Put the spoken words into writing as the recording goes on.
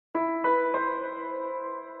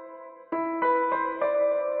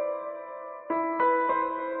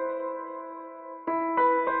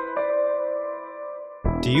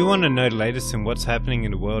Do you want to know the latest in what's happening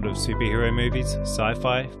in the world of superhero movies,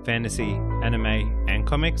 sci-fi, fantasy, anime, and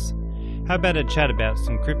comics? How about a chat about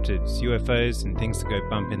some cryptids, UFOs, and things to go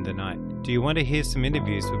bump in the night? Do you want to hear some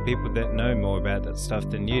interviews with people that know more about that stuff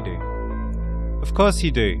than you do? Of course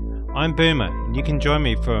you do. I'm Boomer, and you can join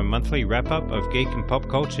me for a monthly wrap-up of geek and pop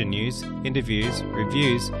culture news, interviews,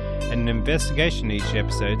 reviews, and an investigation each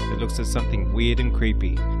episode that looks at something weird and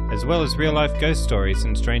creepy, as well as real-life ghost stories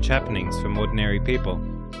and strange happenings from ordinary people.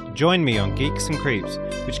 Join me on Geeks and Creeps,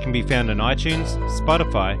 which can be found on iTunes,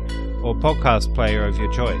 Spotify, or podcast player of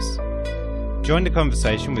your choice. Join the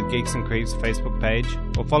conversation with Geeks and Creeps Facebook page,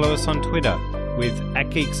 or follow us on Twitter with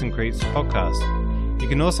 @GeeksandCreepsPodcast. You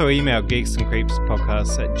can also email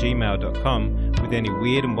geeksandcreepspodcasts@gmail.com with any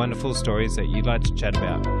weird and wonderful stories that you'd like to chat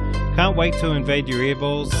about. Can't wait to invade your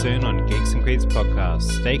earballs soon on Geeks and Creeps Podcast.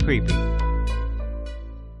 Stay creepy.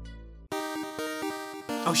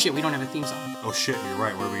 Oh shit, we don't have a theme song. Oh shit, you're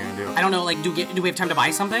right. What are we gonna do? I don't know, like, do we have time to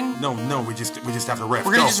buy something? No, we just have to riff.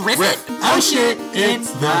 We're gonna just riff it? Oh shit,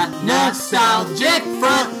 it's the Nostalgic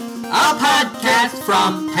Front, a podcast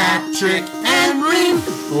from Patrick and Reem.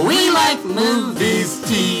 We like movies,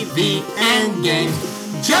 TV, and games,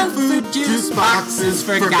 junk food, juice boxes,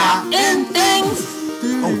 forgotten things.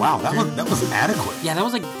 Oh wow, that was adequate. Yeah, that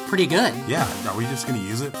was like pretty good. Yeah, are we just gonna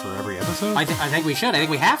use it for every episode? I think we should. I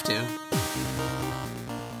think we have to.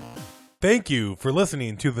 Thank you for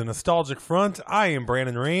listening to the Nostalgic Front. I am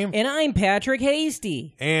Brandon Ream. And I'm Patrick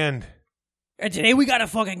Hasty. And today we got a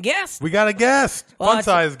fucking guest. we got a guest.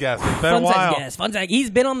 Fun-size guest. It's been a while. Fun-size.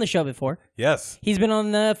 He's been on the show before. Yes. He's been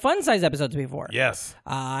on the Fun-size episodes before. Yes.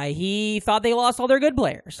 He thought they lost all their good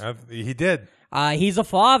players. He did. He's a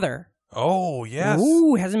father. Oh, yes.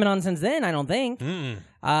 Ooh, hasn't been on since then, I don't think.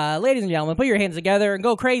 Ladies and gentlemen, put your hands together and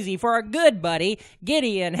go crazy for our good buddy,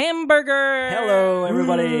 Gideon Hamburger. Hello,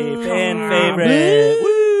 everybody. Fan favorite.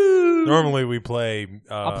 Woo! Normally we play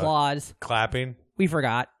applause. Clapping. We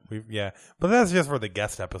forgot. But that's just for the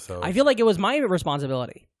guest episode. I feel like it was my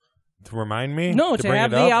responsibility. To remind me? No, to bring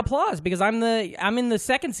have it the up? applause because I'm in the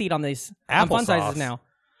second seat on these on Fun Sizes now.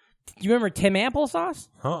 Do you remember Tim Applesauce?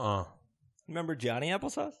 Remember Johnny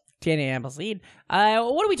Applesauce? Johnny Appleseed.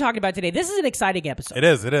 What are we talking about today? This is an exciting episode. It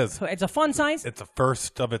is. It's a fun size. It's a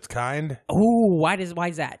first of its kind. Oh, why is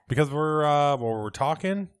that? Because we're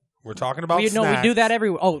talking about snacks. No, we do that every.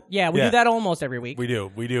 Oh, yeah, we do that almost every week. We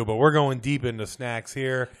do. But we're going deep into snacks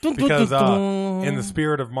here because in the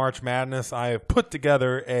spirit of March Madness, I have put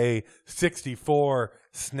together a 64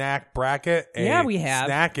 snack bracket. We have.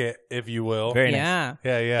 Snack it, if you will. Very nice.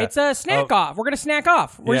 Yeah. It's a snack off. We're going to snack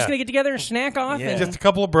off. We're just going to get together and snack off. Yeah. And just a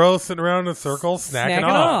couple of bros sitting around in a circle, snacking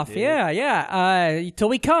off. Yeah. Till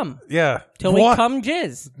we come. Yeah. Till we come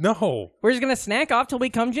jizz. No. We're just going to snack off till we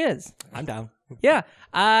come jizz. I'm down. Yeah.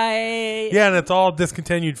 And it's all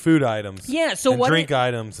discontinued food items. Yeah, so and drink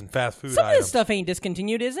items and fast food some items. of this stuff ain't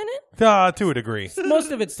discontinued, isn't it? To a degree.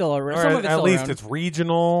 Most of it's still around. Or Some of it's at still least around. it's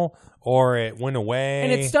regional or it went away.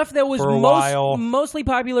 And it's stuff that was mostly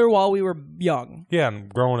popular while we were young. Yeah,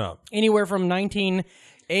 and growing up. Anywhere from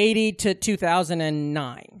 1980 to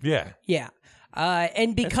 2009. Yeah. Yeah.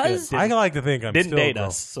 And because I like to think I'm didn't still date grown.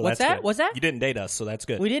 us. So What's that's that? good. What's that? You didn't date us, so that's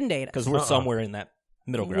good. We didn't date because we're somewhere in that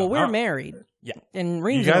middle ground. Well, we're married. Yeah. And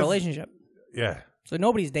Reem's in a relationship. Yeah. So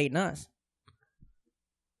nobody's dating us.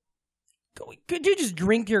 Could you just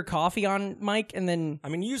drink your coffee on mic and then... I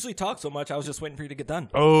mean, you usually talk so much, I was just waiting for you to get done.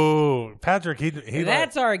 Oh, Patrick,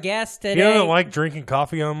 That's our guest today. He doesn't like drinking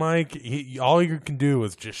coffee on mic. All you can do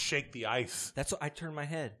is just shake the ice. That's what I turn my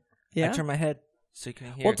head. Yeah? I turn my head so you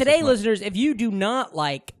can hear. Well, today, listeners, if you do not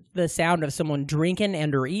like the sound of someone drinking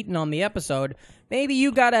and or eating on the episode, maybe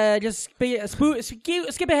you gotta just skip ahead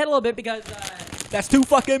a little bit because that's too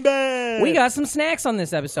fucking bad. We got some snacks on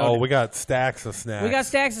this episode. Oh, we got stacks of snacks. We're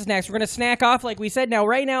gonna snack off like we said. Now,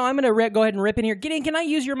 right now, I'm gonna go ahead and rip in here. Gideon, can I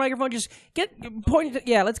use your microphone? Just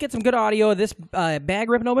let's get some good audio of this bag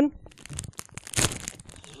ripping open.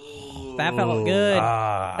 That felt good.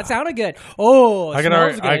 That sounded good. Oh, I can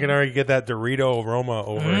already get that Dorito aroma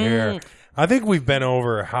over here. I think we've been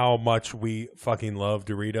over how much we fucking love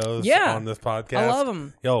Doritos on this podcast. I love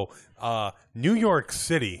them. Yo, New York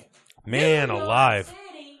City, man alive.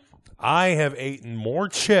 I have eaten more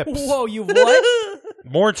chips. Whoa, you what?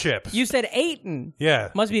 More chips. You said eaten.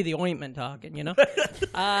 Yeah. Must be the ointment talking, you know?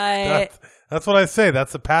 That's what I say.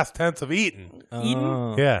 That's the past tense of eaten.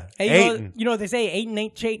 Eaten? Yeah. Hey, you know what they say, eaten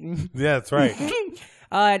ain't chatin'. Yeah, that's right.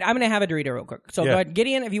 I'm going to have a Dorito real quick. So go ahead.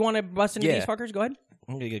 Gideon, if you want to bust into these fuckers, go ahead.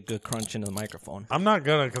 I'm going to get a good crunch into the microphone. I'm not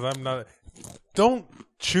going to because I'm not. Don't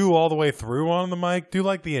chew all the way through on the mic. Do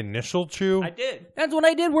like the initial chew. I did. That's what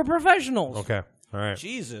I did. We're professionals. Okay. All right.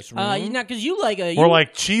 Jesus. Because you like a. Or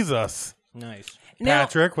like cheese us, Nice. Now,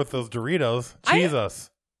 Patrick, with those Doritos. Cheese us.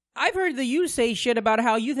 I've heard that you say shit about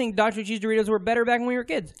how you think Nacho Cheese Doritos were better back when we were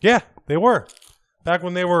kids. Yeah, they were. Back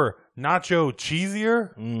when they were nacho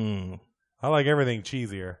cheesier. I like everything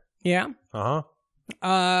cheesier. Yeah. Uh-huh.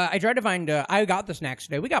 I tried to find. I got the snacks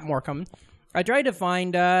today. We got more coming. I tried to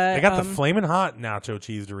find. I got the flaming hot nacho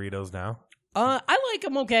cheese Doritos now. I like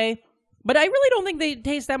them okay, but I really don't think they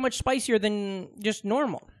taste that much spicier than just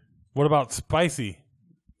normal. What about spicy?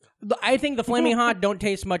 I think the flaming hot don't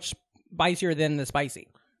taste much spicier than the spicy.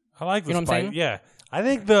 I like the You know what I'm saying? Yeah.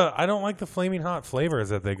 I don't like the flaming hot flavors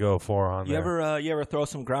that they go for on You there. ever throw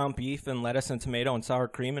some ground beef and lettuce and tomato and sour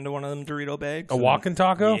cream into one of them Dorito bags? A walking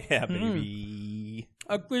taco? Yeah, baby.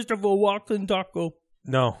 A Christopher Walken taco.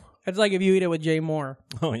 No. It's like if you eat it with Jay Moore.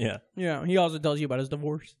 Oh yeah. Yeah, he also tells you about his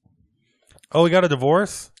divorce. Oh, we got a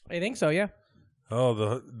divorce? I think so. Yeah.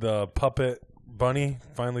 Oh, the puppet bunny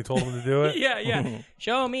finally told him to do it? Yeah.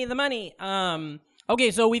 Show me the money.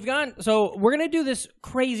 Okay, so we're gonna do this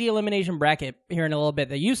crazy elimination bracket here in a little bit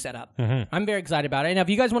that you set up. I'm very excited about it. And if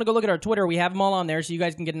you guys want to go look at our Twitter, we have them all on there, so you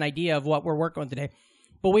guys can get an idea of what we're working on today.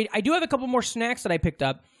 But I do have a couple more snacks that I picked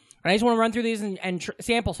up, and I just want to run through these and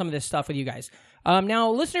sample some of this stuff with you guys. Now,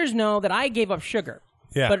 listeners know that I gave up sugar.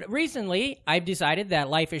 Yeah. But recently, I've decided that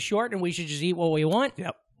life is short and we should just eat what we want.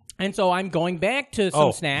 Yep. And so I'm going back to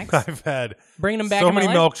some snacks. I've had bringing them back so in my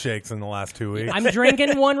many life. milkshakes in the last 2 weeks. I'm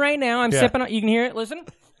drinking one right now. I'm sipping on. You can hear it. Listen.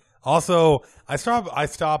 Also, I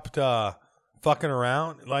stopped fucking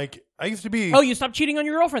around. Like, I used to be... Oh, you stopped cheating on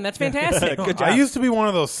your girlfriend. That's fantastic. Good job. I used to be one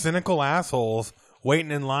of those cynical assholes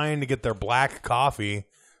waiting in line to get their black coffee,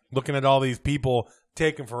 looking at all these people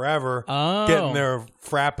taking forever, getting their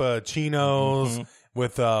frappuccinos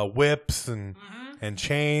with whips and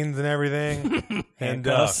chains and everything. And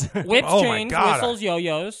Whips, oh my chains, God. whistles,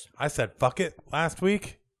 yo-yos. I said, fuck it, last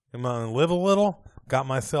week. I'm going to live a little. Got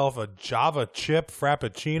myself a Java chip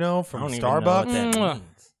frappuccino from I don't even know Starbucks. what that Mwah.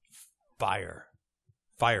 means.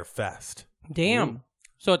 Fire fest. Damn.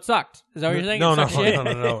 So it sucked. Is that what you're saying? No, It no, sucked shit?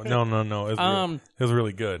 no. It was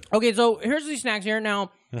really good. Okay, so here's these snacks here.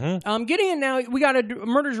 Now, getting in now, we got a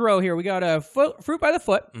murder's row here. We got a fruit by the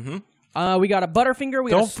foot. We got a Butterfinger.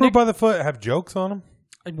 We got Don't fruit by the foot have jokes on them?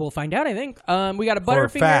 We'll find out, I think. We got a Or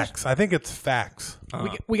Butterfinger. facts? I think it's facts.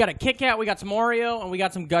 We got a Kit Kat, we got some Oreo, and we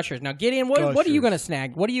got some Gushers. Now, Gideon, what are you going to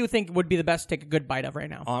snag? What do you think would be the best to take a good bite of right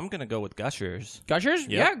now? Oh, I'm gonna go with Gushers. Gushers?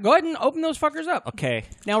 Yeah, go ahead and open those fuckers up. Okay.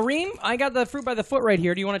 Now, Reem, I got the fruit by the foot right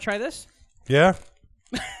here. Do you want to try this? Yeah?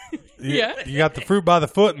 Yeah. You got the fruit by the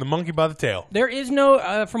foot and the monkey by the tail. There is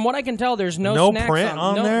no, from what I can tell, there's no snacks print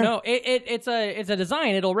on there? No, it's a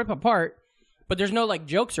design. It'll rip apart, but there's no like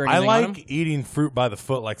jokes or I anything on them. like eating fruit by the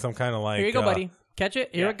foot like some kind of like... Here you go, buddy. Catch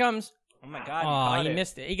it. Here it comes. Oh my God. Oh, you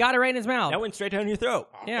missed it. He got it right in his mouth. That went straight down your throat.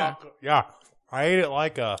 Yeah. Yeah. I ate it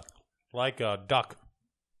like a duck.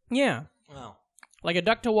 Yeah. Wow. Like a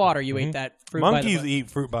duck to water, you ate that fruit by the Monkeys foot. eat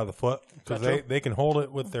fruit by the foot because they can hold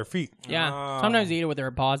it with their feet. Yeah. Sometimes they eat it with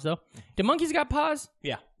their paws, though. Do monkeys got paws?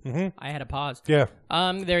 Yeah. I had a paws. Yeah.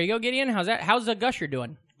 There you go, Gideon. How's that? How's the Gusher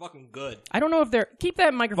doing? Fucking good. I don't know if they're... Keep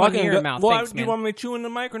that microphone near your mouth. Well, Thanks, do you man. want me to chew in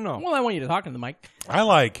the mic or no? Well, I want you to talk to the mic. I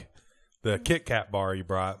like the Kit Kat bar you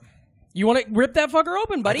brought. You want to rip that fucker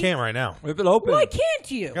open, buddy? I can't right now. Rip it open. Why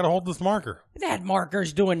can't you? I gotta hold this marker. That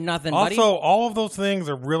marker's doing nothing, buddy. Also, all of those things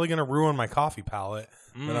are really gonna ruin my coffee palette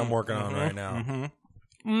that I'm working on right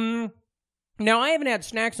now. Now, I haven't had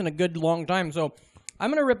snacks in a good long time, so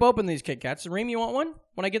I'm going to rip open these Kit Kats. Reem, you want one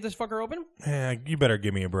when I get this fucker open? Yeah, you better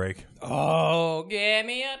give me a break. Oh, give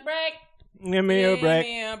me a break. Give me a break.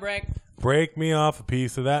 Give me a break. Break me off a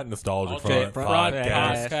piece of that nostalgia Okay, front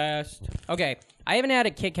podcast. podcast. Okay, I haven't had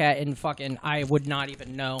a Kit Kat in fucking, I would not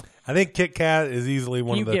even know. I think Kit Kat is easily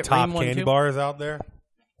one Can of you the get top Reem one, candy too? bars out there.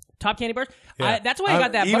 Top candy bars? Yeah. That's why I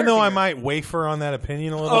got that Even though I Butterfinger. might wafer on that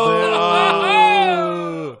opinion a little bit.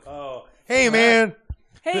 Oh. Hey, man.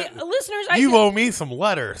 Hey, listeners, You owe me some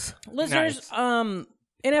letters. listeners, and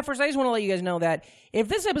at first, I just want to let you guys know that if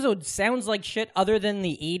this episode sounds like shit other than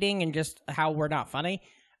the eating and just how we're not funny,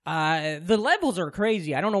 the levels are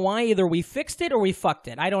crazy. I don't know why. Either we fixed it or we fucked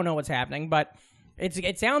it. I don't know what's happening, but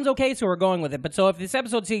it sounds okay, so we're going with it. But so if this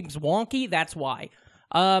episode seems wonky, that's why.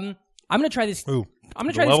 I'm going to try this. Ooh. I'm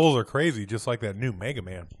going to The try this. levels are crazy, just like that new Mega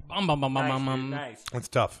Man. Nice. It's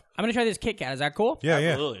tough. I'm going to try this Kit Kat. Is that cool? Yeah,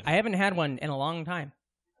 Absolutely. I haven't had one in a long time.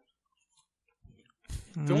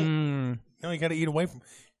 Don't. No, you got to eat away from.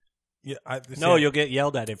 Yeah. No, you'll get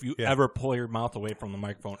yelled at if you Yeah. ever pull your mouth away from the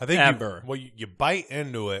microphone. I think ever. you bite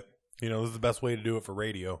into it. You know, this is the best way to do it for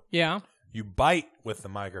radio. Yeah. You bite with the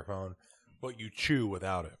microphone, but you chew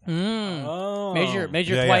without it. Oh. Measure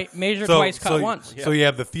Yeah, twice, yeah. measure So- twice, cut so- once. So you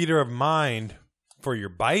have the theater of mind for your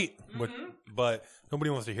bite, but nobody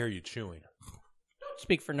wants to hear you chewing.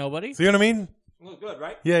 Speak for nobody. See what I mean? Looks good,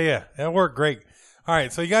 right? Yeah. That worked great. All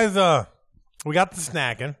right, so you guys, we got the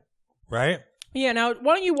snacking, right? Yeah. Now,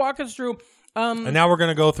 why don't you walk us through? And now we're going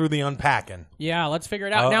to go through the unpacking. Yeah, let's figure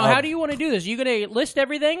it out. Now, how do you want to do this? You going to list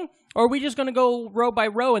everything, or are we just going to go row by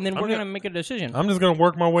row and then we're going to make a decision? I'm just going to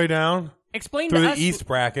work my way down Explain through to the us. East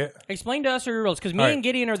bracket. Explain to us your rules, because me All right. and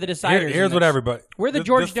Gideon are the deciders. Here's in what this. everybody. We're the this-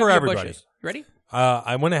 George this for W. everybody. Bushes. Ready?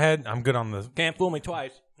 I went ahead. I'm good on this. Can't fool me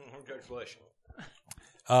twice. George Bush.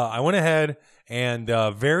 I went ahead and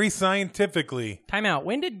very scientifically. Time out.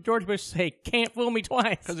 When did George Bush say, "Can't fool me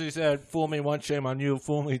twice"? Because he said, "Fool me once, shame on you.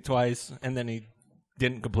 Fool me twice," and then he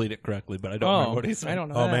didn't complete it correctly. But I don't remember what he said. I don't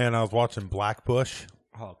know. Oh that. man, I was watching Blackbush,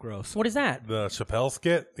 Oh, gross. What is that? the Chappelle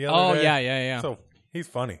skit the other day. Yeah. So he's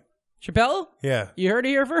funny. Chappelle? Yeah, You heard it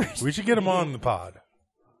here first. we should get him on the pod.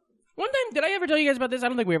 One time, did I ever tell you guys about this? I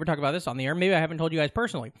don't think we ever talked about this on the air. Maybe I haven't told you guys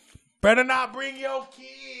personally. Better not bring your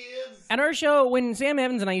kids. At our show, when Sam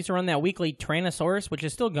Evans and I used to run that weekly Tyrannosaurus, which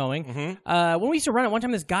is still going, when we used to run it, one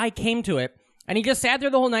time this guy came to it, and he just sat there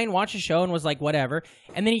the whole night and watched the show and was like, whatever.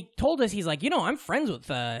 And then he told us, he's like, I'm friends with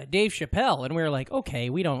Dave Chappelle. And we were like, okay,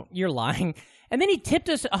 you're lying. And then he tipped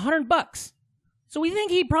us $100. So we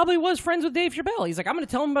think he probably was friends with Dave Chappelle. He's like, I'm going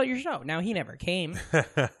to tell him about your show. Now, he never came.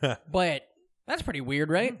 But that's pretty weird,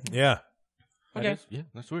 right? Yeah, Okay. Yeah,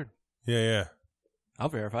 that's weird. yeah. I'll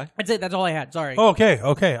verify. That's it. That's all I had. Sorry. Okay,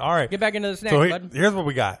 all right. Get back into the snacks, So bud. here's what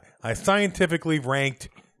we got. I scientifically ranked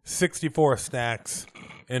 64 snacks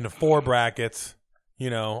into 4 brackets,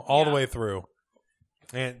 all the way through.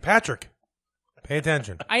 And Patrick, pay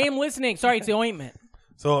attention. I am listening. Sorry, it's the ointment.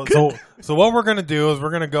 So what we're gonna do is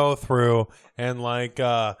we're gonna go through and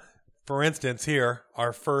for instance, here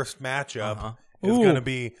our first matchup is Ooh. gonna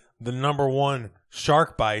be the number 1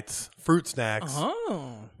 Shark Bites fruit snacks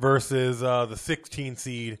Oh. versus the 16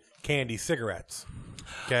 seed candy cigarettes.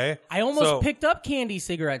 Okay, I almost So- picked up candy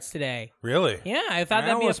cigarettes today. Really? Yeah, I thought I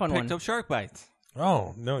that'd be a almost fun picked one. up shark bites.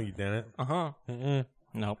 Oh no, you didn't. Uh-huh.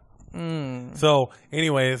 Nope. So,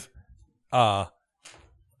 anyways,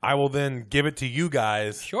 I will then give it to you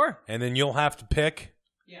guys. Sure. And then you'll have to pick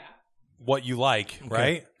what you like,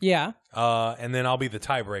 right? Yeah. And then I'll be the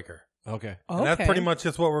tiebreaker. Okay. And that's pretty much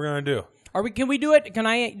just what we're going to do. Can we do it? Can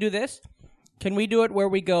I do this? Can we do it where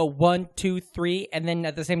we go 1, 2, 3, and then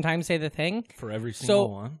at the same time say the thing? For every single So,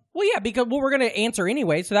 one? well, yeah, because we're going to answer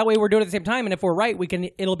anyway, so that way we're doing it at the same time, and if we're right,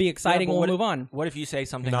 it'll be exciting Yeah, but and we'll move on. What if you say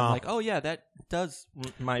something No. like, oh, yeah, that does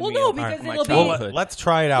remind Well, me no, of because my it'll be- childhood. Let's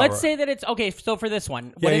try it out. Let's say that it's, okay, so for this one.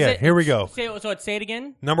 Yeah, what is yeah, it? here we go. Say it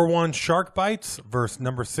again. Number 1, Shark Bites versus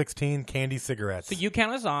number 16, candy cigarettes. So you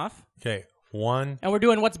count us off, Okay, 1, and we're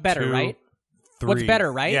doing what's better, 2, right? 3. What's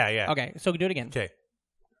better, right? Yeah. Okay, so do it again. Okay.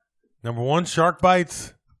 Number 1, Shark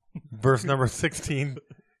Bites versus number 16,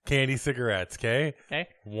 candy cigarettes. Okay. Okay.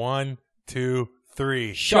 1, 2,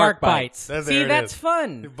 3. Shark bites. There See, it that's is.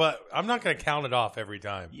 fun. But I'm not going to count it off every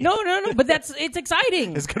time. No, but it's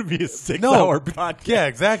exciting. It's going to be a 6 No. hour podcast. Yeah,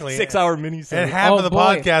 exactly. 6 hour mini-series. And half Oh, of the boy.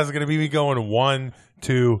 podcast is going to be me going 1,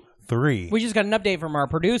 2, 3. We just got an update from our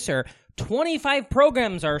producer. 25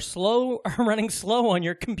 programs are running slow on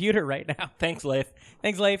your computer right now. Thanks, Leif.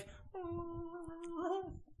 Thanks, Leif.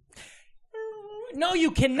 No,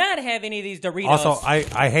 you cannot have any of these Doritos. Also,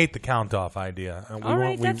 I hate the count off idea. All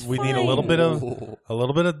right, that's we need a fine. little bit of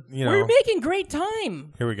We're making great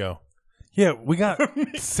time. Here we go. Yeah, we got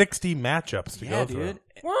 60 matchups to go through. dude.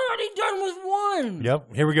 We're already done with one.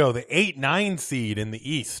 Yep. Here we go. The 8-9 seed in the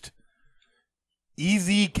East.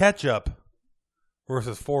 Easy Ketchup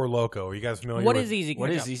versus Four Loko. Are you guys familiar What with is easy ketchup?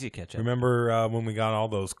 What is easy ketchup? Remember when we got all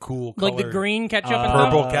those cool Like the colored green ketchup and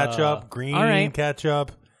purple stuff? ketchup, green all right.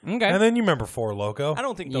 ketchup. Okay. And then you remember Four Loko. I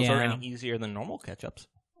don't think those are Yeah. any easier than normal ketchups.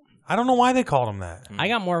 I don't know why they called them that. I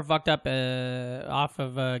got more fucked up off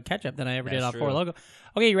of ketchup than I ever did That's off Four true. Loko.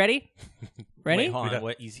 Okay, you ready? Ready? Wait, hold on.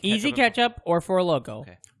 What easy ketchup? Easy ketchup or Four Loko?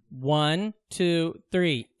 Okay. 1, 2,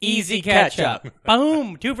 3. Easy ketchup.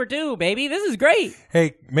 Boom. 2 for 2, baby. This is great.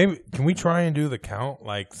 Hey, maybe can we try and do the count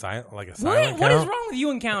like a silent What count? is wrong with you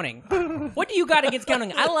and counting? What do you got against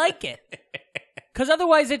counting? I like it. Because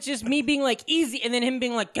otherwise it's just me being like easy and then him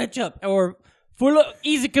being like ketchup or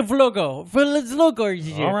easy logo.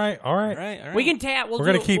 All right. All right. We can tap.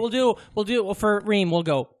 We'll do for Reem. We'll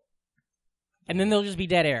go. And then there'll just be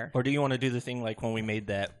dead air. Or do you want to do the thing like when we made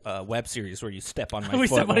that web series where you step on my We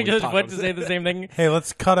foot? step on when each other's talk foot about to it? say the same thing. Hey,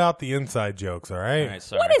 let's cut out the inside jokes, all right? All right,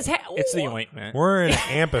 sorry. What is It's the ointment. We're in an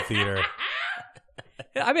amphitheater.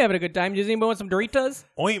 I'm having a good time. Does anybody want some Doritos?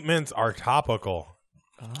 Ointments are topical.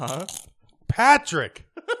 Uh-huh. Patrick.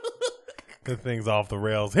 Good thing's off the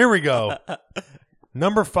rails. Here we go.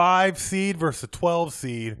 Number 5 seed versus 12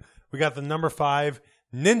 seed. We got the number 5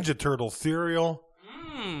 Ninja Turtle cereal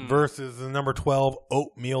versus the number 12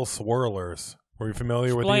 oatmeal swirlers. Were you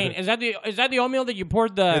familiar with Explain. either? Is that the oatmeal that you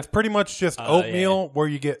poured the? It's pretty much just oatmeal where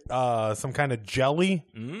you get some kind of jelly,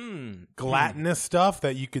 gelatinous stuff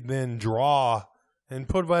that you could then draw and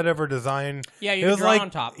put whatever design. Yeah, you it could was draw like, on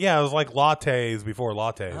top. Yeah, it was like lattes before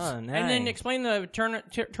lattes. Oh, nice. And then explain the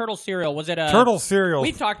turtle cereal. Was it a Turtle cereal.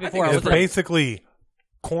 We've talked before. It's Was it- basically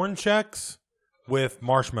corn checks with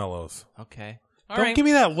marshmallows. Okay. All Don't right. give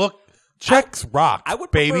me that look. Checks rock, I would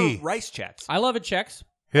baby. prefer rice checks. I love it. Checks.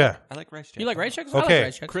 Yeah, I like rice checks. You like rice checks? Okay. I like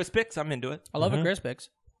rice checks. Crispix? I'm into it. I love a Crispix.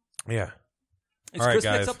 yeah. Is All right, Crispix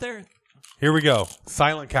guys. up there? Here we go.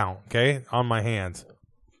 Silent count. Okay, on my hands.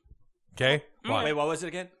 Okay. Wait, what was it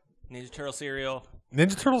again? Ninja Turtle cereal.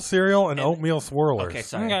 Ninja Turtle cereal and oatmeal swirlers. Okay,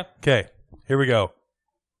 sorry. Okay. Okay. Here we go.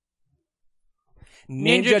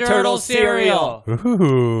 Ninja Turtle cereal.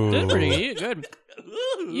 Ooh. This is pretty good.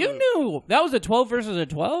 You knew that was a 12 versus a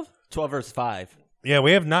 12? 12 versus 5. Yeah,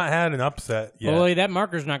 we have not had an upset yet. Boy, that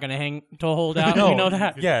marker's not going to hang to hold out. No, You know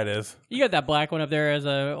that. Yeah, it is. You got that black one up there as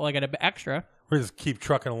a an extra. We just keep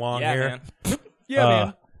trucking along Yeah, here. man. Yeah,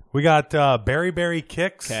 man. We got Berry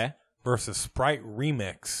Kicks Okay. versus Sprite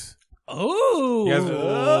Remix. Oh. You guys,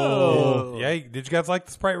 yeah, did you guys like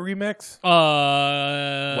the Sprite Remix?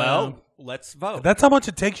 Well, let's vote. That's how much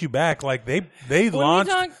it takes you back. Like they we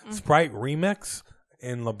launched talk- Sprite Remix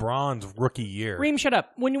in LeBron's rookie year. Reem, shut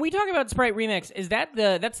up. When we talk about Sprite Remix, is that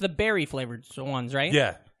that's the berry flavored ones, right?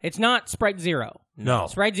 Yeah. It's not Sprite Zero. No.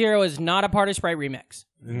 Sprite Zero is not a part of Sprite Remix.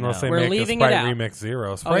 Unless they We're make leaving a it Sprite out. Remix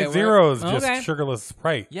Zero. Sprite Okay, Zero is just okay. sugarless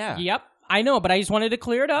Sprite. yeah. Yep. I know, but I just wanted to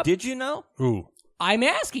clear it up. Did you know? Ooh. I'm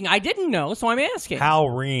asking. I didn't know, so I'm asking. Hal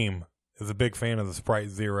Ream is a big fan of the Sprite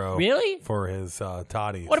Zero. Really? For his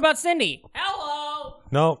toddies. What about Cindy? Hello.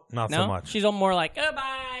 No, not No, so much. she's more like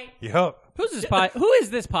goodbye. Yep. Who is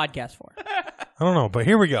this podcast for? I don't know, but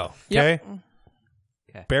here we go. Okay. Yep.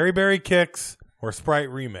 Okay. Berry Kicks or Sprite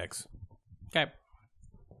Remix. Okay.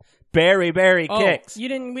 Berry Kicks. We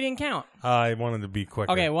didn't count. I wanted to be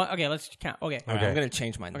quicker. Okay. Okay. Let's count. Okay. All right, Okay. I'm going to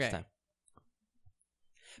change mine this Okay. time.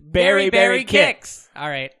 Berry Kicks. All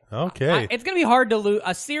right. Okay. It's gonna be hard to lose.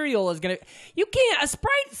 A cereal is gonna. You can't. A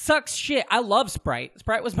Sprite sucks shit. I love Sprite.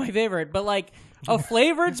 Sprite was my favorite, but like a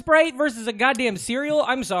flavored Sprite versus a goddamn cereal.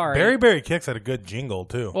 I'm sorry. Berry Kicks had a good jingle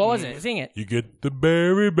too. What was it? Sing it. You get the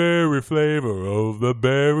berry flavor of the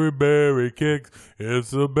berry Kicks.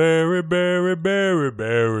 It's a berry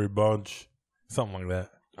bunch. Something like that.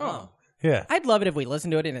 Oh. Yeah. I'd love it if we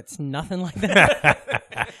listened to it and it's nothing like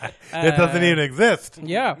that. It doesn't even exist.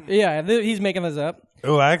 Yeah. He's making this up.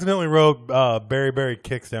 Oh, I accidentally wrote Berry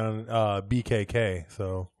Kicks down BKK.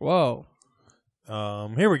 So Whoa.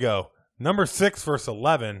 here we go. Number 6 versus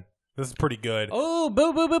 11. This is pretty good. Oh,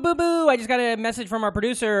 boo, boo, boo, boo, boo. I just got a message from our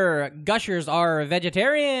producer. Gushers are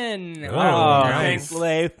vegetarian. Oh, Thanks, nice.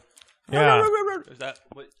 Leif. Yeah. Is that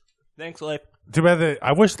what? Thanks, Leif. Too bad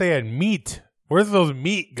I wish they had meat. Where's those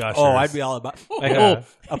meat gushers? Oh, I'd be all about like a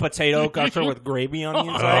potato gusher with gravy on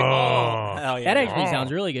the inside. Oh. Hell yeah. That actually sounds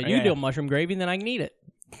really good. You Yeah. do a mushroom gravy, and then I can eat it.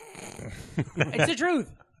 It's the truth.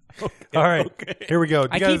 All right. Here we go.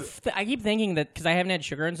 Do you guys, I keep thinking that because I haven't had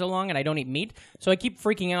sugar in so long and I don't eat meat, so I keep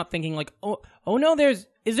freaking out, thinking like, oh no, is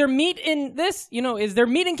there meat in this? Is there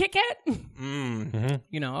meat in Kit Kat?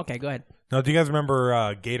 Okay, go ahead. now, do you guys remember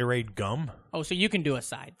Gatorade gum? Oh, so you can do a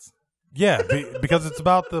sides. Yeah, because it's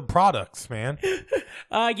about the products, man.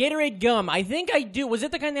 Gatorade gum. I think I do. Was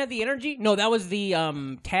it the kind that had the energy? No, that was the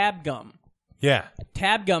Tab gum. Yeah.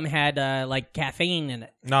 Tab gum had like caffeine in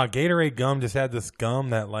it. No, Gatorade gum just had this gum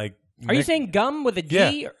that like. Are you saying gum with a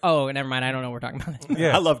G? Yeah. Oh, never mind. I don't know what we're talking about.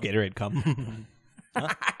 Yeah. I love Gatorade cum.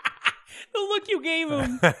 The look you gave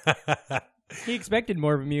him. He expected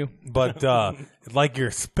more from you. But like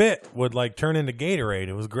your spit would like turn into Gatorade.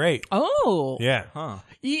 It was great. Oh. Yeah. Huh.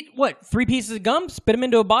 Eat what? 3 pieces of gum, spit them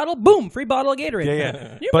into a bottle, boom, free bottle of Gatorade.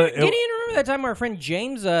 Yeah. You But remember, Gideon, remember that time our friend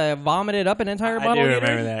James vomited up an entire I bottle do of Gatorade?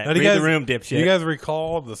 remember that. Now, do Read you guys, the room, dipshit. Do you guys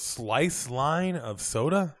recall the Slice line of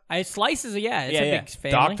soda? Slices, it's Yeah, a yeah. big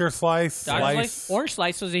family. Dr. Slice. Dr. Slice. Orange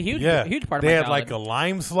Slice was a huge part of They my had like a childhood.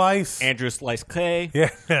 lime slice. Andrew Slice Clay.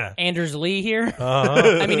 Yeah. Anders Lee here.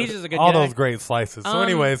 Uh-huh. I mean, he's just a good All guy. those great slices. So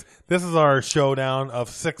anyways, this is our showdown of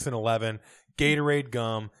 6 and 11. Gatorade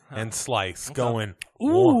gum and Slice going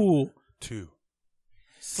Ooh. 1, 2.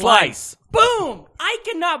 Slice. Boom! I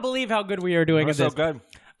cannot believe how good we are doing We're at so this. good.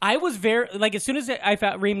 I was as soon as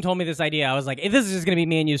Reem told me this idea, I was like, this is just going to be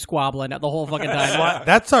me and you squabbling the whole fucking time.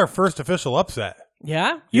 That's our first official upset.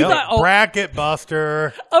 Yeah? You Yep. thought, Bracket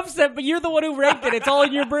buster. upset, but you're the one who ranked it. It's all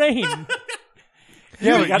in your brain.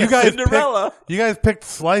 Yeah, got but a Cinderella. you guys picked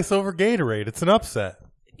Slice over Gatorade. It's an upset.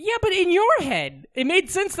 Yeah, but in your head, it made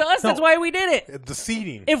sense to us. That's why we did it. The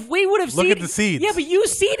seeding. If we would have Look seeded, at the seeds. Yeah, but you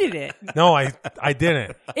seeded it. No, I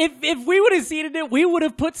didn't. If we would have seeded it, we would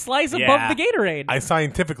have put Slice above the Gatorade. I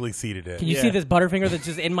scientifically seeded it. Can you see this Butterfinger that's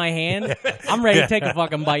just in my hand? I'm ready to take a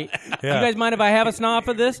fucking bite. Yeah. You guys mind if I have a sniff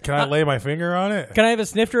of this? Can I lay my finger on it? Can I have a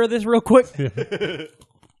snifter of this real quick?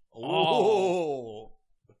 Oh.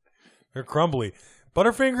 They're crumbly.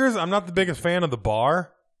 Butterfingers, I'm not the biggest fan of the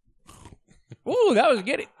bar. Ooh, that was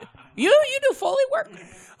good. You do Foley work?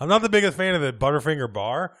 I'm not the biggest fan of the Butterfinger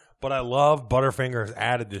bar, but I love Butterfingers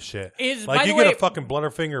added to shit. By Like the you way- get a fucking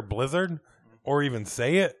Butterfinger Blizzard or even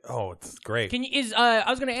say it. Oh, it's great. Can you? I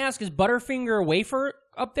was gonna ask, is Butterfinger wafer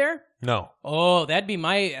up there? No. Oh, that'd be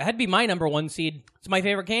my number one seed. It's my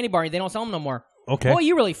favorite candy bar. They don't sell them no more. Okay. Boy,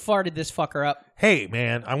 you really farted this fucker up. Hey,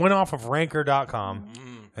 man, I went off of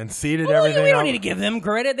ranker.com and seeded Well, everything. we don't up. need to give them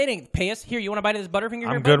credit. They didn't pay us. Here, you want to bite of this Butterfinger?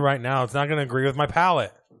 I'm here, good bud? right now. It's not going to agree with my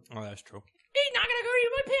palate. Oh, that's true. He's not gonna agree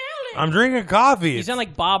with my palate. I'm drinking coffee. You sound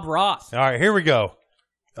like Bob Ross. All right, here we go.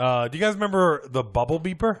 Do you guys remember the bubble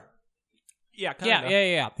beeper? Yeah,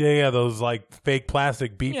 Yeah. Those like fake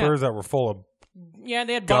plastic beepers that were full of. Yeah,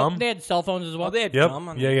 they had Gum? They had cell phones as well. Oh, they had Yep. gum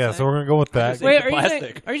on Yeah, the yeah. inside? So we're gonna go with that. just- Wait,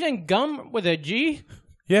 Plastic. are you saying gum with a G?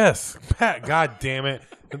 Yes, Pat. God damn it!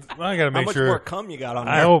 I gotta How make much sure. more cum you got on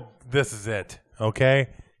I there? hope this is it. Okay,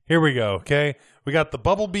 here we go. Okay, we got the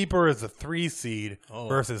bubble beeper as a 3 seed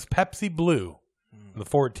versus Pepsi Blue, the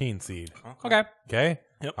 14 seed. Okay. Okay.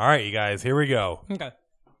 Yep. All right, you guys. Here we go. Okay.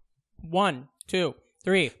 1, 2,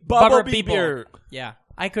 3. Bubble Bubber beeper. Yeah.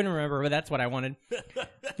 I couldn't remember, but that's what I wanted.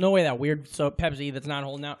 No way that weird Pepsi that's not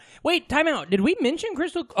holding out. Wait, time out. Did we mention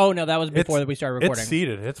Crystal? Oh, no, that was before we started recording. It's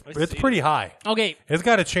seeded. It's pretty high. Okay. It's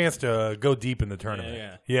got a chance to go deep in the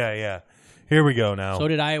tournament. Yeah. Here we go now. So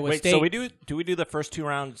did Iowa Wait, State. so do we do the first 2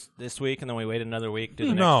 rounds this week and then we wait another week? Do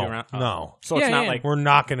the No, next 2 rounds? Oh. no. So it's Yeah, not yeah. like We're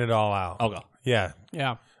knocking it all out. I'll go. Yeah.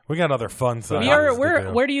 Yeah. We got other fun stuff.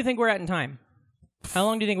 Where do you think we're at in time? How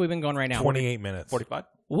long do you think we've been going right now? 28 minutes. 45.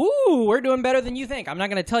 Ooh, we're doing better than you think. I'm not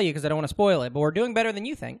going to tell you because I don't want to spoil it, but we're doing better than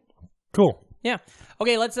you think. Cool. Yeah.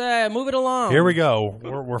 Okay, let's move it along. Here we go.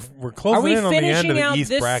 We're Are closing we in on the end of finishing the out East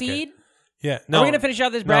this bracket. seed? Yeah. No. Are we going to finish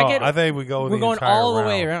out this bracket? No, I think we go. We're the going entire all the round.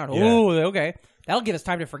 way around. Yeah. Ooh, okay. That'll give us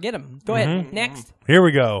time to forget them. Go ahead. Next. Here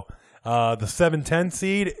we go. The 7-10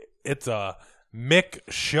 seed. It's a Mick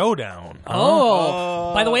Showdown.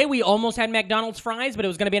 Oh. By the way, we almost had McDonald's fries, but it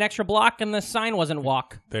was going to be an extra block, and the sign wasn't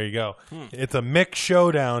walk. There you go. It's a Mick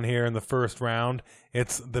Showdown here in the first round.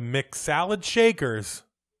 It's the Mick Salad Shakers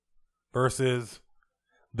versus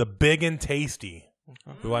the Big and Tasty.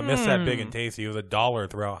 Ooh, I missed that Big and Tasty. It was $1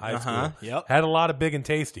 throughout high school. Yep. Had a lot of Big and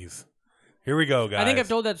Tasties. Here we go, guys. I think I've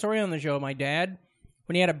told that story on the show. My dad,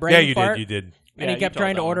 when he had a brain fart, you did. and he kept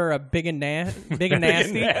trying to order a big and nasty,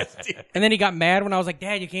 and then he got mad when I was like,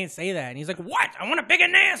 "Dad, you can't say that." And he's like, "What? I want a big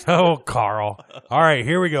and nasty." Oh, Carl. All right,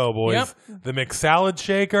 here we go, boys. Yep. The McSalad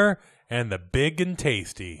Shaker and the Big and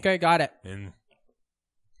Tasty. Okay, got it. And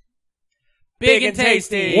Big and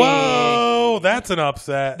tasty. whoa, that's an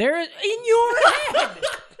upset. There is in your head.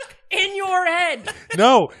 In your head.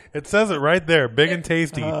 No, it says it right there. Big and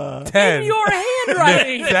Tasty. 10. In your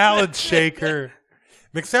handwriting. McSalad Shaker.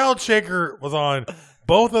 McSalad Shaker was on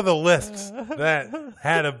both of the lists that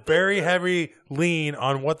had a very heavy lean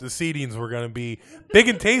on what the seedings were going to be. Big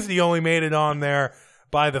and Tasty only made it on there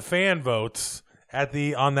by the fan votes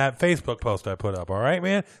on that Facebook post I put up. All right,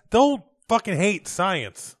 man? Don't fucking hate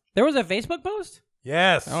science. There was a Facebook post?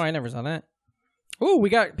 Yes. Oh, I never saw that. Ooh, we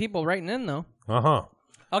got people writing in, though. Uh-huh.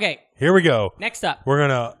 Okay, Here we go. next up. We're going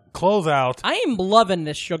to close out. I am loving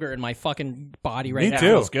this sugar in my fucking body right Me now.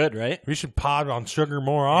 too. That's good, right? We should pod on sugar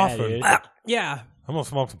more often. dude. Yeah. I'm going to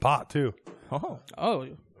smoke some pot, too. Oh. Oh,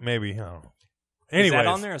 Maybe. I don't know. Is Anyways. that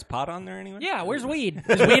on there? Is pot on there anyway? yeah. Where's weed?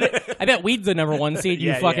 Is weed? I bet weed's the number one seed. You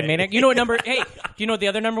Yeah, fucking yeah. maniac. You know what number? Hey, do you know what the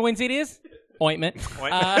other number one seed is? Ointment.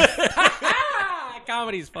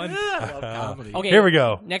 Comedy's fun. Comedy. Okay. Here we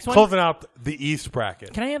go. Next one. Closing out the East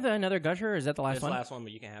bracket. Can I have another gusher? Or is that the last This one? last one,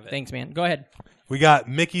 but you can have it. Thanks, man. Go ahead. We got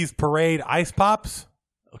Mickey's Parade Ice Pops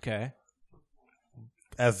Okay.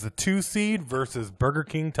 as the 2 seed versus Burger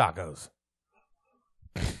King Tacos.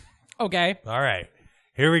 Okay. All right.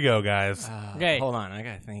 Here we go, guys. Okay. Hold on, I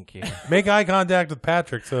gotta think here. Make eye contact with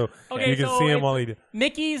Patrick so Okay, you can so see him if- while he do.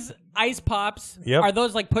 Mickey's Ice Pops. Yep. Are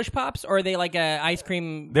those like push pops or are they like a ice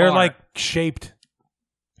cream? They're bar? like shaped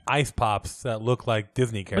ice pops that look like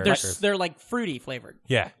Disney but characters. they're like fruity flavored.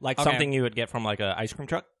 Yeah. Like Okay. something you would get from like a ice cream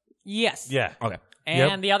truck? Yes. Yeah. Okay.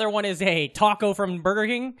 And the other one is a taco from Burger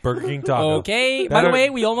King. Burger King taco. Okay. By the way,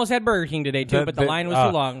 we almost had Burger King today, too, but the line was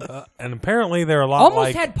too long. And apparently they're a lot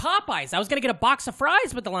Almost had Popeyes. I was going to get a box of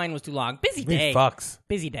fries, but the line was too long. Busy day. Fucks.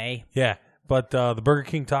 Busy day. Yeah. But the Burger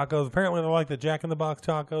King tacos, apparently they're like the Jack in the Box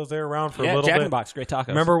tacos. They're around for a little bit. Jack in the Box, great tacos.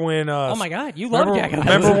 Remember when... oh, my God. You love Jack in the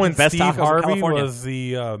Box. Remember when Best Steve tacos in Harvey California. was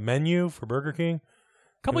the menu for Burger King?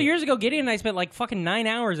 A couple years ago, Gideon and I spent like fucking 9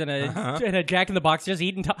 hours in a Jack in the Box just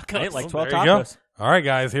eating tacos. I ate like 12 There you go. tacos. All right,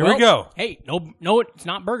 guys, here we go. Hey, no, it's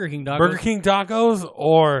not Burger King tacos. Burger King tacos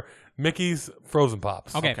or Mickey's Frozen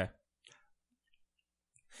Pops. Okay.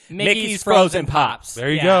 Mickey's Frozen Pops.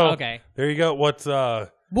 There you go. Okay. There you go. What's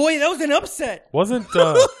Boy, that was an upset. wasn't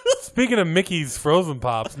speaking of Mickey's Frozen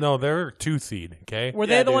Pops? No, they're 2-seed. Okay, Were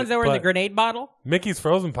they the ones that were in the But- grenade bottle? Mickey's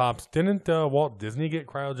Frozen Pops. Didn't Walt Disney get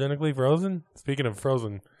cryogenically frozen? Speaking of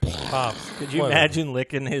frozen pops, Could you imagine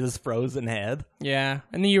licking his frozen head? Yeah.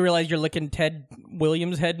 And then you realize you're licking Ted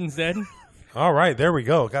Williams' head instead. All right, there we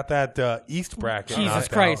go. Got that East bracket. Jesus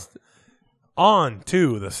knocked Christ. out. On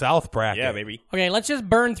to the South bracket. baby. Okay, let's just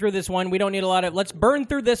burn through this one. We don't need a lot of... Let's burn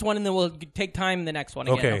through this one, and then we'll take time in the next one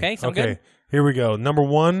again. Okay? Sound good? Here we go. Number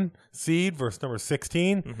 1 seed versus number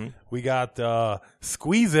 16. Mm-hmm. We got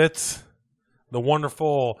Squeeze-Its, the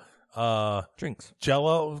wonderful Drinks.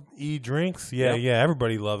 Jello-y drinks. Yeah,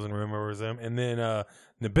 everybody loves and remembers them. And then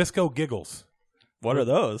Nabisco Giggles. What are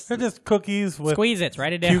those? They're just cookies with... Squeeze it.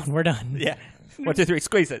 Write it down. We're done. Yeah. 1, 2, 3,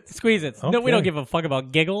 squeeze it. Squeeze it. No, we Okay. don't give a fuck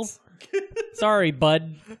about giggles. Sorry,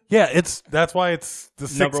 bud. Yeah, that's why it's the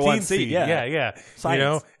 16th Number 1 seed, yeah. yeah. Science. You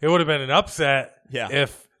know, it would have been an upset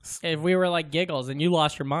if... If we were like giggles and you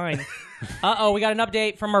lost your mind. Uh-oh, we got an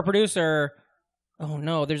update from our producer. Oh,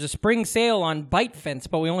 no, there's a spring sale on Bite Fence,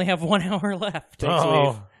 but we only have 1 hour left. Thanks,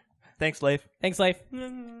 Leif. Thanks, Leif. Thanks, Leif.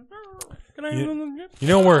 You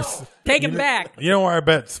know where... Take him back. You know where I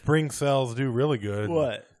bet spring sales do really good?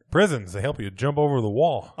 What? Prisons. They help you jump over the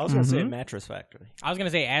wall. I was going to say Mattress Factory. I was going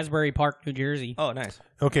to say Asbury Park, New Jersey. Oh, nice.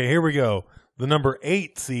 Okay, here we go. The number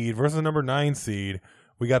 8 seed versus the number 9 seed.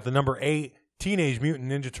 We got the number 8 Teenage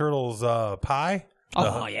Mutant Ninja Turtles pie.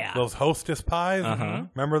 Oh, yeah. Those Hostess pies.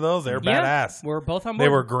 Remember those? They were Yeah, badass. we're both on board. They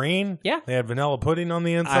were green. Yeah. They had vanilla pudding on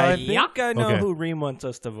the I inside. think I know Okay. who Reem wants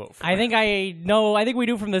us to vote for. I think we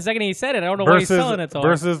do from the second he said it. I don't know why he's selling it so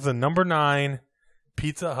versus the number 9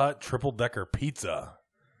 Pizza Hut Triple Decker Pizza.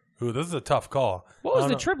 Ooh, this is a tough call. What was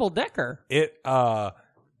the triple decker? It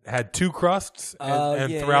had 2 crusts,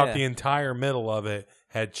 and yeah, throughout yeah. the entire middle of it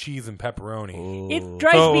had cheese and pepperoni. It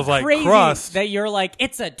drives So it me was like crazy crust. that you're like,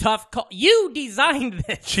 it's a tough call. You designed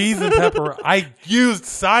this. Cheese and pepperoni. I used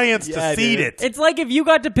science Yeah, to seed dude. it. It's like if you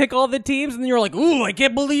got to pick all the teams and you're like, ooh, I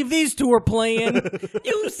can't believe these two are playing.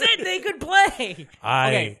 You said they could play.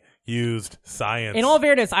 I used science. In all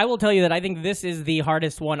fairness, I will tell you that I think this is the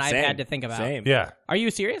hardest one I've Same. had to think about. Same. Yeah. Are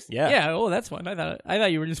you serious? Yeah. Yeah. Oh, that's fun. I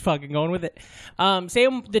thought you were just fucking going with it. Say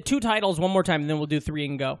the 2 titles one more time, and then we'll do 3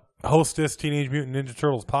 and go. Hostess Teenage Mutant Ninja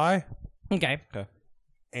Turtles pie Okay.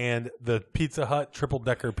 and the Pizza Hut Triple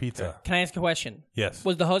Decker Pizza. Can I ask a question? Yes.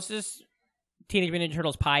 Was the Hostess Teenage Mutant Ninja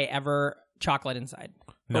Turtles pie ever chocolate inside?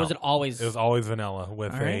 No. Or was it always? It was always vanilla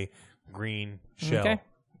with right. a green shell. Okay.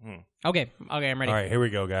 Okay, I'm ready. All right, here we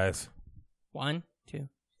go, guys. 1, 2,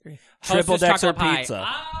 3. Triple Hostess Decker chocolate pie. pizza.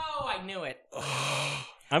 Oh, I knew it.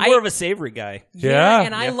 I'm more of a savory guy. Yeah.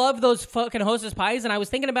 and I love those fucking Hostess pies. And I was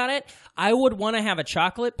thinking about it. I would want to have a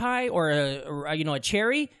chocolate pie or a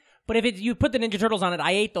cherry. But if you put the Ninja Turtles on it,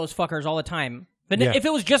 I ate those fuckers all the time. Yeah. If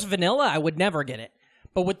it was just vanilla, I would never get it.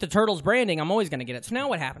 But with the Turtles branding, I'm always going to get it. So now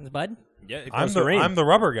what happens, bud? Yeah, it I'm goes to Reem. the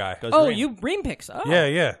rubber guy. Oh, you Ream picks. Oh.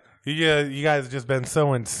 Yeah. You guys have just been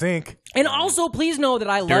so in sync. And also, please know that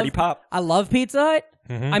I Dirty love Pop. I love Pizza Hut.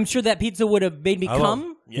 I'm sure that pizza would have made me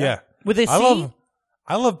come Yeah. with a C.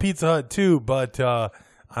 I love Pizza Hut too, but I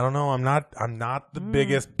don't know. I'm not the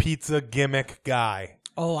biggest pizza gimmick guy.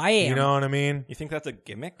 Oh, I am. You know what I mean? You think that's a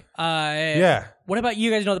gimmick? Yeah. What about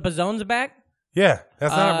you guys know the Pizzone's back? Yeah.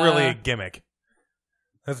 That's not really a gimmick.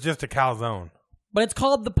 That's just a calzone. But it's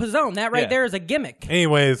called the Pizzone. That right Yeah. there is a gimmick.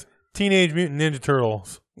 Anyways, Teenage Mutant Ninja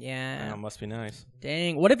Turtles. Yeah. That must be nice.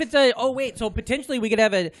 Dang. What if it's a... Oh, wait. So potentially we could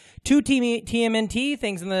have 2 TMNT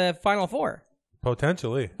things in the Final Four.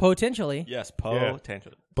 Potentially. Potentially. Yes,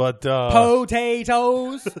 potentially. But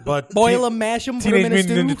Potatoes. but Boil them, mash them, put them Teenage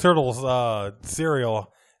in a Mutant stew. Ninja Turtles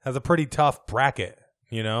cereal has a pretty tough bracket.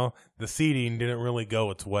 You know, the seeding didn't really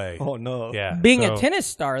go its way. Oh, no. Yeah. Being so a tennis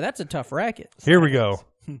star, that's a tough racket. Here we go.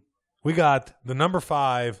 We got the number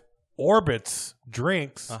 5 Orbit's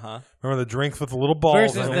drinks. Remember the drinks with the little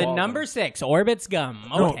balls Versus in the it? number 6, Orbit's gum.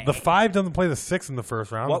 No, Okay. the 5 doesn't play the 6 in the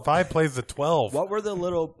first round. What? The 5 plays the 12. What were the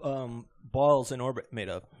little balls in orbit made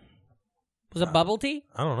of? Was it bubble tea?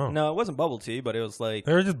 I don't know. No, it wasn't bubble tea, but it was like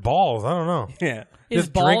They were just balls. I don't know. yeah. Is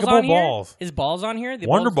Just balls drinkable on here? balls. Is balls on here? The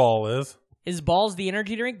Wonder balls, Ball is. Is balls the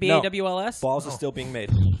energy drink? No. BAWLS? Balls is still being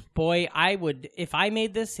made. Boy, I would if I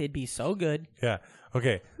made this, it'd be so good. Yeah.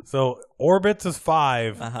 Okay. So Orbits is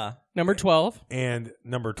 5, Number 12. and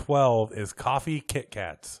number 12 is Coffee Kit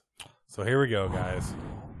Kats. So here we go, guys.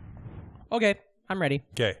 Okay, I'm ready.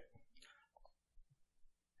 Okay.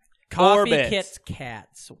 Coffee Orbits. Kit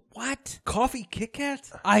Kats. What? Coffee Kit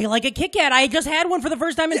Kats? I like a Kit Kat. I just had one for the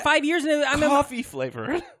first time in 5 years, and Coffee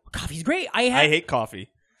flavor. coffee's great. I hate coffee.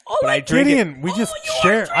 Oh but my I drink it. Gideon, we just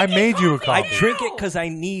share. I made you a coffee. I drink it because I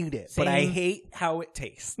need it, but I Same. hate how it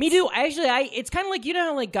tastes. Me too. Actually, it's kind of like you know,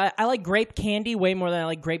 how, like I like grape candy way more than I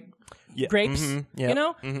like grapes. Yep. You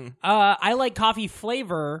know, I like coffee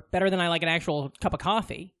flavor better than I like an actual cup of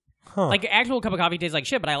coffee. Huh. Like an actual cup of coffee tastes like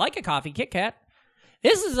shit, but I like a coffee Kit Kat.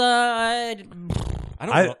 This is I don't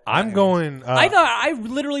know. I'm going. I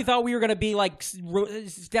literally thought we were gonna be like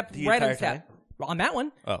step The right on entire step on that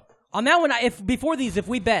one. Oh. On that one, if before these, if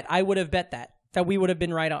we bet, I would have bet that we would have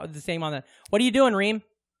been right on the same on that. What are you doing, Reem?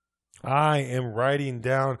 I am writing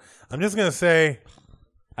down. I'm just gonna say.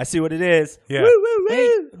 I see what it is. Yeah. Hey,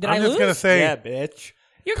 did I I'm lose? just gonna say. Yeah, bitch.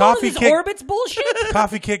 You're going Coffee with this Kit- Orbits bullshit.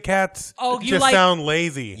 Coffee Kit Kats Oh, you just like- sound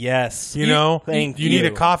lazy. Yes. You know, Thank you need a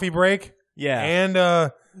you. coffee break Yeah.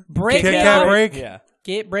 and Break Kit me Kat off. break. Yeah.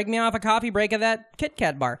 Break me off a coffee break of that Kit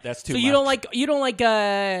Kat bar. That's too So you don't much. like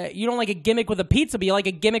a gimmick with a pizza, but you like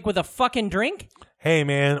a gimmick with a fucking drink. Hey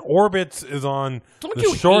man, Orbits is on Don't the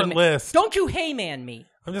you short hey, list. Don't you hey man me?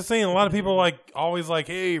 I'm just saying, a lot of people always like,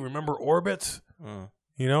 hey, remember Orbits?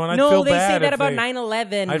 You know, and I No, feel they bad say that if about they-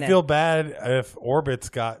 9/11. I'd feel bad if Orbits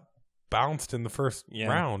got bounced in the first Yeah.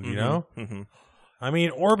 round. You Mhm. know, Mhm. I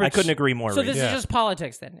mean, Orbits. I couldn't agree more. So Reed. this Yeah. is just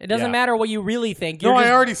politics then. It doesn't Yeah. matter what you really think. No, You're I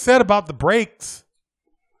just already said about the breaks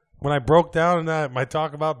when I broke down my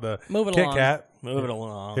talk about the Moving Kit along. Kat. Move it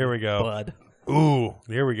along. Here we go. Bud. Ooh,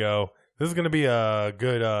 here we go. This is going to be a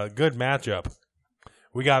good matchup.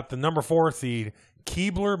 We got the number 4 seed,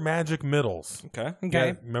 Keebler Magic Middles. Okay. Okay.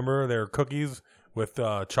 Yeah, remember their cookies with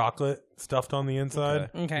chocolate stuffed on the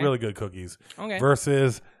inside? Okay. Really good cookies. Okay.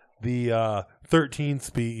 Versus the 13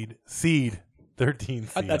 seed.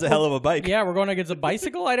 That's a hell of a bike. Yeah, we're going against a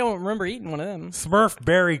bicycle. I don't remember eating one of them. Smurf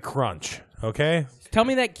Berry Crunch. Okay? Tell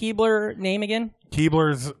me that Keebler name again.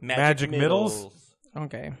 Keebler's Magic Middles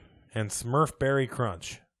Okay. and Smurf Berry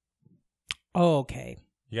Crunch. Okay.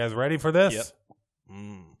 You guys ready for this? Yep.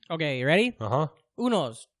 Mm. Okay, you ready? Uh-huh.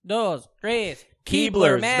 Unos, dos, tres.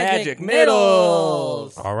 Keebler's Magic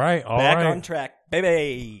Middles. All right. All Back right. on track,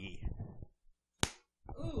 baby.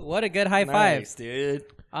 Ooh, what a good high Nice, five. dude.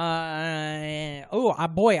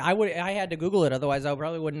 Boy, I had to Google it, otherwise I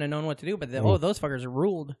probably wouldn't have known what to do. But those fuckers are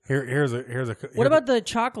ruled. Here's a. What about the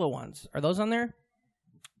chocolate ones? Are those on there?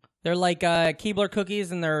 They're like Keebler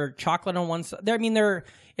cookies, and they're chocolate on one side.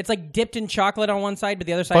 It's like dipped in chocolate on one side, but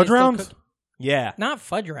the other side fudge is still rounds? Yeah. not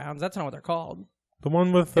fudge rounds. That's not what they're called. The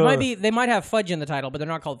one with It might be. They might have fudge in the title, but they're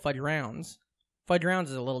not called fudge rounds. Fudge rounds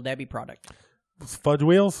is a Little Debbie product. fudge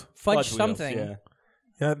wheels. Fudge Wheels, something. yeah.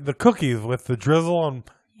 Yeah, the cookies with the drizzle on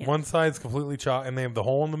one side's completely chocolate, and they have the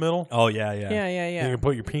hole in the middle. Oh, yeah, yeah. Yeah. You can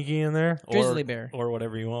put your pinky in there. Grizzly bear. Or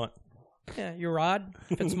whatever you want. Yeah, your rod,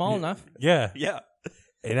 if it's small enough. Yeah, Yeah.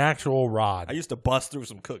 an actual I rod. used to bust through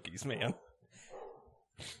some cookies, man.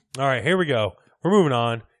 All right, here we go. We're moving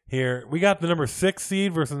on. Here we got the number 6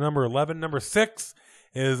 seed versus number 11. Number 6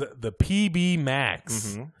 is the PB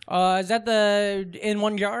Max. Is that the in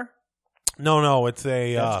one jar? No, it's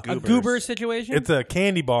a That's A goober situation? it's a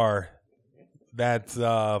candy bar that's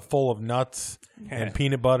full of nuts and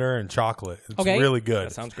peanut butter and chocolate. It's Okay. really good.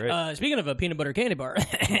 That sounds great. Speaking of a peanut butter candy bar.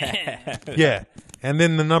 Yeah, and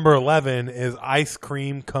then the number 11 is ice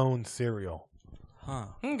cream cone cereal,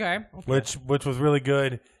 Okay. which was really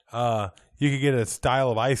good. You could get a style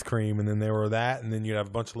of ice cream, and then there were that, and then you'd have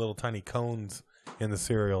a bunch of little tiny cones in the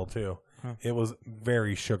cereal too. It was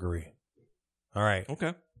very sugary. All right,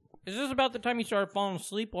 Okay. Is this about the time you started falling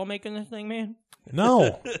asleep while making this thing, man?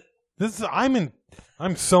 no,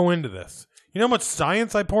 I'm so into this. You know how much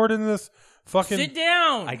science I poured into this fucking. Sit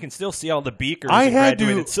down. I can still see all the beakers. I and had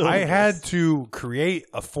graduated to cylinders. create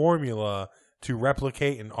a formula to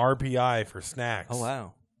replicate an RPI for snacks. Oh,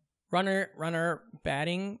 wow. Runner,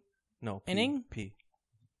 batting. No. P, Inning? P.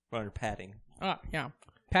 Runner padding. Oh, yeah.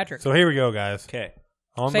 Patrick. So here we go, guys. Okay.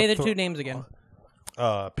 On Say the th- two names again.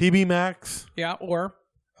 PB Max, Yeah, or.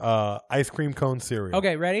 ice cream cone cereal.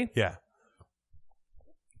 Okay, ready? Yeah.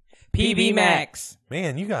 PB Max.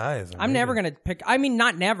 Man, you guys. I'm never going to pick. I mean,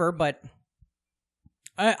 not never, but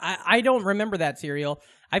I don't remember that cereal.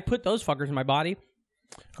 I put those fuckers in my body.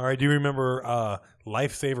 All right, do you remember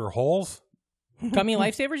Lifesaver holes? Gummy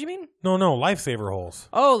lifesavers, you mean? No, Lifesaver holes.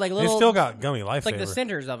 Oh, like They little. still got gummy Lifesaver. like the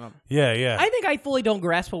centers of them. Yeah. I think I fully don't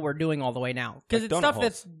grasp what we're doing all the way now because Like it's donut stuff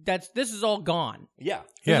holes. that's this is all gone. Yeah.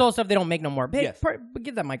 This is Yeah. all stuff they don't make no more. Hey, Yes.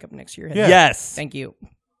 get that mic up next to your head. Yeah. Yes. Thank you.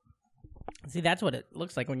 See, that's what it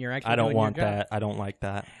looks like when you're actually. I don't doing want your job. that. I don't like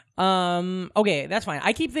that. Okay, that's fine.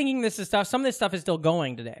 I keep thinking this is stuff. Some of this stuff is still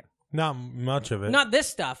going today. Not much of it. Not this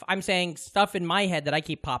stuff. I'm saying stuff in my head that I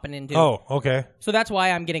keep popping into. Oh, okay. So that's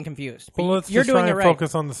why I'm getting confused. Well, let's You're just doing try it and right.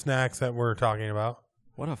 focus on the snacks that we're talking about.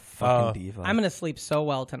 What a fucking diva. I'm gonna sleep so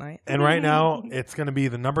well tonight. And right now, it's going to be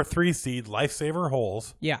the number 3 seed Lifesaver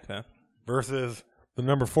holes Yeah. Okay. versus the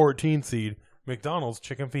number 14 seed McDonald's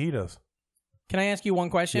chicken fajitas. Can I ask you one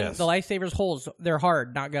question? Yes. The Lifesavers holes, they're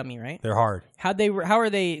hard, not gummy, right? They're hard. How are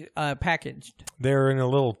they packaged? They're in a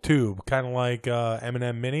little tube, kind of like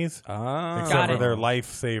M&M minis, Ah. except for it. they're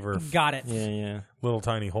Lifesaver Got it. Yeah. little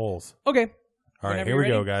tiny holes. Okay. All right, Whenever here you're we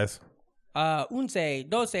go, ready. guys. Unce,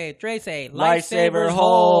 doce, trece, Lifesaver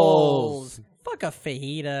holes. Fuck a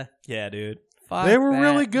fajita. Yeah, dude. Fuck They were that.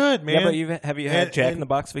 really good, man. Yeah, but have you had And- Jack in and- the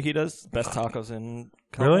Box fajitas? Best tacos in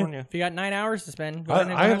Really? California. If you got 9 hours to spend, go ahead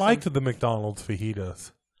and I have liked some. the McDonald's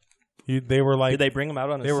fajitas. They were like Did they bring them out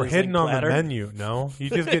on a they were sizzling hidden on platter? the menu. No, you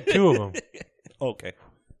just get 2 of them. Okay.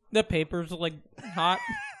 The papers like hot.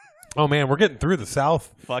 Oh man, we're getting through the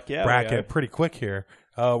South Fuck yeah. we are. bracket pretty quick here.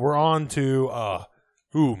 We're on to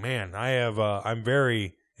ooh man, I'm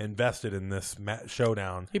very invested in this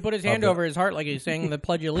showdown He put his hand over his heart like he's saying the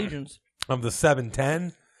Pledge of Allegiance. of the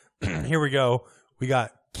 7-10. Here we go. We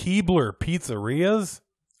got Keebler Pizzerias,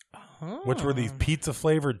 which were these pizza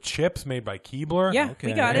flavored chips made by Keebler. Yeah,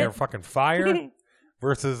 we got They're it. fucking fire.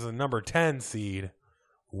 Versus the number 10 seed,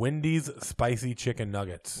 Wendy's spicy chicken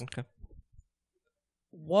nuggets. Okay.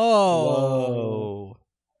 Whoa.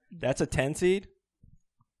 That's a 10 seed?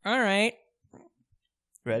 All right.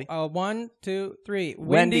 Ready? 1, 2, 3.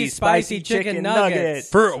 Wendy's spicy chicken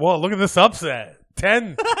nuggets. Well, look at this upset.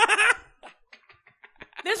 10.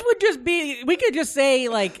 This would just be, we could just say,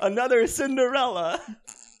 like, Another Cinderella.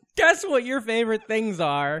 guess what your favorite things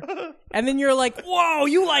are. And then you're like, whoa,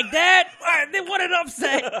 you like that? What an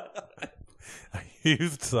upset. I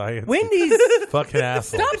used science. Wendy's, Fucking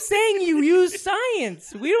asshole. stop saying you use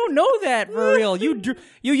science. We don't know that for real. You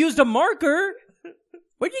used a marker.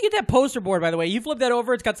 Where'd you get that poster board, by the way? You flip that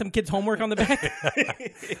over. It's got some kids' homework on the back.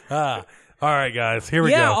 All right, guys. Here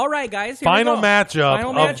we Yeah, go. all right, guys. Here Final we go. matchup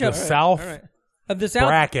Final of matchup. the All right, South all right. Of the South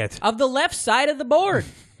bracket. of the left side of the board.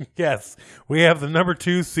 Yes. We have the number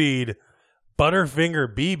 2 seed,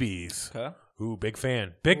 Butterfinger BBs. Okay. Ooh, big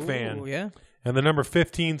fan. Big fan. Ooh, yeah. And the number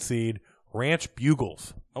 15 seed, Ranch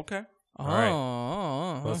Bugles. Okay.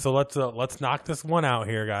 Oh. right. So let's knock this one out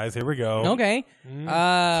here, guys. Here we go. Okay.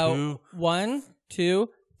 2. 1, 2,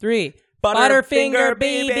 3. Butterfinger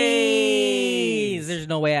BBs. There's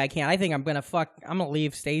no way I can't. I think I'm gonna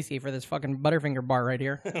leave Stacy for this fucking Butterfinger bar right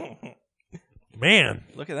here. Man,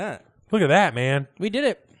 Look at that. look at that, man. We did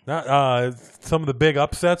it. Some of the big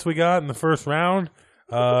upsets we got in the first round.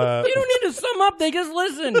 You don't need to sum up. They just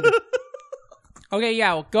listened. Okay,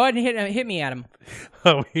 yeah. Well, go ahead and hit me, Adam.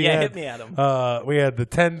 Hit me, Adam. We had the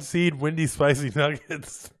 10 seed Wendy's Spicy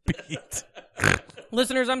Nuggets beat.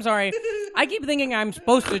 Listeners, I'm sorry. I keep thinking I'm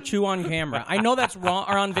supposed to chew on camera. I know that's wrong,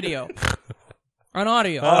 or on video. On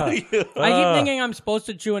audio. I keep thinking I'm supposed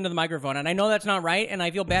to chew into the microphone, and I know that's not right, and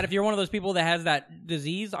I feel bad. If you're one of those people that has that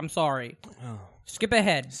disease, I'm sorry. Skip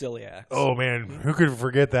ahead. Celiac. Oh, man. Who could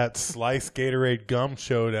forget that Slice Gatorade Gum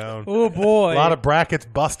Showdown? Oh, boy. A lot of brackets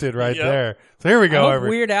busted right there. So here we I go. hope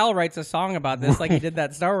Weird Al writes a song about this like he did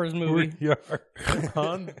that Star Wars movie.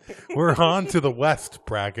 We're on to the West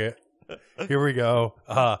bracket. Here we go.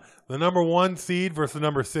 The number 1 seed versus the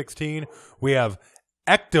number 16. We have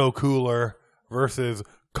Ecto Cooler versus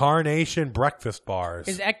Carnation Breakfast Bars.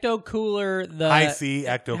 Is Ecto Cooler the... High C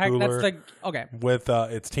Ecto Cooler. That's the... Okay. With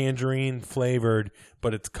it's tangerine flavored,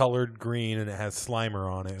 but it's colored green and it has Slimer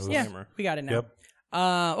on it. Yeah, we got it now.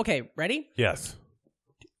 Yep. Okay, ready? Yes.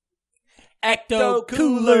 Ecto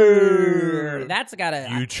Cooler. That's got to...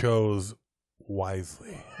 You chose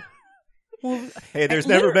wisely. Hey, there's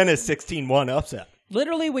never been a 16-1 upset.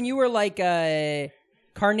 Literally, when you were like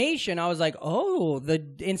Carnation, I was like, oh, the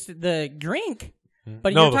drink.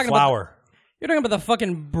 But No, you're the talking flower. You're talking about the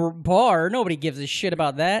fucking bar. Nobody gives a shit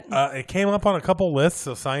about that. It came up on a couple lists,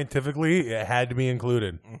 so scientifically it had to be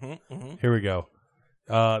included. Here we go.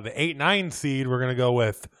 The 8-9 seed, we're going to go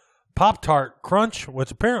with Pop-Tart Crunch, which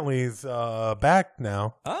apparently is back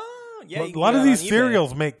now. Oh, yeah. A lot of these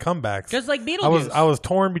cereals make comebacks. Just like Beetlejuice. I was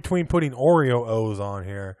torn between putting Oreo O's on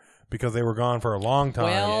here because they were gone for a long time.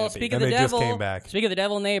 Well, speak of and the they devil. just came back. Speak of the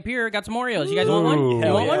devil, and they appear. Got some Oreos. You guys want one? Ooh,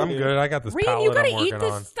 You want one? I'm good. I got this Reem, palette you gotta I'm working eat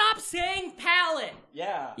this. on. Stop saying palate.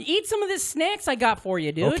 Yeah. You eat some of this snacks I got for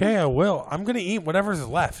you, dude. Okay, I will. I'm gonna eat whatever's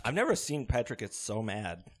left. I've never seen Patrick get so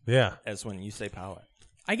mad Yeah, as when you say palate.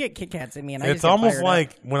 I get Kit Kats in me, and I it's just get almost fired like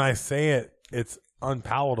up. when I say it, it's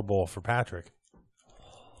unpalatable for Patrick.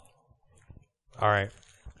 All right.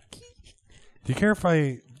 Do you care if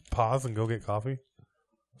I pause and go get coffee?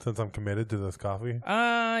 Since I'm committed to this coffee.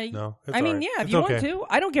 No, it's I mean, all right. yeah, if It's you okay. want to.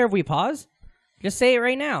 I don't care if we pause. Just say it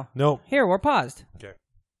right now. Nope. Here, we're paused. Okay.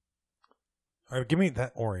 All right, give me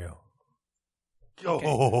that Oreo.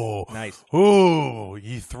 Oh, Nice. Ooh,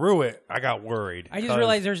 you threw it. I got worried. I just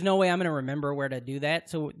realized there's no way I'm going to remember where to do that.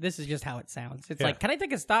 So this is just how it sounds. It's Yeah. like, can I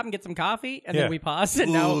take a stop and get some coffee? And Yeah. then we pause.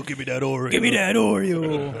 And now, give me that Oreo. give me that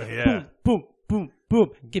Oreo. Yeah. Boom, boom,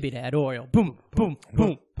 boom. Give me that Oreo. Boom, boom,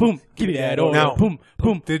 boom, boom. Give me that Oreo. Now, boom,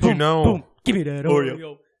 boom. did boom, you know- Boom. Give me that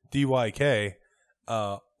Oreo. DYK,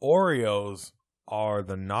 Oreos are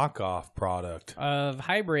the knockoff product. Of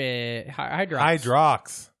Hydrox.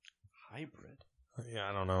 Hydrox. Hybrid. Yeah,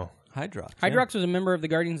 I don't know. Hydrox. Hydrox was a member of the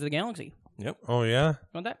Guardians of the Galaxy. Yep. Oh yeah,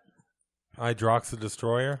 Want that? Hydrox the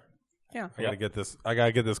Destroyer. Yeah. I gotta get this. I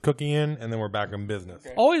gotta get this cookie in, and then we're back in business.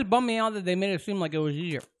 Always bummed me out that they made it seem like it was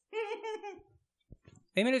easier.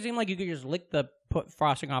 They made it seem like you could just lick the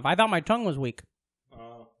frosting off. I thought my tongue was weak.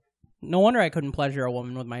 No wonder I couldn't pleasure a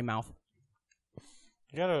woman with my mouth.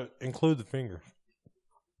 You gotta include the finger.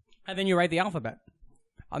 And then you write the alphabet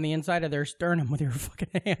on the inside of their sternum with your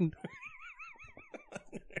fucking hand.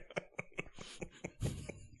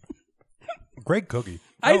 Great cookie.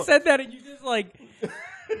 I said that and you just like...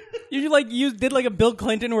 You did like a Bill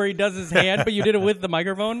Clinton where he does his hand, but you did it with the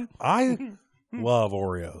microphone. I love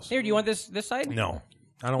Oreos. Here, do you want this side? No,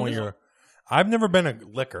 I don't want your. I've never been a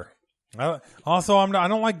licker. I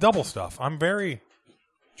don't like double stuff. I'm very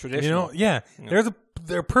Traditional. yeah.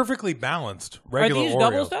 They're perfectly balanced. Regular these Oreos.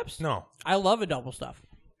 double stuffs? No, I love a double stuff.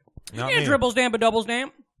 not You can't me. triple stamp a double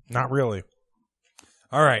stamp. Not really.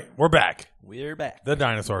 All right, we're back. We're back. The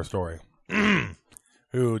dinosaur story.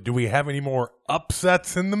 Ooh, do we have any more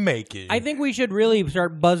upsets in the making? I think we should really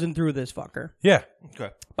start buzzing through this fucker. Yeah, Okay.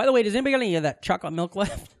 By the way, does anybody got any of that chocolate milk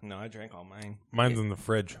left? No, I drank all mine. mine's in the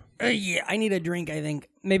fridge. Yeah, I need a drink, I think.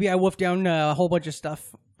 Maybe I wolfed down a whole bunch of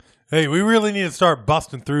stuff. Hey, we really need to start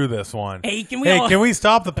busting through this one. Hey, can we all- can we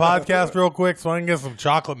stop the podcast real quick so I can get some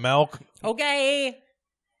chocolate milk? Okay.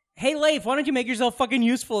 Hey, Leif, why don't you make yourself fucking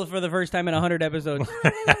useful for the first time in 100 episodes?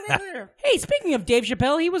 Hey, speaking of Dave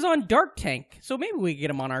Chappelle, he was on Dark Tank, so maybe we can get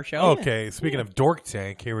him on our show. Okay, speaking of Dork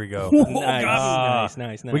Tank, here we go.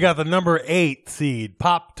 Nice. We got the number 8 seed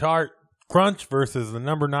Pop Tart Crunch versus the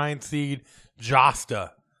number 9 seed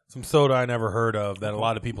Josta. Some soda I never heard of that a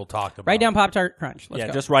lot of people talked about. Write down Pop-Tart Crunch. Let's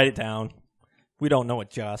go. Just write it down. We don't know what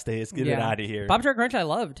Jost is. Get it out of here. Pop-Tart Crunch I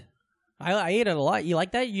loved. I ate it a lot. You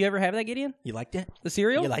like that? You ever have that, Gideon? You like that? The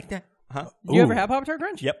cereal? You like that? Huh? You ever Ooh. have Pop-Tart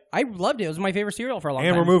Crunch? Yep. I loved it. It was my favorite cereal for a long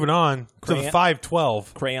And time. we're moving on to the Crayon.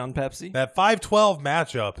 512. Crayon Pepsi? That 512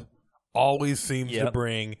 matchup always seems to Yep.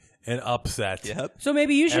 bring an upset. Yep. So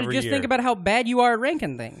maybe you should Every just year. think about how bad you are at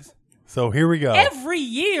ranking things. So here we go. Every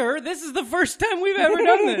year, this is the first time we've ever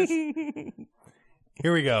done this.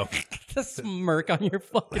 Here we go. The smirk on your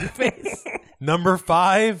fucking face. Number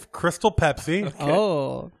 5, Crystal Pepsi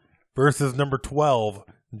Oh. versus number 12,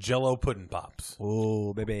 Jello Pudding Pops.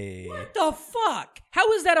 Oh, baby. What the fuck?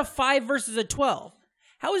 How is that a 5 versus a 12?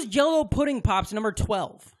 How is Jello Pudding Pops number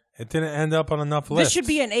 12? It didn't end up on enough lists. This should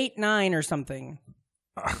be an 8-9 or something.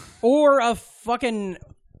 Or a fucking...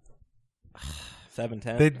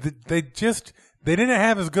 7-10. They didn't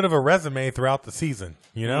have as good of a resume throughout the season,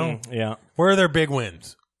 you know? Yeah. Where are their big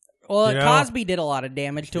wins? Well, You know? Cosby did a lot of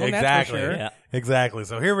damage to him, Exactly. that's for sure. Yeah. Exactly.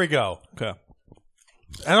 So here we go. Okay.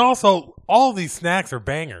 And also, all these snacks are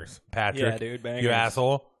bangers, Patrick. Yeah, dude, bangers. You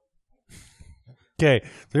asshole. Okay,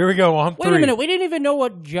 so here we go on Wait 3. a minute, we didn't even know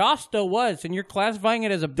what Josta was, and you're classifying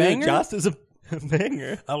it as a banger? Dude, Jost is a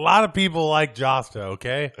banger. A lot of people like Josta,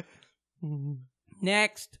 okay?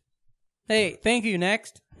 Next. Hey, thank you,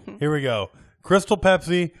 next. Here we go. Crystal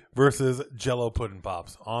Pepsi versus Jello Pudding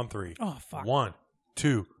Pops on 3. Oh, fuck. 1,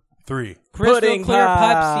 2, 3. Crystal Pudding Clear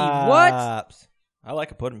Pepsi. What? Pops. I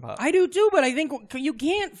like a pudding pop. I do too, but I think you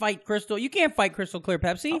can't fight Crystal. You can't fight Crystal Clear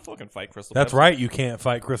Pepsi. I'll fucking fight Crystal That's Pepsi. right, you can't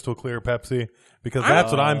fight Crystal Clear Pepsi because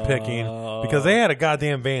that's what I'm picking because they had a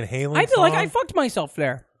goddamn Van Halen I feel like song. I fucked myself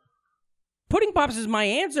there. Pudding Pops is my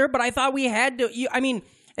answer, but I thought we had to. I mean,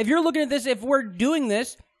 if you're looking at this, if we're doing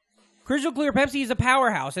this, Crystal Clear Pepsi is a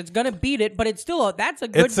powerhouse. It's gonna beat it, but it's still that's a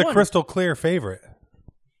good It's a one. Crystal Clear favorite.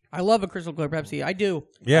 I love a Crystal Clear Pepsi. I do.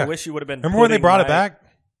 Yeah. I wish you would have been. Remember when they putting brought it my- back?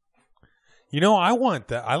 You know, I want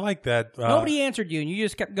that. I like that. Nobody answered you, and you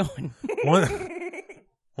just kept going.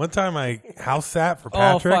 One time I house sat for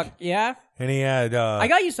Patrick. Oh, fuck. Yeah? And he had... I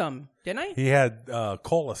got you some, didn't I? He had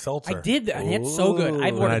cola seltzer. I did that, and it's so good.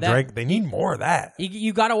 I've And ordered I that. drank. They need more of that.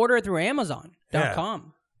 You got to order it through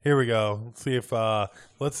Amazon.com. Here we go.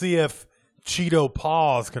 Let's see if Cheeto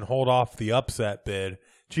Paws can hold off the upset bid.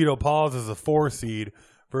 Cheeto Paws is a 4 seed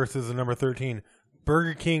versus the number 13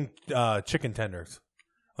 Burger King chicken tenders.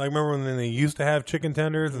 Like, remember when they used to have chicken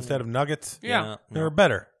tenders instead of nuggets? Yeah. They were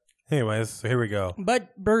better. Anyways, so here we go.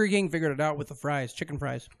 But Burger King figured it out with the fries, chicken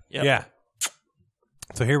fries. Yep. Yeah.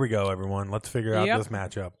 So here we go, everyone. Let's figure out this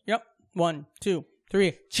matchup. Yep. 1, 2,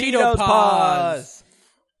 3. Cheetos Paws.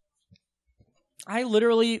 I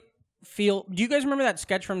literally feel... Do you guys remember that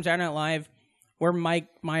sketch from Saturday Night Live where Mike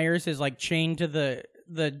Myers is like chained to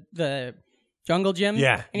the jungle gym?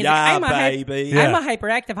 Yeah. And he's Yeah, like, baby. I'm a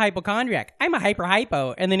hyperactive hypochondriac. I'm a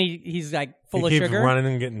hypo. And then he's like full of He keeps sugar. running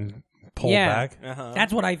and getting pulled back.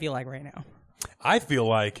 That's what I feel like right now. I feel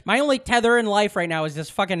like My only tether in life right now is this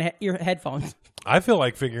fucking your headphones.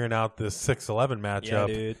 figuring out this 6-11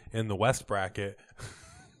 matchup in the West bracket.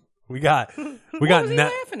 we got What was he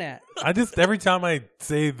laughing at? I just every time I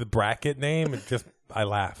say the bracket name, I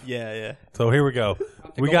laugh. Yeah. So here we go.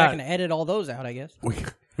 We go back and edit all those out, I guess.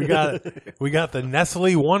 We got the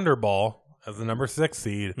Nestle Wonder Ball as the number 6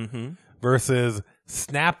 seed versus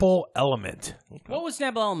Snapple Element. What was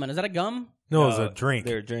Snapple Element? Is that a gum? No, it was a drink.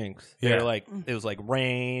 They're drinks. Yeah. They're like it was like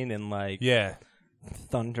rain and like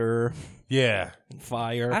thunder Yeah. and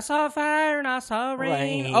fire. I saw fire and I saw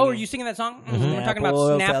rain. Rain. Oh, are you singing that song? We're talking about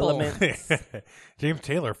Snapple Snapple. Element. James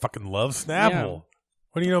Taylor fucking loves Snapple. Yeah.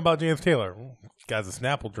 What do you know about James Taylor? Guy's a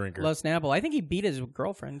Snapple drinker. Love Snapple. I think he beat his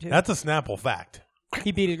girlfriend too. That's a Snapple fact.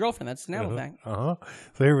 He beat his girlfriend. That's a Snapple thing. So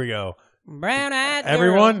here we go. Brown eyed girl.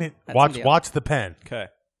 Everyone, That's watch the pen. Okay.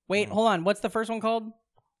 Wait, hold on. What's the first one called?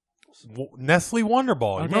 Nestle Wonder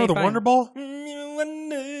Ball. You Okay, remember the fine. Wonder Ball?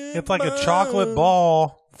 It's like a chocolate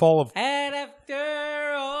ball full of And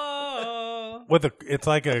after all,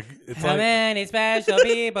 how many special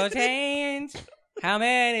people change? How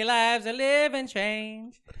many lives are living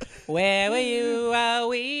change? Where were you while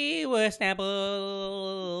we were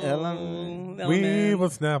Snapple Element? We will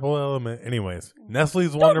Snapple Element. Anyways,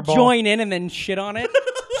 Nestle's Wonder Don't Ball. join in and then shit on it.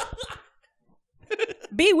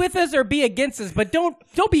 Be with us or be against us, but don't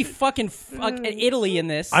be fucking Italy in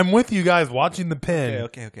this. I'm with you guys watching the pin.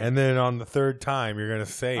 Okay. And then on the third time, you're going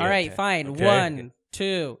to say All it. right, fine. Okay. 1,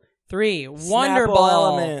 2, 3. Wonder Snapple Ball.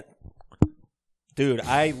 Element. Dude,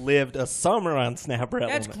 I lived a summer on Snapple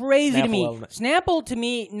Element. That's crazy to me. Element. Snapple to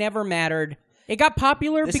me never mattered. It got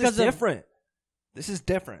popular This because is different. This is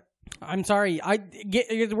different. I'm sorry. We're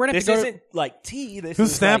gonna have This to go. isn't like tea. This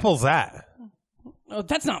Whose is Snapple's that? Oh,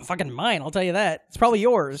 that's not fucking mine. I'll tell you that. It's probably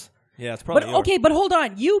yours. Yeah, it's probably But yours. okay, but hold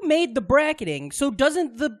on. You made the bracketing, so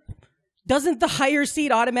doesn't the higher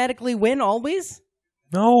seed automatically win always?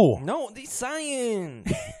 No. No, the science.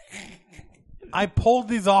 I pulled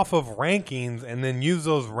these off of rankings and then used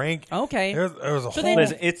those Okay. There's a So whole... then-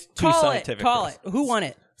 Listen, it's too Call scientific. Call it. Who won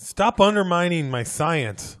it? Stop undermining my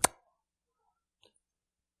science.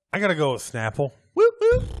 I got to go with Snapple. Whoop,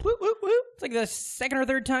 whoop, whoop, whoop, whoop. It's like the second or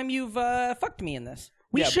third time you've fucked me in this.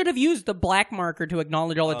 We Yeah, should have used the black marker to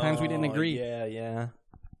acknowledge all the times we didn't agree. Yeah.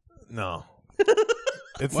 No.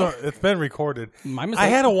 It's been recorded. My mistake. I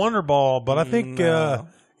had a Wonder Ball, but I think No.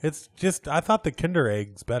 it's just I thought the Kinder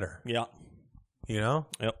Egg's better. Yeah. You know?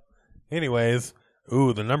 Yep. Anyways,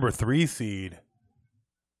 the number 3 seed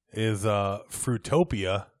is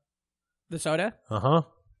Fruitopia. The soda? Uh-huh.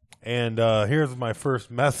 And here's my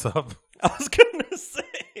first mess up. I was gonna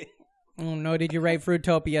say. Oh no, did you write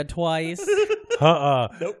Fruitopia twice?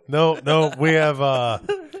 Nope. No, we have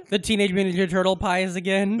The Teenage Mutant Ninja Turtle pies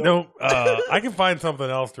again? no I can find something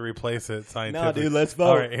else to replace it scientifically. No, dude, let's vote.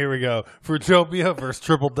 All right, here we go. Fruitopia versus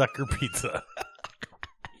Triple Decker Pizza.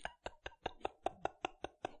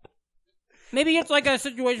 Maybe it's like a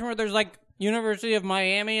situation where there's like University of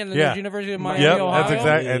Miami and then Yeah. there's University of Miami, Yep, Ohio.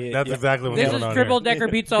 that's exactly what's This going is on Triple here. Decker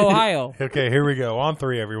Pizza, Ohio. Okay, here we go. On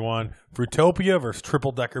 3, everyone. Fruitopia versus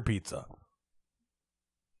Triple Decker Pizza.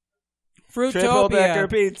 Triple Decker Fruitopia.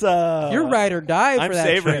 Pizza. You're ride or die for I'm that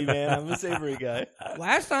savory, trip. man. I'm a savory guy.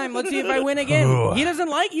 Last time, let's see if I win again. Ugh. He doesn't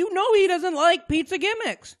like, he doesn't like pizza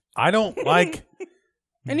gimmicks. I don't like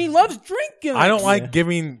And he loves drink gimmicks. I don't like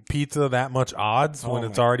giving pizza that much odds when Oh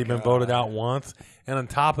it's my already been God. voted out once. And on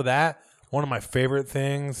top of that, one of my favorite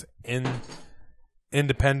things in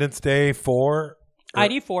Independence Day 4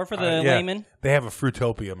 ID4 for the layman. They have a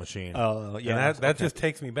Fruitopia machine. Oh, yeah. And that just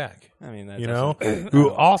takes me back. I mean, that You know?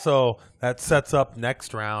 Also, that sets up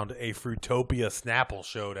next round a Fruitopia Snapple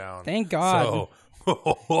showdown. Thank God.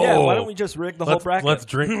 So, Yeah, why don't we just rig the whole bracket? Let's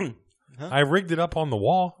drink. I rigged it up on the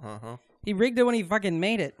wall. He rigged it when he fucking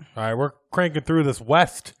made it. All right, we're cranking through this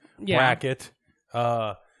West bracket.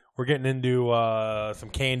 We're getting into some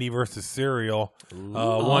candy versus cereal.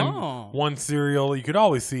 One cereal you could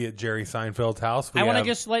always see at Jerry Seinfeld's house. I want to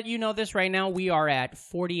just let you know this right now. We are at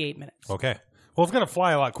 48 minutes. Okay. Well, it's going to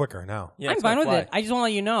fly a lot quicker now. Yeah, I'm fine with it. I just want to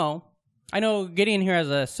let you know. I know Gideon here has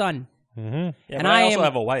a son. Yeah, and but I also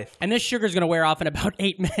have a wife. And this sugar's going to wear off in about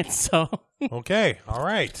 8 minutes. So Okay. All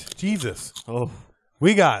right. Jesus. Oh.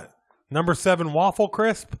 We got number 7 Waffle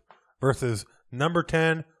Crisp versus number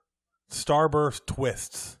 10 Starburst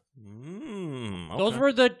Twists. Okay. Those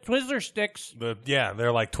were the Twizzler sticks.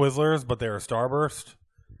 They're like Twizzlers, but they're a Starburst.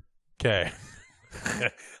 Okay.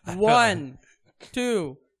 1,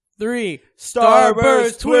 2, 3.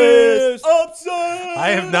 Starburst Twist Upside. I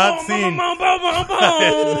have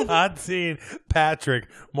not seen Patrick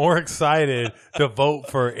more excited to vote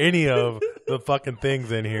for any of the fucking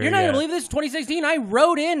things in here. You're not going to believe this. 2016, I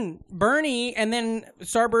wrote in Bernie and then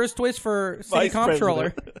Starburst Twist for City Vice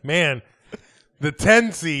Comptroller. Man, the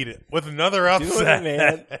 10 seed with another upset.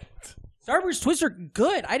 man. Starburst Twists are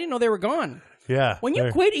good. I didn't know they were gone. Yeah. When you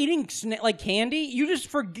they're- quit eating like candy, you just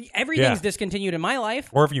forget everything's discontinued in my life.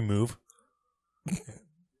 Or if you move.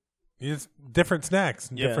 It's different snacks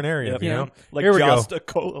in different areas, you know? Like Here we go. just a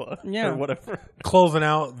cola or whatever. Closing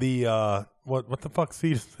out the, what the fuck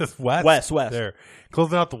seed is this? West? West. There.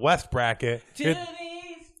 Closing out the West bracket.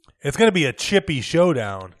 It's going to be a chippy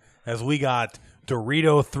showdown as we got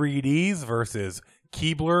Dorito 3Ds versus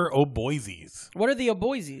Keebler O'Boise's. What are the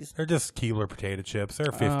O'Boise's? They're just Keebler potato chips.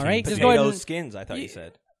 They're 15. right, just go ahead Potato and- skins, I thought you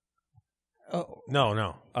said. Oh,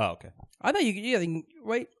 No. Oh, okay. I thought you could. Yeah,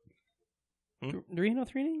 wait. Dorito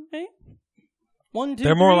 3D, right? 1, 2.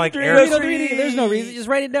 They're more 3, like Dorito Air- 3D. There's no reason. Just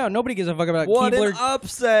write it down. Nobody gives a fuck about What Keebler. an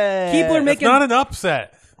upset. Keebler It's making. not an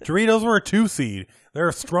upset. Doritos were a 2 seed. They're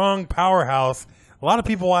a strong powerhouse. A lot of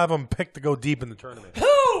people have them picked to go deep in the tournament.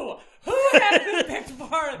 Who had been picked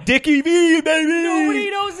for? Dickie V, baby. Nobody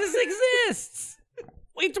knows this exists.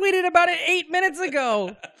 We tweeted about it 8 minutes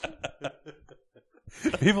ago.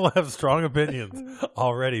 People have strong opinions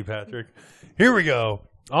already, Patrick. Here we go.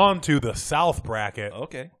 On to the South bracket.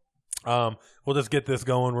 Okay. We'll just get this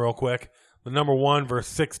going real quick. The number 1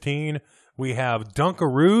 versus 16, we have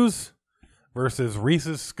Dunkaroos versus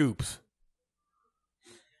Reese's Scoops.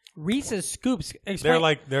 Reese's Scoops. They're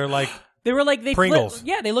like They were like they Pringles.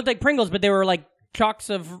 They looked like Pringles, but they were like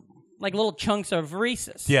like little chunks of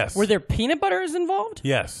Reese's. Yes. Were there peanut butters involved?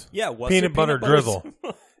 Yes. Yeah, what's peanut butter drizzle.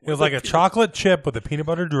 It was like a chocolate chip with a peanut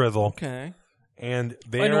butter drizzle. Okay. And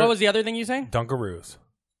And what was the other thing you saying? Dunkaroos.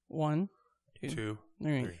 1, 2.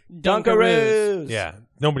 3. Dunkaroos. Yeah.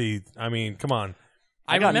 Nobody, I mean, come on.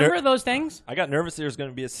 I got remember those things. I got nervous there was going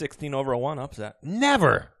to be a 16-over-1 upset.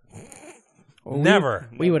 Never. Never.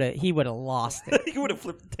 He would have lost it. You would have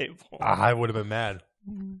flipped the table. I would have been mad.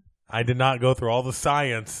 I did not go through all the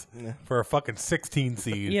science for a fucking 16 He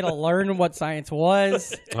seed. had to learn what science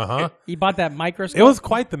was. Uh-huh. He bought that microscope. It was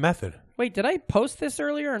quite the method. Wait, did I post this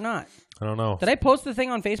earlier or not? I don't know. Did I post the thing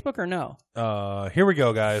on Facebook or no? Here we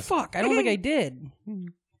go, guys. Fuck, I don't think I did.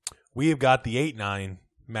 We have got the 8-9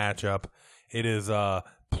 matchup. It is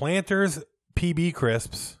Planters PB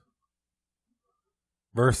Crisps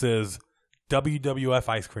versus WWF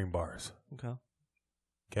ice cream bars. Okay.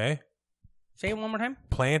 Okay? Say it one more time.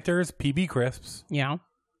 Planters PB Crisps, Yeah.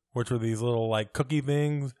 which were these little like cookie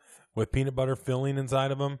things with peanut butter filling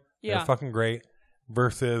inside of them. Yeah. They're fucking great.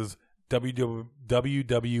 Versus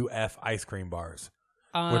WWF ice cream bars,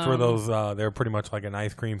 which were those, they're pretty much like an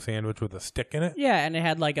ice cream sandwich with a stick in it. Yeah, and it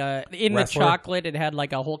had like in Wrestler? the chocolate, it had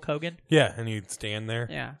like a Hulk Hogan. Yeah, and you'd stand there.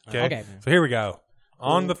 Yeah. Okay. Okay. So here we go.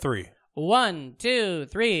 On the 3. 1, 2,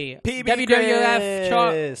 3. PB WWF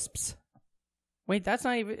Crisps. Wait, that's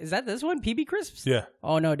not even. Is that this one? PB Crisps? Yeah.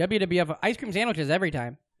 Oh no, WWF ice cream sandwiches every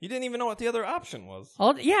time. You didn't even know what the other option was.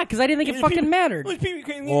 Oh yeah, because I didn't think it fucking mattered. Was PB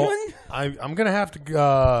Crisps Well, I'm gonna have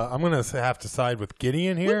to side with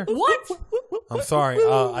Gideon here. What? I'm sorry.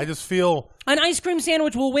 I just feel An ice cream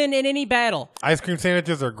sandwich will win in any battle. ice cream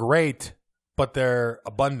sandwiches are great, but they're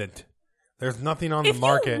abundant. There's nothing on the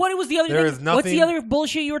market. What was the other There thing? is nothing. What's the other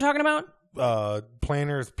bullshit you were talking about?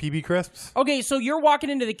 Planters PB Crisps. Okay, so you're walking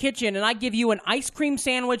into the kitchen and I give you an ice cream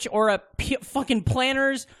sandwich or a fucking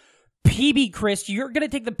Planters PB Crisp. You're going to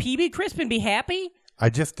take the PB Crisp and be happy? I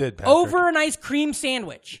just did, Patrick. Over an ice cream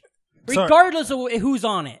sandwich. Sorry. Regardless of who's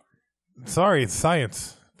on it. Sorry, it's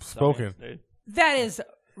science spoken. That is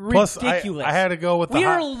Plus, ridiculous. I had to go with the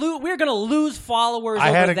we're going to lose followers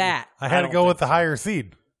over that. I had to go with the higher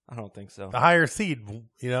seed. I don't think so. The higher seed,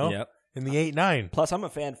 Yep. in the 8-9. Plus, I'm a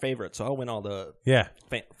fan favorite, so I'll win all the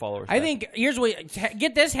followers. I think here's what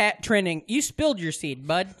get this hat trending. You spilled your seed,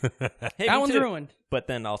 bud. Hey, that me one's too. ruined. But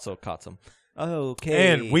then also caught some.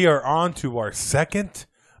 Okay. And we are on to our second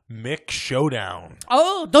Mick showdown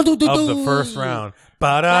Oh, of the first round.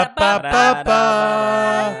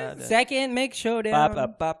 Ba-da-ba-ba-ba. Second Mick showdown.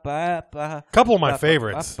 Couple of my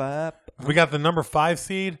favorites. We got the number 5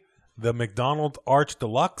 seed, the McDonald's Arch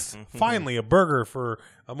Deluxe. Finally, a burger for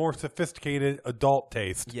a more sophisticated adult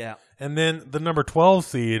taste. Yeah. And then the number 12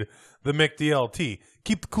 seed, the McDLT.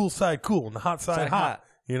 Keep the cool side cool and the hot side hot.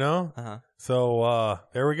 So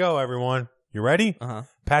there we go, everyone. You ready?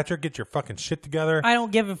 Patrick, get your fucking shit together. I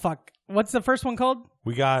don't give a fuck. What's the first one called?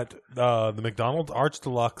 We got the McDonald's Arch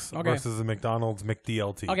Deluxe versus the McDonald's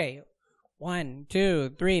McDLT. Okay. 1,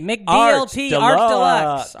 2, 3. McDLT Arch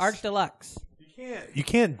Deluxe. Arch Deluxe. You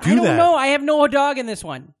can't do I don't that. know. I have no dog in this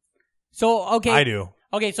one. So okay. I do.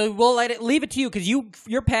 Okay, so we'll leave it to you because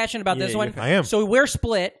you're passionate about this one. I am. So we're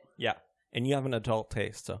split. Yeah. And you have an adult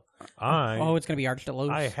taste, so. It's gonna be Arch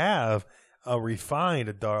Deluxe. I have a refined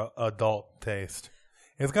adult taste.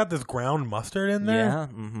 It's got this ground mustard in there. Yeah.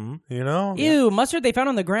 Mm-hmm. Ew, mustard they found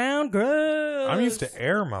on the ground. Gross. I'm used to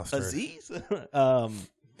air mustard. Aziz?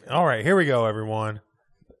 All right, here we go, everyone.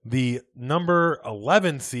 The number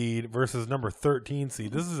 11 seed versus number 13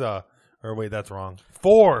 seed. This is or wait, that's wrong.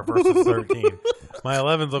 4 versus 13. My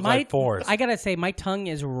 11s look like 4s. I gotta say, my tongue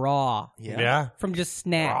is raw. Yeah? From just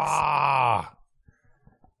snacks.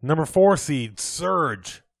 Number 4 seed,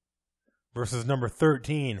 Surge versus number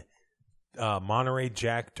 13, Monterey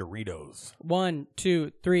Jack Doritos. 1,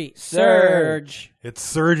 2, 3. Surge. It's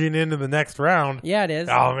surging into the next round. Yeah, it is.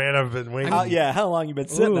 Oh, man, I've been waiting. How long you been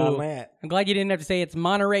sitting on that? I'm glad you didn't have to say it's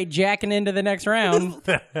Monterey jacking into the next round.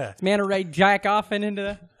 It's Monterey jack off and into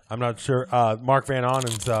the... I'm not sure. Mark Van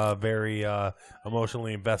Onen's very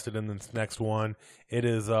emotionally invested in this next one. It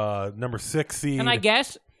is number 6 seed. Can I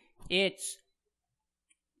guess? It's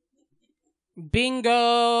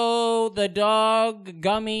Bingo the dog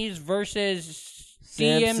gummies versus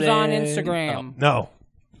DMs on Instagram. No.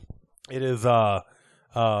 It is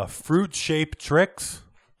fruit shaped tricks.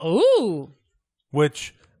 Ooh.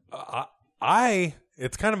 Which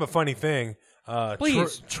it's kind of a funny thing.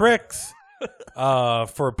 Please. Tricks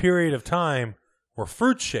for a period of time were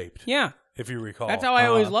fruit shaped. Yeah. If you recall. That's how I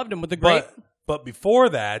always loved them with the grape. But before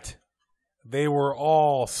that, they were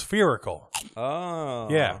all spherical. Oh.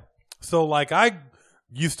 Yeah. So, like, I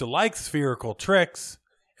used to like spherical tricks,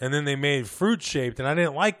 and then they made fruit-shaped, and I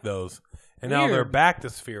didn't like those. And now they're back to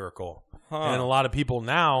spherical. And a lot of people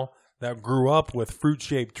now that grew up with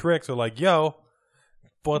fruit-shaped tricks are like, yo,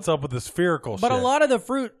 what's up with the spherical shit? But a lot of the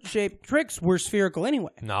fruit-shaped tricks were spherical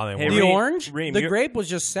anyway. No, they Hey, weren't. The Reem, orange, Reem, the you're- grape was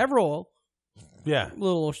just several Yeah.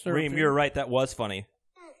 little... Reem, you're right. That was funny.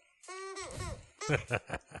 Is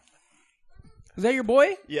that your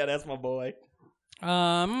boy? Yeah, that's my boy.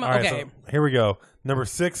 All right, okay. so here we go. Number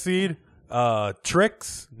 6 seed,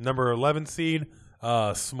 Tricks. Number 11 seed,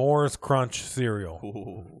 S'mores Crunch cereal.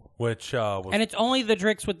 Ooh. Which was... And it's only the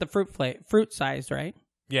tricks with the fruit size, right?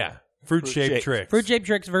 Yeah. Fruit-shaped tricks. Fruit-shaped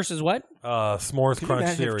tricks versus what? S'mores Can you Crunch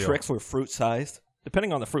imagine cereal. if tricks were fruit-sized?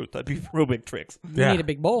 Depending on the fruit, that'd be real big tricks. You need a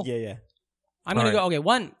big bowl. Yeah. I'm going to All go, okay,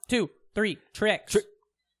 1, 2, 3, tricks.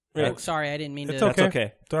 Yeah. Oh, sorry, I didn't mean It's to. okay. That's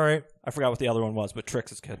okay. It's all right. I forgot what the other one was, but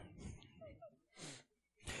tricks is good.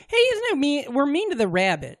 Hey, isn't it mean? We're mean to the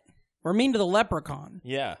rabbit. We're mean to the leprechaun.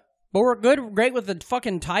 Yeah. But we're great with the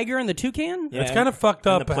fucking tiger and the toucan? Yeah. It's kind of fucked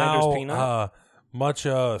And up the Planters how peanut. much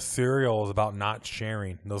cereal is about not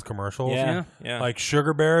sharing those commercials. Yeah. Like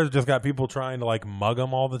Sugar Bears just got people trying to like mug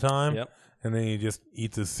him all the time. Yep. And then he just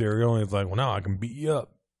eats his cereal and he's like, well, now I can beat you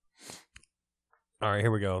up. All right,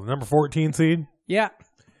 here we go. Number 14 seed. Yeah.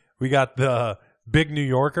 We got the Big New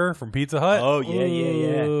Yorker from Pizza Hut Oh,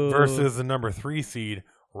 yeah. versus the number 3 seed,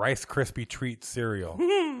 Rice Krispie Treat cereal.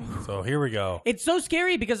 So here we go. It's so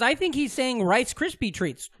scary because I think he's saying Rice Krispie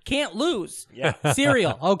treats. Can't lose. Yeah.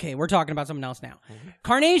 Cereal. Okay, we're talking about something else now.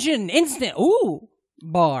 Carnation Instant. Ooh.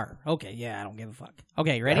 Bar. Okay, yeah, I don't give a fuck.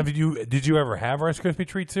 Okay, you ready? Did you ever have Rice Krispie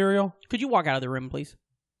Treat cereal? Could you walk out of the room, please?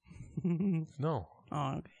 No.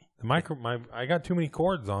 Oh, okay. I got too many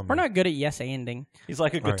chords on me. We're not good at yes-anding. He's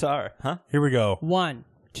like a guitar, huh? Here we go. 1,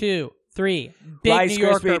 2, 3. Big Rice New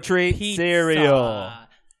Yorker Krispie Treat pizza. cereal.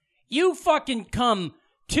 You fucking come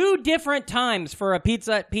 2 different times for a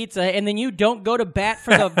pizza, and then you don't go to bat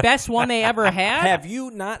for the best one they ever had? Have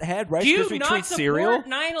you not had Rice Do you Krispie not Treat support cereal?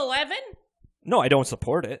 9/11? No, I don't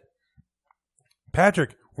support it.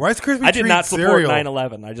 Patrick, Rice Krispie I did not Treat support cereal.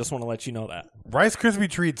 9/11. I just want to let you know that. Rice Krispie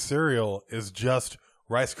Treat cereal is just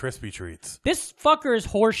Rice Krispie Treats. This fucker is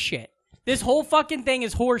horse shit. This whole fucking thing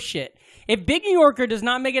is horse shit. If Big New Yorker does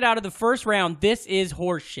not make it out of the first round, this is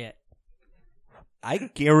horse shit. I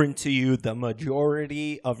guarantee you the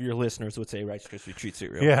majority of your listeners would say Rice Krispie Treat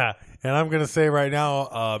cereal. Yeah, and I'm going to say right now,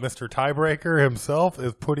 Mr. Tiebreaker himself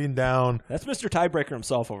is putting down That's Mr. Tiebreaker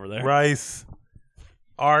himself over there. Rice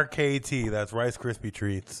RKT. That's Rice Krispie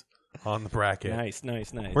Treats on the bracket. Nice.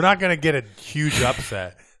 We're not going to get a huge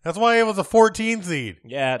upset. That's why it was a 14 seed.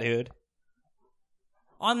 Yeah, dude.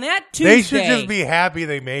 On that Tuesday, They should just be happy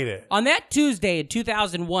they made it. On that Tuesday in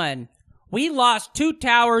 2001, we lost 2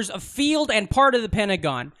 towers, a field, and part of the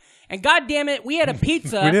Pentagon. And goddamn it, we had a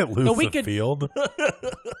pizza. We didn't lose so we the could, field.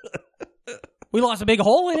 We lost a big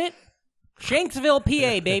hole in it. Shanksville,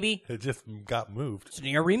 PA, baby. It just got moved. It's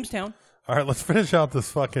near Reamstown. All right, let's finish out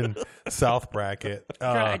this fucking South bracket.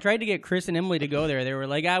 I tried to get Chris and Emily to go there. They were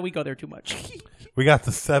like, we go there too much. We got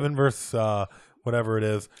the 7 versus whatever it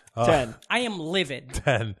is. 10. I am livid.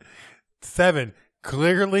 10. 7,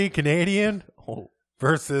 clearly Canadian Oh.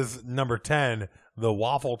 versus number 10, the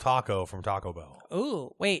waffle taco from Taco Bell.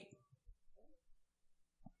 Ooh, wait.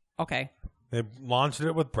 Okay. They launched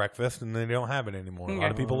it with breakfast, and they don't have it anymore. A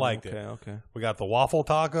lot of people liked it. Okay. We got the waffle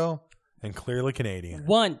taco and clearly Canadian.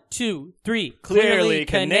 1, 2, 3. Clearly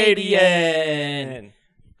Canadian.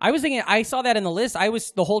 I was thinking. I saw that in the list. I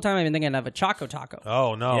was the whole time I've been thinking of a Choco Taco.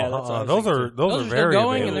 Oh no, Yeah, that's what I was those thinking, are too. those are still very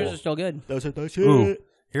going, available. and those are still good. Those are those Ooh, shit.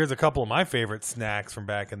 here's a couple of my favorite snacks from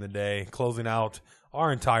back in the day, closing out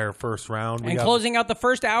our entire first round. And closing out the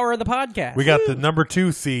first hour of the podcast. We got the number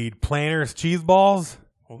 2 seed Planters cheese balls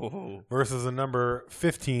Oh. versus the number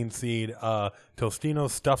 15 seed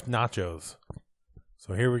Tostino's stuffed nachos.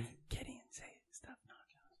 So here we Gideon, say stuff.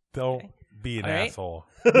 don't be an All right. asshole.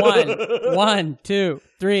 1, 2,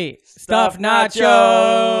 3. Stuffed nachos.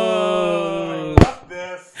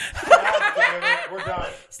 This. God damn it. We're done.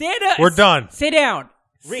 Stand up. We're done. Sit down.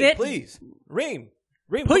 Reem, Sit. please. Reem,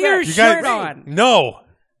 Put come your back. You shirt guys- on. No,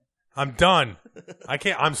 I'm done. I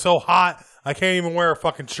can't. I'm so hot. I can't even wear a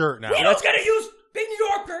fucking shirt now. Vito's gonna use Big New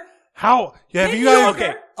Yorker. How? Yeah, have Big you New guys? Yorker.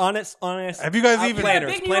 Okay, honest. Have you guys even?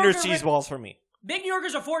 Planters, Big New Planters Yorker cheese with- balls for me. Big New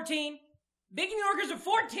Yorkers are 14. Big New Yorkers are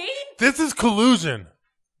 14. This is collusion.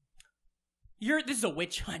 This is a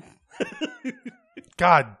witch hunt.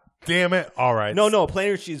 God damn it! All right. No,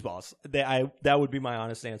 Planters cheese balls. That would be my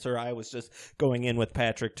honest answer. I was just going in with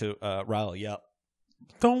Patrick to rile you up.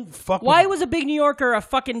 Don't fuck. Why with, was a Big New Yorker a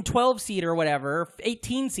fucking 12 seed or whatever,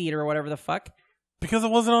 18 seed or whatever the fuck? Because it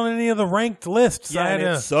wasn't on any of the ranked lists. I had and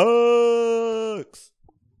to- it sucks.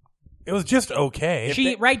 it was just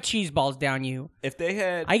okay. Write cheese balls down, you. If they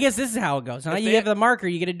had, I guess this is how it goes. Now If you they- have the marker,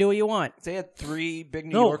 you get to do what you want. if they had 3 Big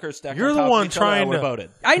New No, Yorkers stacked you're on the top one of each other, I trying would have to- voted.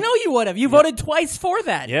 I know you would have. You voted twice for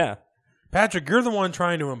that. Yeah. Patrick, you're the one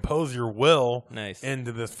trying to impose your will Nice.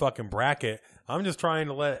 into this fucking bracket. I'm just trying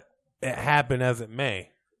to let it happen as it may.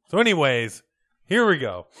 So, anyways, here we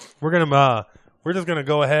go. We're just gonna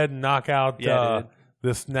go ahead and knock out Yeah, dude.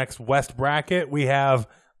 this next West bracket. We have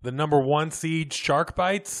the number 1 seed Shark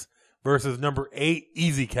Bites versus number 8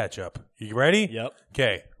 Easy Ketchup. You ready? Yep.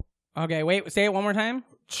 Okay. Okay, wait. Say it one more time.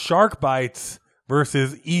 Shark Bites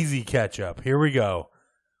versus Easy Ketchup. Here we go.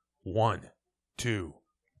 1, 2,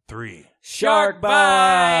 3. Shark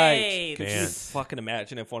Bites. Could Man. you fucking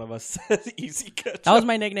imagine if one of us says Easy Ketchup? That was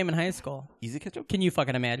my nickname in high school. Easy Ketchup? Can you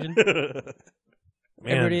fucking imagine?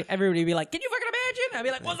 Man, Everybody would be like, "Can you fucking imagine?" I'd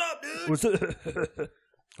be like, "What's up, dude?"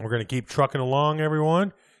 we're gonna keep trucking along,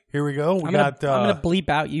 everyone. Here we go. I'm gonna bleep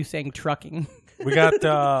out you saying trucking. We got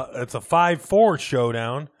it's a 5-4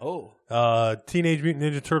 showdown. Oh. Teenage Mutant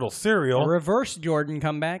Ninja Turtle cereal Reverse Jordan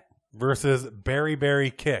comeback. versus Berry Berry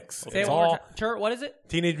Kicks. Say It's it one more all time. Tur- what is it?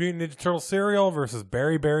 Teenage Mutant Ninja Turtle cereal versus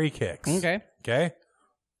Berry Berry Kicks. Okay. Okay.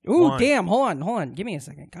 Ooh, 1. damn. Hold on. Give me a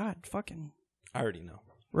second. God, fucking I already know.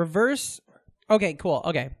 reverse. Okay, cool.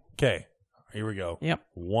 Okay. Okay. Here we go. Yep.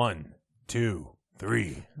 1, 2,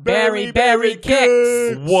 3. Berry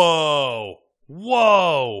Kicks. Whoa.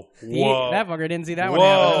 Whoa. See, Whoa. that fucker didn't see that one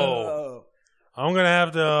happen. Whoa. I'm gonna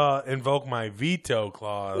have to invoke my veto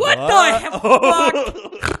clause. What the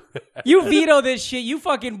fuck? You veto this shit. You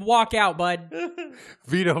fucking walk out, bud.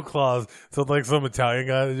 Veto clause. So like some Italian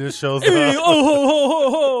guy that just shows Hey, up. oh, ho, ho,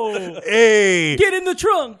 ho, ho. Hey, Get in the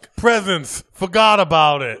trunk. presents. Forgot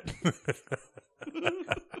about it.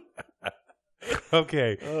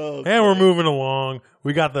 Okay. And we're moving along.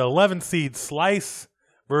 We got the 11 seed Slice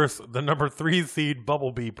versus the number 3 seed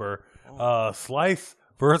Bubble Beeper. Slice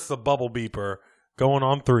versus the Bubble Beeper going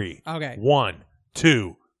on 3. Okay. 1,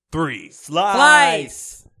 2, 3.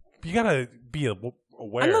 Slice. You gotta be a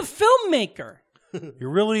Where? I'm a filmmaker. You're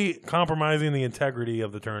really compromising the integrity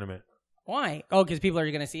of the tournament. Why? Oh, because people are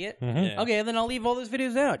going to see it? Yeah. Okay, then I'll leave all those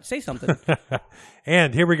videos out. Say something.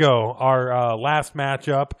 And here we go. Our last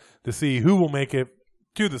matchup to see who will make it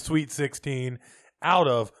to the Sweet 16 out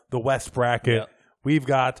of the West bracket. Yep. We've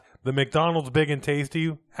got the McDonald's Big and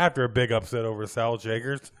Tasty after a big upset over Salad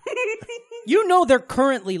Shakers. You know they're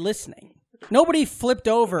currently listening. Nobody flipped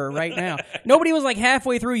over right now. Nobody was like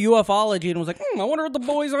halfway through ufology and was like, I wonder what the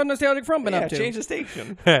boys on Nostalgic Front been up to. Change the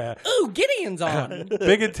station. Ooh, Gideon's on.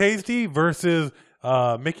 Big and Tasty versus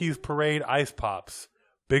Mickey's Parade Ice Pops.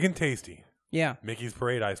 Big and Tasty. Yeah. Mickey's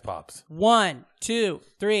Parade Ice Pops. 1, 2,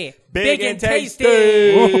 3. Big and tasty.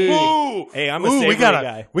 Ooh. Hey, I'm a savory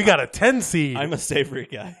guy. We got a 10 seed. I'm a savory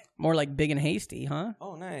guy. More like big and hasty, huh?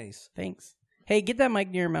 Oh, nice. Thanks. Hey, get that mic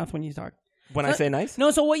near your mouth when you talk. When I say nice?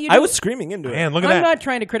 No, so what you do... I was screaming into it. Man, look at I'm that. not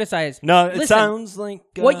trying to criticize. No, it Listen, sounds like...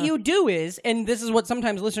 what you do is, and this is what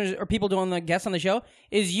sometimes listeners or people do on the guests on the show,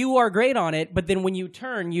 is you are great on it, but then when you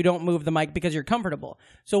turn, you don't move the mic because you're comfortable.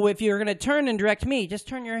 So if you're going to turn and direct me, just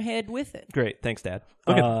turn your head with it. Great. Thanks, Dad.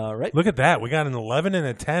 Look at that. We got an 11 and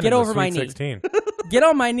a 10 Get in the over my Sweet knee. 16. Get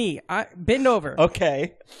on my knee. Bend over.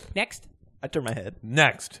 Okay. Next. I turned my head.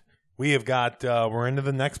 Next, we have got, we're into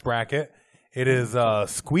the next bracket. It is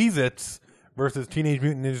Squeeze-Its versus Teenage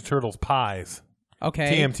Mutant Ninja Turtles Pies.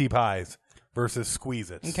 Okay. TMT Pies versus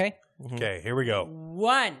Squeeze-Its. Okay. Okay, here we go.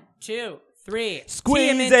 1, 2, 3.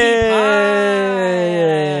 Squeeze TMNT it!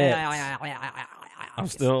 pie. I'm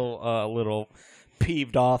still a little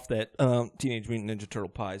peeved off that Teenage Mutant Ninja Turtle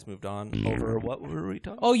Pies moved on over what were we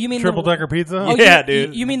talking? Oh, you mean Triple the, Decker Pizza? Oh, Yeah, you,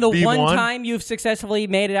 dude. You mean the B1? one time you've successfully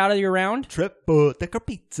made it out of your round? Triple Decker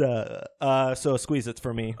Pizza. So squeeze it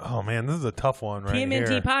for me. Oh, man, this is a tough one right TMNT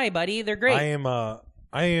here. pie, buddy. They're great.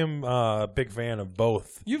 I am a big fan of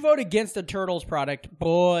both. You vote against the Turtles product.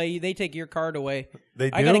 Boy, they take your card away.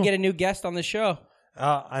 They do? I got to get a new guest on the show.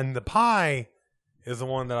 And the pie is the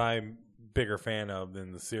one that I'm bigger fan of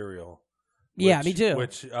than the cereal. Yeah, me too.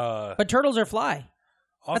 But turtles are fly.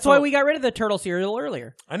 That's why we got rid of the turtle cereal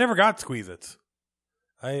earlier. I never got Squeeze-Its.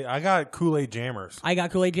 I got Kool-Aid Jammers. I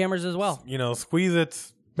got Kool-Aid Jammers as well. You know,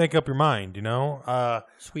 Squeeze-Its, make up your mind, you know?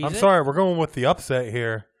 Squeeze I'm it? sorry, we're going with the upset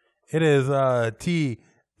here. It is TMNT.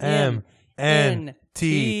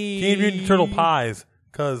 Teenage Mutant Turtle Pies.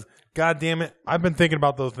 Because, God damn it, I've been thinking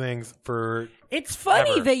about those things for It's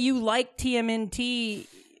funny ever. that you like TMNT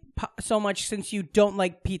so much since you don't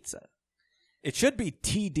like pizza. It should be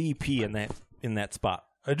TDP in that spot.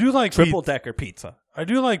 I do like Triple Decker Pizza. I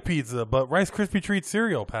do like pizza, but Rice Krispie Treat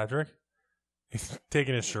cereal, Patrick. He's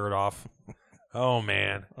taking his shirt off. Oh,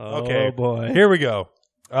 man. Oh, Okay, boy. Here we go.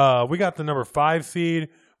 We got the number 5 seed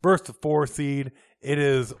versus the 4 seed. It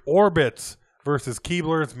is Orbits versus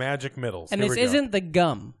Keebler's Magic Middles. And Here this we go. isn't the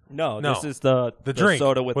gum. No, No. this is the drink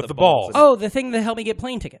soda with the balls. Oh, the thing that helped me get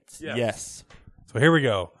plane tickets. Yes. So here we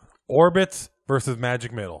go. Orbits versus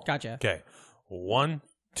Magic Middle. Gotcha. Okay. 1,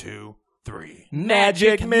 2, 3.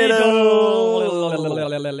 Magic Middle.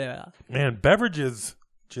 Man, beverages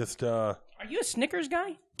just Are you a Snickers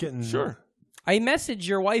guy? getting... Sure. I messaged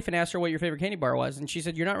your wife and asked her what your favorite candy bar was, and she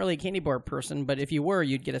said you're not really a candy bar person, but if you were,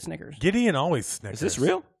 you'd get a Snickers. Gideon always Snickers. Is this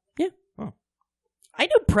real? Yeah. Oh. I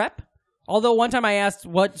do prep. Although one time I asked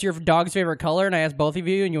what's your dog's favorite color, and I asked both of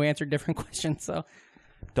you, and you answered different questions. So,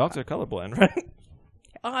 Dogs are colorblind, right?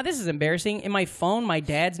 this is embarrassing. In my phone, my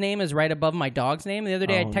dad's name is right above my dog's name. The other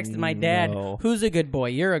day, I texted my dad, no. "Who's a good boy?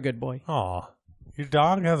 You're a good boy." Aw. Your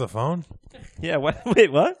dog has a phone? Yeah. What?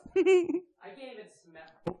 Wait, what?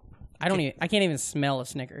 I can't even smell a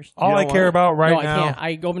Snickers. All I don't care want it? about right no, I now can't.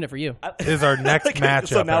 I opened it for you. is our next matchup,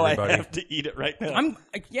 So now everybody. I have to eat it right now.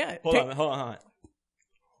 Hold on.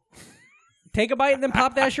 Take a bite and then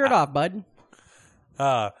pop that shirt off, bud.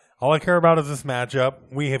 All I care about is this matchup.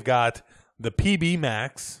 We have got the PB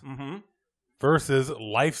Max versus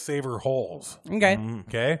Lifesaver Holes. Okay.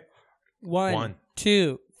 Okay? 1,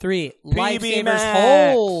 2, 3. PB Lifesavers Max.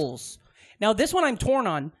 holes. Now this one I'm torn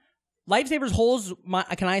on. Lifesavers holes.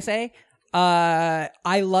 Can I say?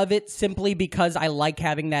 I love it simply because I like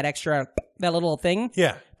having that extra, that little thing.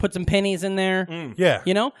 Yeah. Put some pennies in there. Yeah.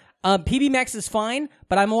 You know. PB Max is fine,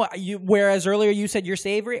 but whereas earlier you said you're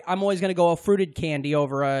savory, I'm always going to go a fruited candy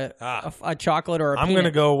over a chocolate or a I'm peanut.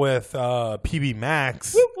 going to go with PB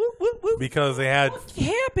Max because they had What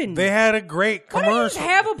happened? they had a great Why commercial. don't you just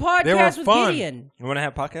have a They were podcast with fun. Gideon? You want to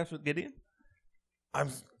have podcasts with Gideon?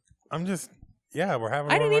 I'm just we're having I one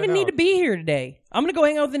didn't right even now. need to be here today. I'm going to go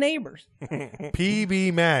hang out with the neighbors.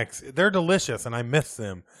 PB Max. They're delicious and I miss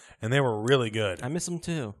them and they were really good. I miss them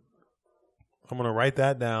too. I'm going to write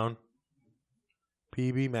that down.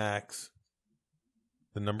 PB Max,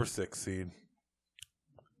 the number 6 seed.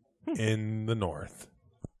 in the North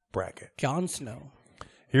bracket. Jon Snow.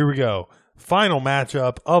 Here we go. Final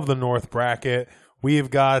matchup of the North bracket. We've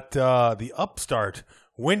got the upstart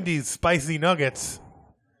Wendy's Spicy Nuggets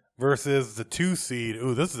versus the 2 seed.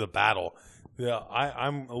 Ooh, this is a battle. Yeah,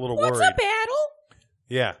 I'm a little worried. What's a battle?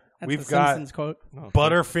 Yeah, That's we've the got Simpsons quote.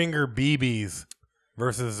 Butterfinger BBs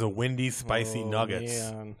versus the Wendy's Spicy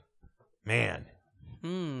Nuggets. Man.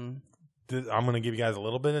 I'm going to give you guys a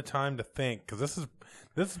little bit of time to think because this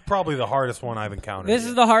is probably the hardest one I've encountered. This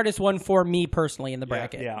is the hardest one for me personally in the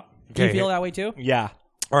bracket. Yeah. Do you feel that way too? Yeah.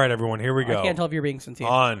 All right, everyone, here we go. I can't tell if you're being sincere.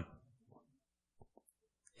 On.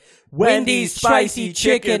 Wendy's Spicy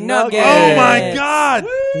Chicken Nuggets. Oh, my God.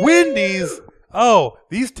 Wendy's. Oh,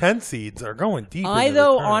 these 10 seeds are going deep.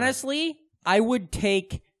 Honestly, I would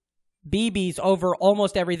take BB's over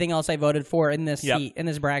almost everything else I voted for in this seat, in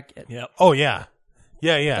this bracket. Yep. Oh, yeah.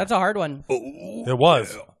 Yeah. That's a hard one. It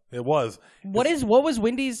was. It was. What was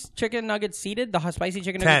Wendy's Chicken Nuggets seated? The spicy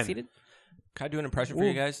chicken nuggets 10. seated? Can I do an impression for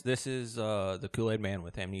you guys? This is the Kool-Aid Man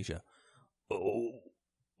with amnesia.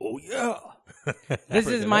 Oh yeah. This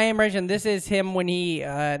is my impression. This is him when he.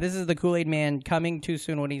 This is the Kool-Aid Man coming too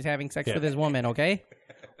soon when he's having sex with his woman. Okay.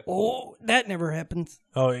 Oh, that never happens.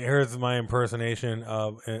 Oh, here's my impersonation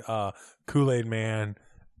of Kool-Aid Man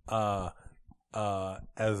as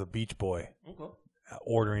a beach boy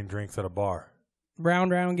ordering drinks at a bar.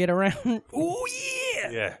 Round, get around. Oh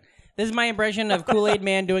yeah. Yeah. This is my impression of Kool-Aid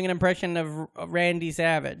Man doing an impression of Randy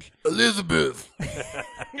Savage. Elizabeth.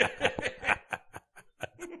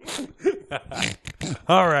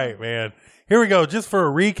 All right, man. Here we go. Just for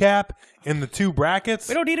a recap in the 2 brackets.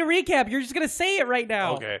 We don't need a recap. You're just going to say it right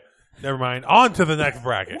now. Okay. Never mind. On to the next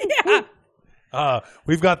bracket. Yeah.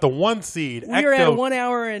 We've got the 1 seed. We are at 1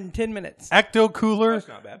 hour and 10 minutes. Ecto Cooler That's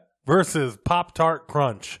not bad. versus Pop Tart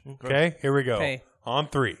Crunch. Okay, here we go. Okay. On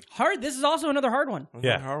 3. Hard. This is also another hard one.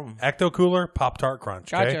 Yeah. hard one. Ecto Cooler, Pop Tart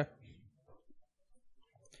Crunch. Okay? Gotcha.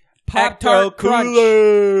 Pop-Tart Crunch.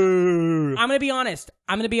 I'm going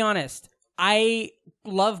to be honest. I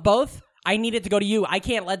love both. I need it to go to you. I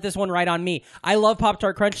can't let this one ride on me. I love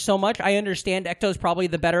Pop-Tart Crunch so much. I understand Ecto's probably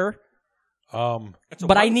the better.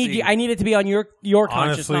 But I need it to be on your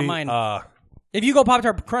conscience, honestly, not mine. If you go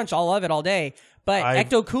Pop-Tart Crunch, I'll love it all day. But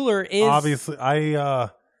Ecto Cooler is obviously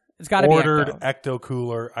it's got to be ordered Ecto. Ecto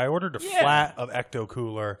Cooler. I ordered a flat of Ecto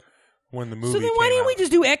Cooler when the movie So then why came didn't we out.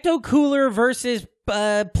 just do Ecto Cooler versus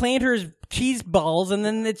Planters cheese balls, and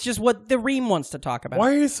then it's just what the Ream wants to talk about?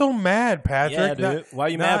 Why are you so mad, Patrick? Yeah, dude. Why are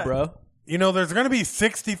you mad, bro? You know, there's going to be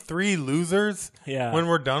 63 losers when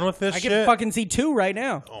we're done with this I shit. can fucking see 2 right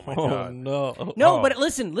now. Oh, my God. No. No, but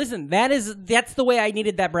listen. That's the way I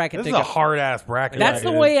needed that bracket This to is a go. hard-ass bracket. That's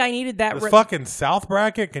the way I needed that. This fucking South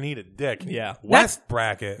bracket can eat a dick. Yeah. West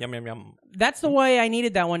bracket. Yum, yum, yum. That's the way I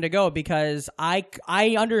needed that one to go because I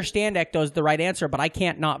understand Ecto's the right answer, but I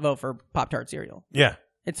can't not vote for Pop-Tart cereal. Yeah.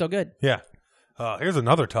 It's so good. Yeah. Here's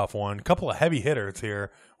another tough one. A couple of heavy hitters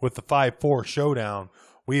here with the 5-4 showdown.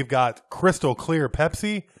 We've got Crystal Clear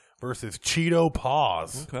Pepsi versus Cheeto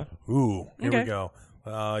Paws. Okay. Ooh, here we go.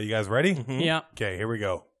 You guys ready? Yeah. Okay, here we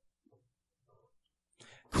go.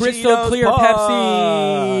 Crystal Cheetos Clear Paws.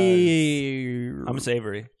 Pepsi. I'm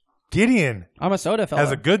savory. Gideon I'm a soda fella.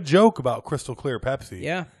 has a good joke about Crystal Clear Pepsi.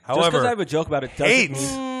 Yeah. Just because However, I have a joke about it doesn't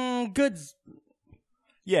hates. mean... Good.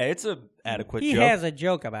 Yeah, it's a adequate He joke. has a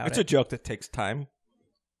joke about It's it. a joke that takes time.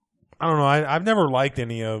 I don't know. I've never liked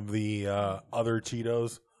any of the other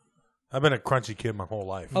Cheetos. I've been a crunchy kid my whole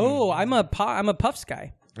life. Oh, I'm a Puffs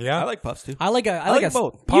guy. Yeah? I like Puffs too. I like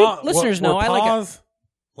both. Listeners know I like Paws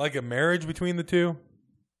like a marriage between the two?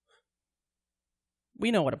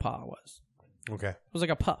 We know what a paw was. Okay. It was like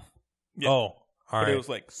a puff. Yeah. Oh, all But right. it was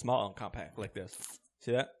like small and compact like this.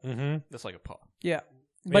 See that? Mm-hmm. That's like a paw. Yeah.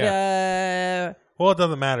 But Well, it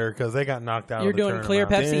doesn't matter because they got knocked out you're of the doing clear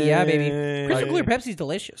tournament. Pepsi, yeah, baby. Dang. Crystal Clear Pepsi's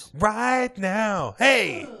delicious. Right now.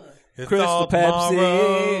 Hey! It's Crystal all Pepsi.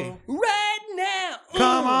 tomorrow. Right now.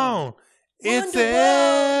 Come on. It's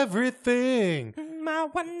everything. My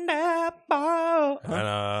wonderful.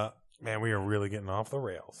 And, man, we are really getting off the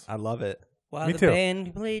rails. I love it. While Me the too.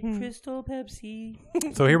 band played Crystal Pepsi.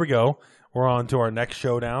 So here we go. We're on to our next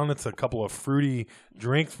showdown. It's a couple of fruity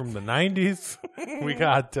drinks from the 90s. We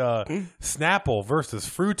got Snapple versus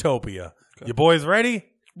Fruitopia. You boys ready?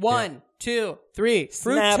 1, 2, 3.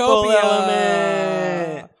 Snapple Fruitopia.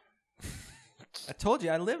 Element. I told you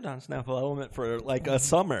I lived on Snapple Element for like a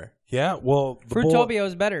summer. Yeah, well, Fruitopia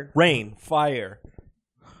is better. Rain, fire.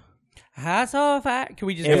 I saw a fact. Can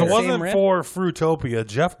we just if get it the same wasn't riff? for Fruitopia,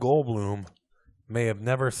 Jeff Goldblum may have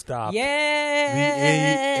never stopped the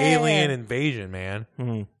Yeah. alien invasion, man.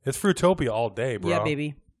 Mm-hmm. It's Fruitopia all day, bro. Yeah,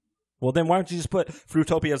 baby. Well, then why don't you just put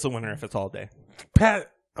Fruitopia as the winner if it's all day?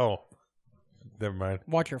 Pat. Oh, never mind.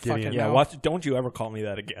 Watch your Gideon. fucking Yeah, mouth. don't you ever call me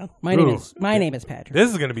that again. My name is Patrick. This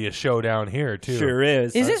is going to be a showdown here too. Sure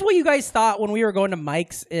is. Is this what you guys thought when we were going to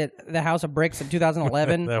Mike's at the House of Bricks in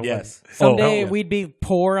 2011? That Yes. Someday Oh, we'd be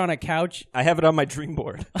poor on a couch. I have it on my dream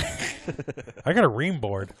board. I got a ream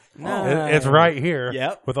board. Nice. It's right here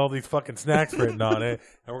Yep. with all these fucking snacks written on it.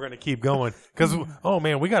 And we're going to keep going. Because, oh,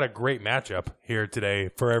 man, we got a great matchup here today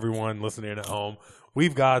for everyone listening at home.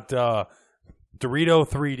 We've got Dorito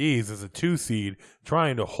 3Ds as a 2 seed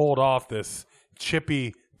trying to hold off this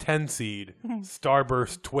chippy 10 seed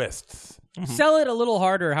Starburst Twists. Sell it a little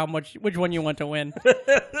harder which one you want to win.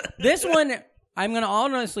 This one, I'm going to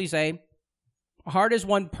honestly say, hardest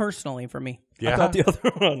one personally for me. Yeah. I thought the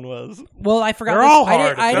other one was. Well, I forgot. They're this. all I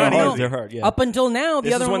hard. didn't They're know. easy. They're hard, yeah. Up until now, the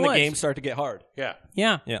This other is one when was. the games start to get hard. Yeah.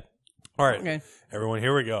 Yeah. Yeah. All right. Okay. Everyone,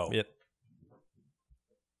 here we go. Yep.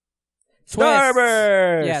 Twists.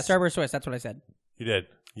 Starburst! Yeah, Starburst Twist. That's what I said. You did.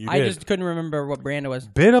 You I did. just couldn't remember what brand it was.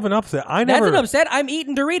 Bit of an upset. I That's never. an upset. I'm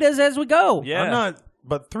eating Doritos as we go. Yeah. I'm not.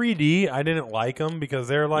 But 3D, I didn't like them because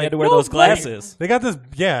they're like. You had to wear No, those glasses. They got this,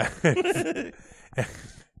 yeah.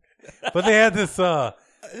 But they had this.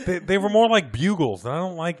 They were more like bugles, and I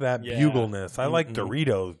don't like that Yeah. bugleness. I like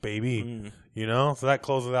Doritos, baby. You know, so that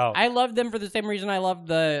closes out. I love them for the same reason I love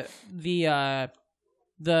the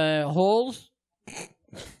holes.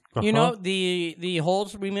 You know, the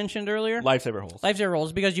holes we mentioned earlier. Lifesaver holes. Lifesaver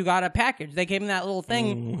holes, because you got a package. They came in that little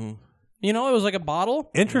thing. You know, it was like a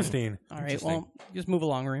bottle. Interesting. All right, well, just move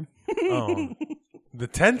along, Reem. Oh. The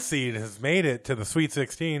 10th seed has made it to the Sweet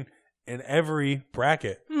 16 in every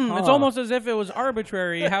bracket. It's almost as if it was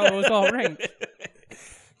arbitrary how it was all ranked.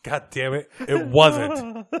 God damn it. It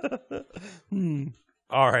wasn't.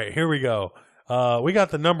 All right, here we go. We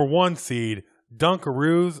got the number 1 seed,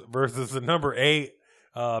 Dunkaroos, versus the number 8,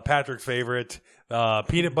 Patrick's favorite,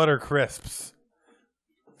 Peanut Butter Crisps.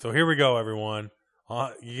 So here we go, everyone.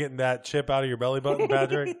 You getting that chip out of your belly button,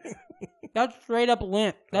 Patrick? That's straight up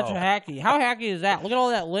lint. That's hacky. How hacky is that? Look at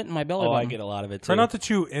all that lint in my belly Oh, button. I get a lot of it, too. Try not to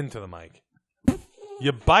chew into the mic.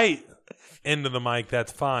 You bite into the mic,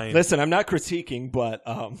 that's fine. Listen, I'm not critiquing, but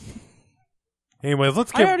Anyways,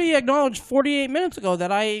 let's I get... already acknowledged 48 minutes ago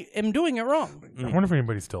that I am doing it wrong. I wonder if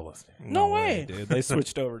anybody's still listening. No way. dude, they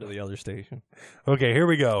switched over to the other station. Okay, here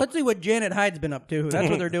we go. Let's see what Janet Hyde's been up to. That's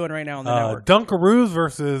what they're doing right now on the network. Dunkaroos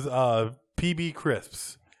versus PB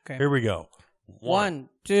Crisps. Okay. Here we go. 1,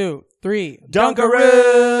 2, 3.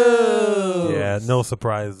 Dunkaroos! Yeah, no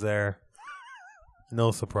surprise there.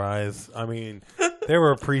 No surprise. I mean, they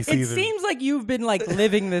were a It preseason. seems like you've been like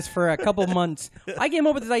living this for a couple months. I came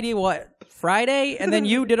up with this idea, Friday? And then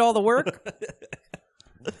you did all the work?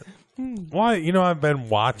 Why? You know, I've been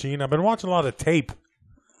watching a lot of tape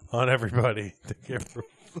on everybody.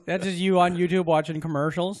 That's just you on YouTube watching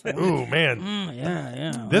commercials. Ooh, man.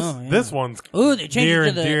 Yeah. This one's Ooh, they changed near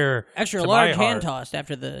it to and dear the extra to large my hand heart. tossed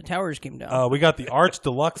after the towers came down. We got the Arch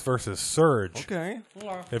Deluxe versus Surge. Okay.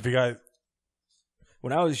 If you guys...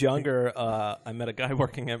 When I was younger, I met a guy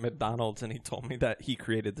working at McDonald's, and he told me that he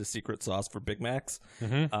created the secret sauce for Big Macs.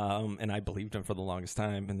 And I believed him for the longest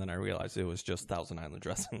time, and then I realized it was just Thousand Island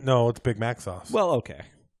dressing. No, it's Big Mac sauce. Well, okay.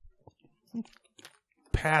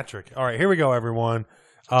 Patrick. All right, here we go, everyone.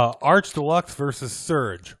 Arch Deluxe versus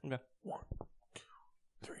Surge. Okay. 1, 2,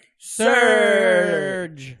 3.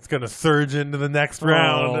 Surge. It's going to surge into the next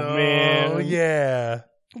round. Oh, man. Yeah.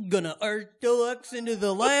 Gonna Arch Deluxe into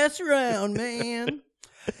the last round, man.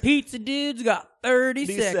 Pizza Dude's got 30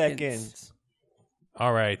 seconds.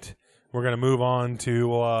 All right. We're going to move on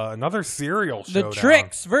to another cereal The showdown.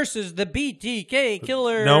 Tricks versus the BTK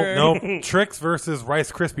Killer. No. Tricks versus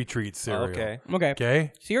Rice Krispie Treats cereal. Okay. Okay.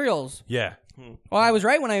 Okay? Cereals. Yeah. Well, I was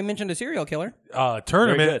right when I mentioned a serial killer.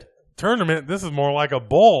 Tournament. good. This is more like a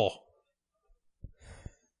bowl.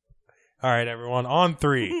 All right, everyone. On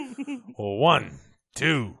 3. 1,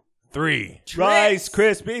 2, 3. Rice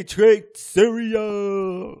Krispie Treat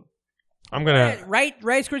cereal. I'm going to... Right,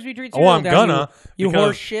 Rice Krispie Treats. Oh, I'm gonna. You because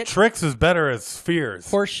horse shit. Tricks is better as Spheres.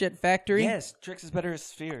 Horse shit factory. Yes, Trix is better as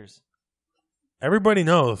Spheres. Everybody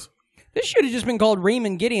knows. This should have just been called Reem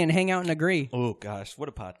and Gideon Hang Out and Agree. Oh, gosh. What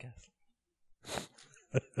a podcast.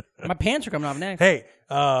 My pants are coming off next. Hey,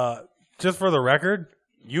 just for the record,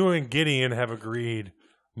 you and Gideon have agreed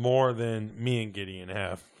more than me and Gideon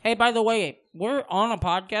have. Hey, by the way, we're on a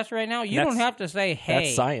podcast right now. You That's- don't have to say hey.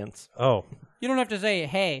 That's science. Oh. You don't have to say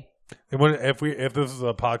hey. If this is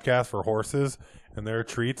a podcast for horses and their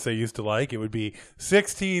treats they used to like, it would be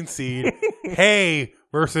 16 seed hay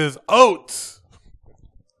versus oats.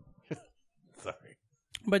 Sorry.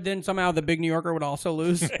 But then somehow the big New Yorker would also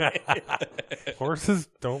lose. Horses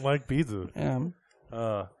don't like pizza.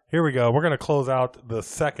 Yeah. Here we go. We're going to close out the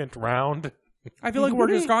second round. I feel like we're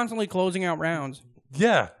just constantly closing out rounds.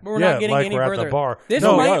 Yeah. But we're not getting like any we're further. at the bar. This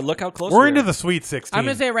no, might- We are. Look how close we're we into are. the Sweet 16. I'm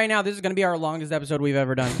going to say it right now, this is going to be our longest episode we've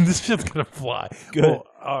ever done. this shit's going to fly. Good.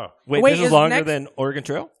 Well, Wait, Wait, this is is longer next- than Oregon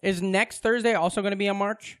Trail? Is next Thursday also going to be on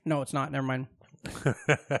March? No, it's not. Never mind. I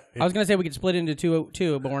was going to say we could split into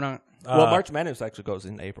two, but we're not. Well, March Madness actually goes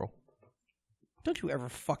in April. Don't you ever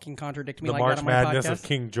fucking contradict me the like March that on my Madness podcast. of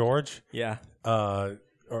King George. Yeah.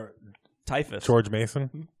 Or Typhus. George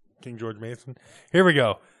Mason. King George Mason. Here we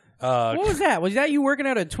go. What was that? Was that you working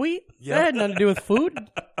out a tweet? Yeah. That had nothing to do with food.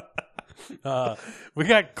 We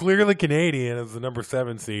got clearly Canadian as the number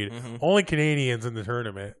 7 seed. Only Canadians in the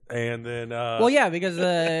tournament. And then Well, yeah, because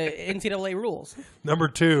NCAA rules. number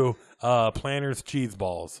 2, Planters Cheese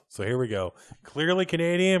Balls. So here we go. Clearly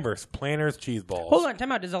Canadian versus Planters Cheese Balls. Hold on,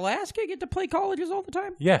 time out. Does Alaska get to play colleges all the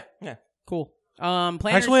time? Yeah. Cool. Planners.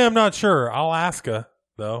 Actually, I'm not sure. I'll ask her,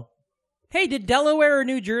 though. Hey, did Delaware or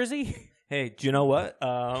New Jersey? Hey, do you know what?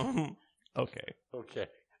 Okay. Okay.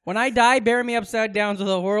 When I die, bury me upside down so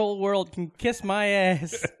the whole world can kiss my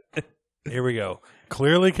ass. Here we go.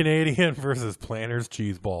 Clearly Canadian versus Planters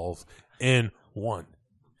Cheese Balls in 1,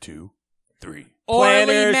 2, 3. Orly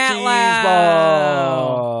Planters Matlow. Cheese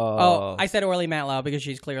Balls. Oh, I said Orly Matlow because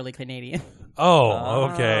she's clearly Canadian. Oh,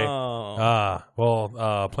 okay.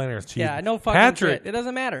 Oh. Planters Cheese. Yeah, no fucking Patrick, shit. It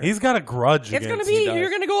doesn't matter. he's got a grudge It's against gonna be. does. You're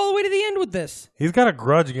gonna go all the way to the end with this. He's got a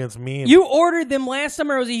grudge against me. And You ordered them last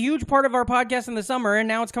summer. It was a huge part of our podcast in the summer, and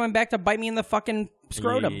now it's coming back to bite me in the fucking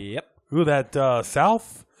scrotum. Yep. Ooh, that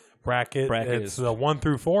South bracket it's Bracket 1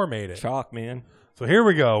 through 4 made it. Chalk, man. So here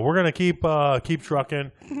we go. We're gonna keep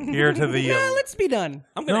trucking here to the. Yeah, let's be done.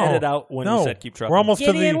 I'm going to edit out when you said keep trucking. We're almost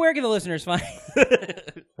to Gideon, the. where can the listeners find?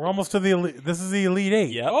 We're almost to the. This is the Elite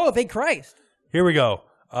 8. Yep. Oh, thank Christ! Here we go.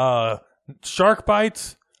 Shark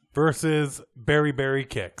bites versus berry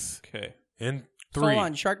kicks. Okay. In 3. Hold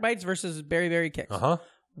on, shark bites versus berry berry kicks.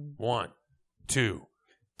 1, 2,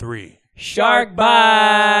 3. Shark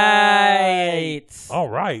bites. All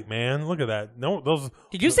right, man. Look at that. No, those.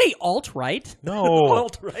 Did you say alt right? No.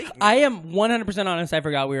 Alt-right. I am 100% honest. I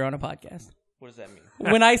forgot we were on a podcast. What does that mean?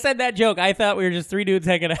 When I said that joke, I thought we were just 3 dudes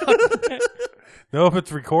hanging out. No, if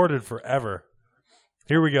it's recorded forever.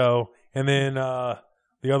 Here we go. And then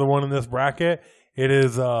the other one in this bracket, it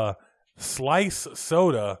is Slice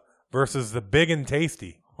Soda versus the Big and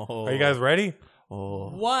Tasty. Oh. Are you guys ready?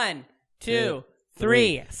 1, 2,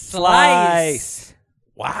 3. Slice.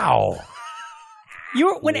 Wow.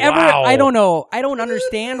 You whenever Wow. I don't know. I don't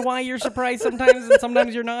understand why you're surprised sometimes and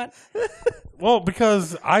sometimes you're not. Well,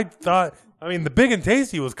 because I thought, the Big and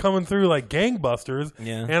Tasty was coming through like gangbusters.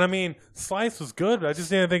 Yeah. And Slice was good, but I just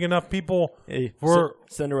didn't think enough people Hey, were.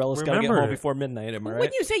 Cinderella's got to get remembered home it. before midnight, am I When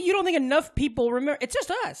right? you say you don't think enough people remember, it's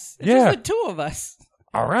just us. It's Yeah. just the 2 of us.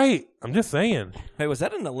 All right. I'm just saying. Hey, was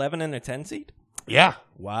that an 11 and a 10 seed? Yeah.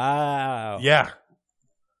 Wow. Yeah.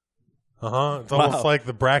 It's almost Wow. like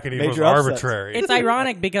the bracketing was Major upsets. arbitrary. It's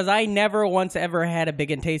ironic because I never once ever had a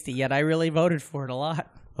Big and Tasty, yet I really voted for it a lot.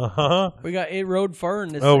 It rode far in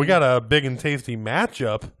this. Oh, we thing. got a Big and Tasty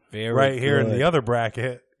matchup Very right here in good. the other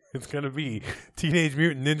bracket. It's going to be Teenage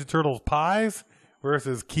Mutant Ninja Turtles Pies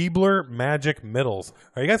versus Keebler Magic Middles.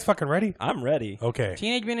 Are you guys fucking ready? I'm ready. Okay.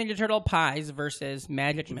 Teenage Mutant Ninja Turtle Pies versus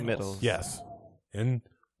Magic Middles. Yes. In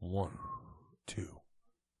 1, 2,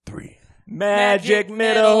 3. Magic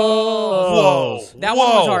Middle. Whoa. That one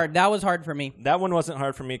was hard. That was hard for me. That one wasn't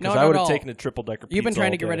hard for me because No, I not would at have all. taken a triple decker pizza. You've been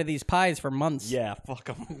trying to get all rid day. of these pies for months. Yeah, fuck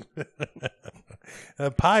them.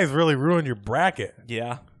 Pies really ruined your bracket,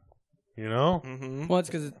 Yeah. you know? Well, it's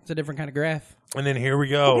because it's a different kind of graph. And then here we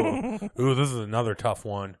go. Ooh, this is another tough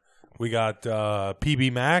one. We got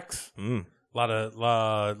PB Max. A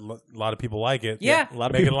lot of people like it. Yeah. A lot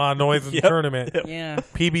of Making people. a lot of noise in the tournament. Yeah.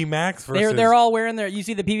 PB Max versus They're all wearing their. You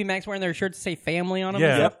see the PB Max wearing their shirts that say family on them.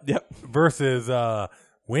 Yeah. Yep. versus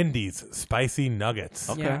Wendy's Spicy Nuggets.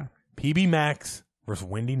 Okay. Yeah. PB Max versus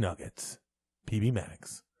Wendy Nuggets. PB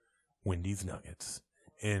Max, Wendy's Nuggets.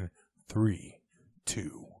 In 3,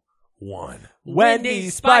 2, 1.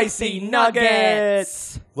 Wendy's Spicy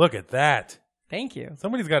Nuggets. Look at that. Thank you.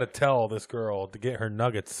 Somebody's got to tell this girl to get her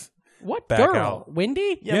nuggets. What Back girl? out.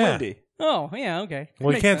 Wendy? Yeah, Yeah. Wendy. Oh, yeah. Okay.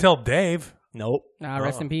 Well, you Makes can't sense. tell Dave. Nope.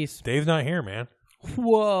 Rest in peace. Dave's not here, man.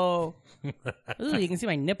 Whoa. Ooh, you can see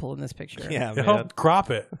my nipple in this picture. Yeah, Help man. crop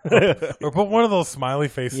it. or put one of those smiley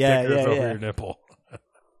face Yeah, stickers yeah, over yeah. your nipple.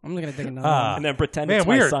 I'm gonna take another Ah. one. And then pretend Man, it's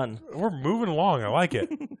my we're son. moving along. I like it.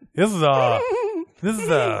 This is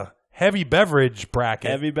heavy beverage bracket.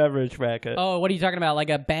 Heavy beverage bracket. Oh, what are you talking about? Like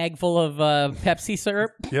a bag full of Pepsi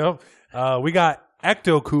syrup? Yep. We got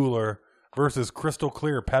Ecto Cooler versus Crystal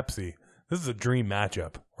Clear Pepsi. This is a dream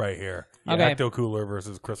matchup right here. Okay. Ecto Cooler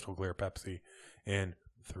versus Crystal Clear Pepsi. In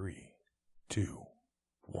 3, 2,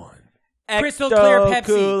 1. Crystal Clear Pepsi.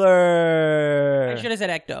 Cooler. I should have said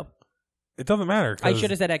Ecto. It doesn't matter. I should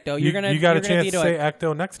have said Ecto. You got a you're chance gonna to veto say it.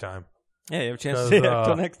 Ecto next time. Yeah, you have a chance to say it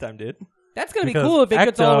until next time, dude. That's gonna be because cool if it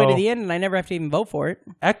gets all the way to Ecto- the end and I never have to even vote for it.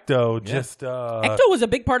 Ecto just Ecto was a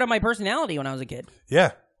big part of my personality when I was a kid.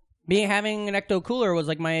 yeah. Having an Ecto Cooler was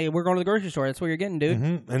like we're going to the grocery store. That's what you're getting, dude.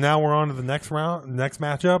 And now we're on to the next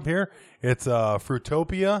matchup here. It's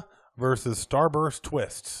Fruitopia versus Starburst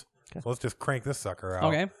Twists. So let's just crank this sucker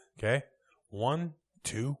out. Okay. 1,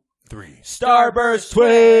 2, 3. Starburst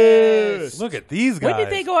Twist. Look at these guys. When did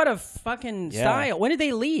they go out of fucking style? When did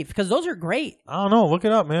they leave? Because those are great. I don't know. Look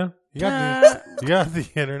it up, man. You got the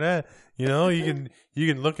internet. You know, you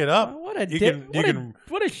can look it up. What a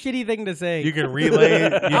shitty thing to say. You can relay.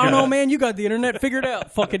 I don't know, man. You got the internet figured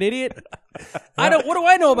out, fucking idiot. What do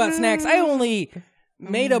I know about snacks? I only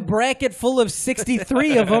made a bracket full of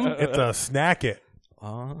 63 of them. It's a snack it.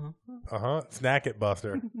 Snack it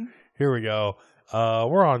buster. Here we go.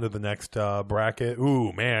 We're on to the next bracket.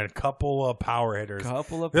 Ooh, man, couple of power hitters.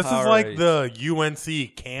 This is like the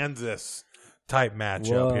UNC Kansas type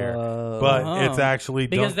matchup here, but it's actually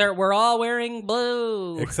because we're all wearing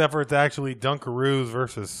blue. Except for it's actually Dunkaroos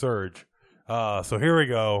versus Surge. So here we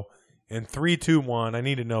go. In 3, 2, 1, I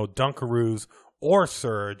need to know Dunkaroos or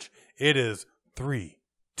Surge. It is 3,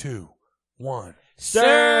 2, 1.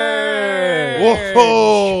 Surge!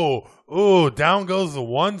 Whoa! Ooh, down goes the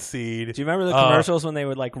 1 seed. Do you remember the commercials when they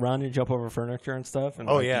would like run and jump over furniture and stuff? And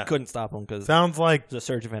yeah. You couldn't stop them because sounds like there's a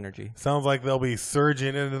surge of energy. Sounds like they'll be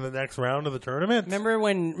surging into the next round of the tournament. Remember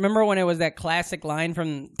when it was that classic line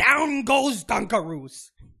from "Down Goes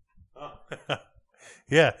Dunkaroos"?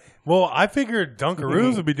 Yeah. Well, I figured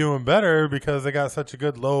Dunkaroos would be doing better because they got such a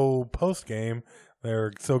good low post game.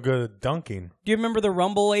 They're so good at dunking. Do you remember the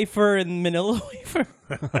Rumble wafer and Manila wafer?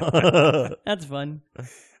 That's fun.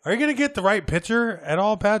 Are you going to get the right pitcher at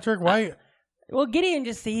all, Patrick? Why? Well, Gideon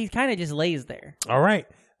he kind of just lays there. All right.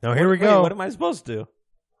 Now, here we go. What am I supposed to do?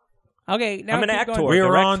 Okay. Now I'm an actor. going. We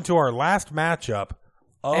are on to our last matchup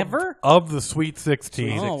of the Sweet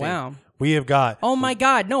 16. Oh, wow. We have got... Oh, my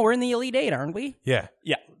God. No, we're in the Elite Eight, aren't we? Yeah.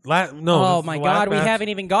 Yeah. Oh, my God. We haven't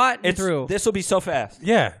even gotten through. This will be so fast.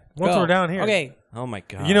 Yeah. Once we're down here. Okay. Oh, my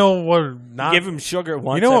God. You know what? Give him sugar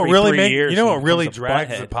once you know what every really 3 years. You know what really becomes a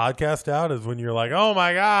drags the butthead. podcast out is when you're like, oh,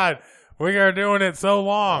 my God, we are doing it so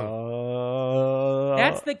long.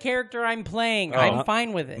 That's the character I'm playing. I'm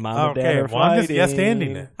fine with it. Mom and Dad Okay, are well, I'm just fighting.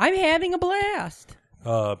 yes-standing it. I'm having a blast.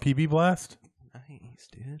 PB Blast? Nice,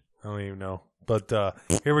 dude. I don't even know. But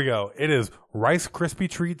here we go. It is Rice Krispie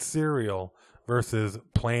Treat cereal versus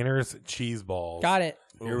Planters Cheese Balls. Got it.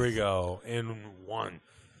 Here we go. In 1,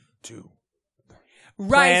 2.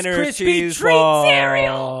 Rice Planters Krispie cheese Treat balls.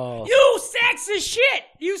 cereal. You sacks of shit.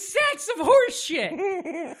 You sacks of horse shit.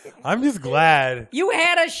 I'm just glad. You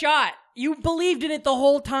had a shot. You believed in it the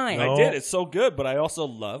whole time. No. I did. It's so good, but I also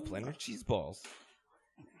love Planters cheese balls.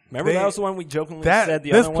 Remember that was the one we jokingly said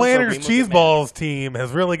the this other one. Planters Cheese Balls team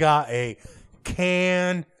has really got a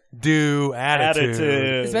can-do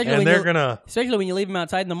attitude. Especially when you leave them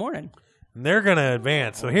outside in the morning. They're gonna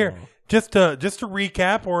advance. So here, just to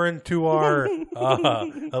recap, we're into our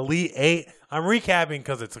Elite Eight. I'm recapping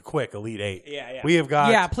because it's a quick Elite Eight. Yeah. We have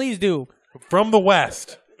got Yeah, please do. from the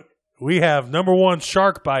West. We have number 1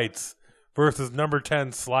 Shark Bites versus number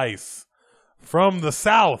 10 Slice. From the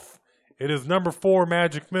South, it is number 4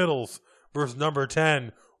 Magic Middles versus number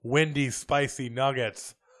 10 Wendy's Spicy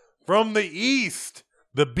Nuggets. From the East,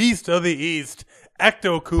 the Beast of the East,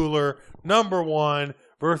 Ecto Cooler, number 1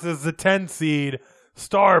 versus the 10 seed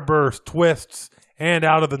Starburst Twists. And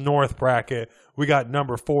out of the North bracket, we got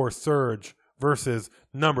number 4 Surge versus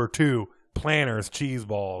number 2 Planters Cheese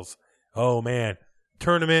Balls. Oh, man.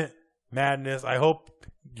 Tournament madness. I hope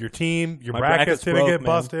your team, your brackets didn't get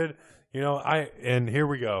busted. You know, and here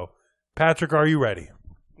we go. Patrick, are you ready?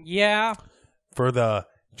 Yeah. For the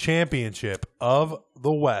championship of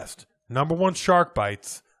the West, number 1 Shark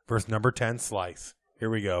Bites versus number 10 Slice. Here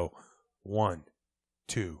we go. 1,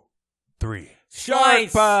 2, 3.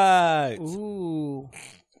 Shark Bites. Ooh.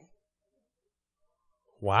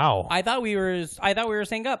 Wow. I thought we were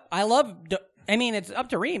synced up. It's up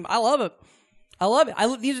to Reem. I love it.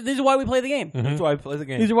 These are why we play the game. That's why I play the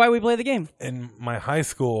game. These are why we play the game. In my high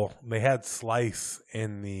school, they had Slice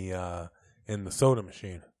in the soda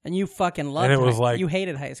machine. And you fucking loved And it was like you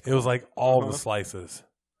hated high school. It was like all the slices,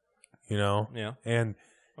 you know? Yeah. And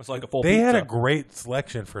It's like a full They had a pizza. great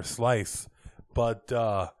selection for slice, but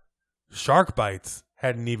Shark Bites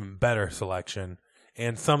had an even better selection.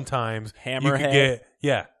 And sometimes you could Hammerhead.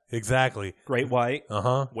 get exactly. Great white.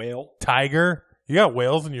 Whale. Tiger. You got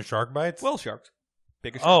whales in your Shark Bites? Whale sharks.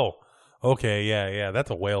 Bigger shark. Oh, okay, yeah. That's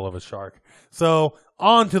a whale of a shark. So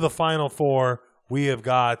on to the final four. We have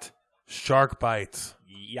got Shark Bites.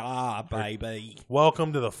 Yeah, baby.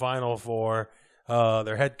 Welcome to the final four.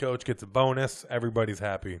 Their head coach gets a bonus. Everybody's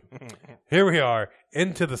happy. Here we are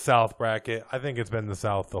into the South bracket. I think it's been the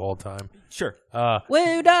South the whole time. Sure.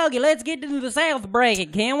 Whoa, doggy, let's get into the South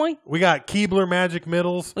bracket, can we? We got Keebler Magic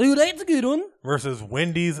Middles Ooh, that's a good one. versus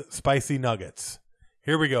Wendy's Spicy Nuggets.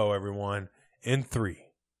 Here we go, everyone. In 3,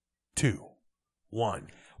 2, 1.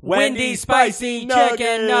 Wendy's Spicy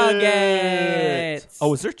Chicken Nuggets.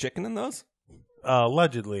 Oh, is there chicken in those?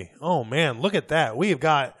 Allegedly. Oh man, look at that. We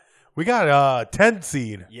got 10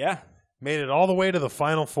 seed. Yeah. Made it all the way to the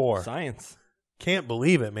final four. Science. Can't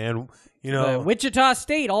believe it, man. You know, Wichita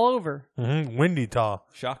State all over. Windy Taw.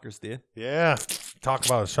 Shockers did. Yeah. Talk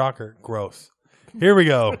about a shocker. Gross. Here we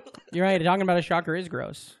go. You're right. Talking about a shocker is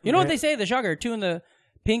gross. You know what they say? The shocker, 2 in the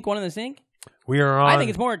pink, 1 in the sink. We are on. I think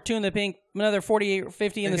it's more 2 in the pink, another 48 or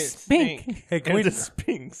 50 in the spink. Hey, can we the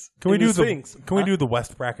Sphinx. can we In do the Sphinx. can we do the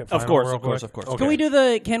West bracket? Final Of course, real of course, quick? of course.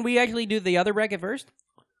 Okay. Can we actually do the other bracket first?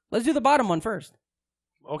 Let's do the bottom one first.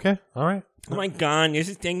 Okay. All right. Oh my god, this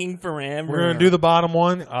is taking forever. We're gonna do the bottom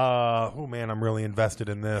one. Oh man, I'm really invested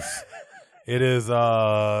in this. It is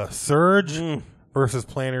Surge versus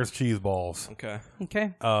Planters Cheese Balls. Okay.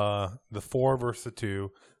 Okay. The 4 versus the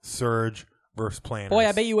 2. Surge versus Planters. Boy,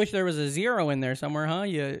 I bet you wish there was a 0 in there somewhere, huh?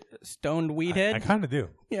 You stoned weed head. I kind of do.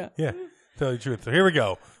 Yeah. Yeah. Tell you the truth. So here we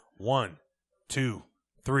go. 1, 2,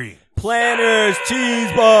 3. Planters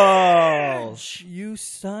cheese balls. You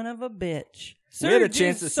son of a bitch. We had a Surge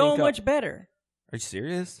chance to is so sync up. much better. Are you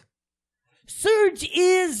serious? Surge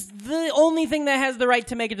is the only thing that has the right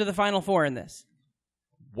to make it to the Final Four in this.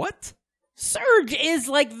 What? Surge is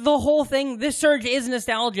like the whole thing. This Surge is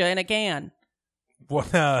nostalgia in a can. Well,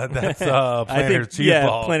 that's Planters Cheese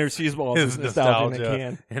Balls. Planters cheese balls is is nostalgia in a nostalgia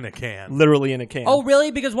can. in a can. Literally in a can. Oh,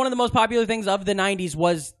 really? Because one of the most popular things of the 90s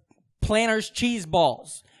was Planters cheese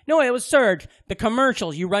balls. No, it was Surge. The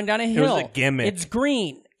commercials. You run down a hill. was a gimmick. It's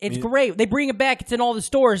green. It's great. They bring it back. It's in all the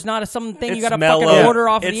stores, not something you It's got to mellow. fucking order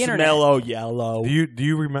off It's the internet. mellow yellow. Do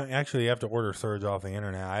you remember? Actually, you have to order Surge off the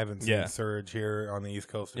internet. I haven't seen Yeah. Surge here on the East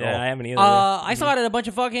Coast at Yeah, all. I haven't either. I saw it at a bunch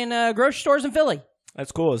of fucking grocery stores in Philly.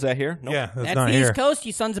 That's cool. Is that here? Nope. Yeah, that's That's not the here. East Coast,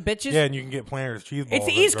 you sons of bitches. Yeah, and you can get Planters Cheese Balls. It's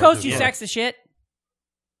the at East grocery Coast, you stores. sacks of shit.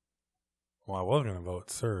 Well, I was going to vote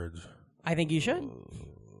Surge I think you should.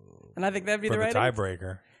 And I think that'd be for the the right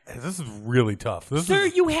tiebreaker. Hey, this is really tough. Sir,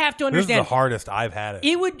 you have to This is the understand. hardest I've had it.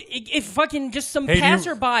 If fucking just some Hey, do you-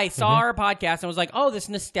 passerby saw our podcast and was like, oh, this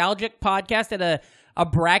nostalgic podcast at a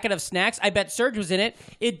bracket of snacks, I bet Surge was in it.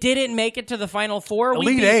 It didn't make it to the Final Four.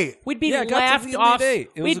 Elite Eight. We'd be Yeah, it got to laughed the Elite off. Eight.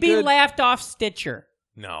 It was We'd a be good- laughed off Stitcher.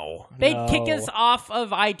 No. They'd No. kick us off of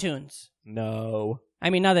iTunes. No. I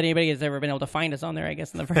mean, not that anybody has ever been able to find us on there, I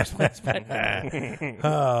guess, in the first place. But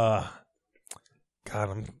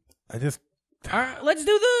God, I just. all right, let's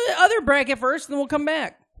do the other bracket first, and then we'll come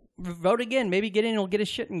back. Vote again. Maybe get in and we'll get his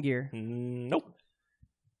shit in gear. Nope.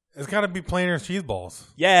 It's got to be Planters Cheese Balls.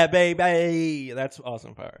 Yeah, baby. That's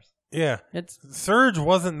awesome powers. Yeah. It's Surge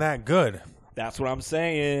wasn't that good. That's what I'm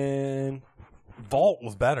saying. Vault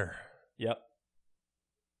was better. Yep.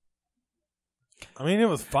 I mean, it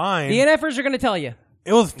was fine. the NFers are going to tell you.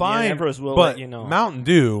 It was fine, Emperors will but let you know. Mountain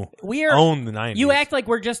Dew We are owned the 90s. You act like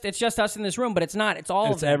it's just us in this room, but it's not. It's all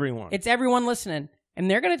of It's them. everyone. It's everyone listening, and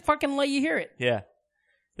they're gonna fucking let you hear it. Yeah.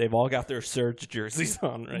 They've all got their Surge jerseys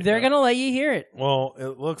on right They're now. gonna let you hear it. Well,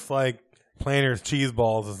 it looks like Planters Cheese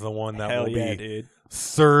Balls is the one that Hell will yeah, be dude.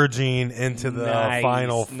 surging into the Nice,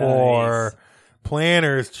 Final Four. nice.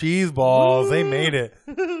 Planters Cheese Balls, they made it.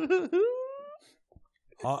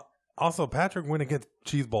 Also, Patrick went against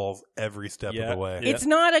cheese balls every step of the way. Yeah. It's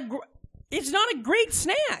not a great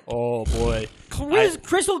snack. Oh, boy.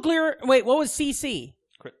 Crystal clear. Wait, what was CC?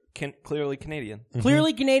 Clearly Canadian.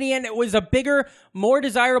 Clearly Canadian. It was a bigger, more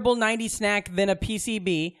desirable 90s snack than a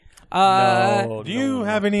PCB. No, Do you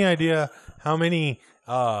have any idea how many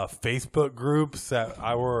Facebook groups that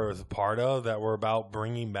I was a part of that were about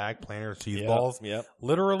bringing back Planters Cheese Balls? Yep.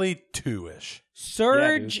 Literally 2-ish.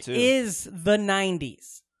 Surge Yeah, dude, too. is the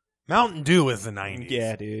 90s. Mountain Dew is the 90s.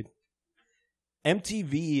 Yeah, dude.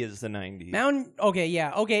 MTV is the 90s.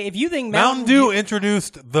 Okay. If you think Mountain Dew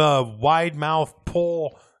introduced the wide mouth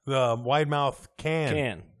pull, the wide mouth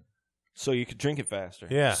can. So you could drink it faster.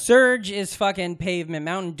 Yeah. Surge is fucking pavement.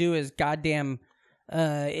 Mountain Dew is goddamn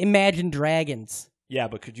Imagine Dragons. Yeah,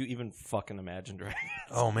 but could you even fucking imagine dragons?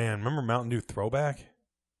 Oh man, remember Mountain Dew Throwback?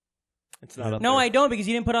 It's not up No, there. I don't because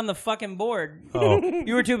you didn't put on the fucking board. Oh,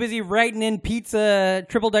 You were too busy writing in pizza,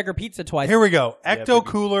 triple decker pizza twice. here we go. Ecto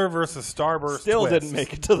Cooler versus Starburst. Still Twist. didn't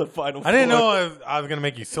make it to the final. I didn't four. know I was gonna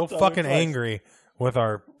make you so fucking twice. angry with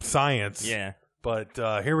our science. Yeah. But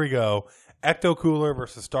here we go. Ecto Cooler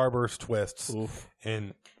versus Starburst Twists Oof.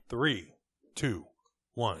 in 3, 2,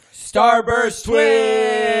 1. Starburst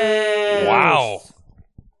Twist. Wow.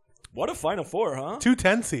 What a final four, huh? 2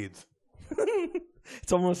 10 seeds.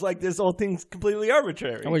 It's almost like this whole thing's completely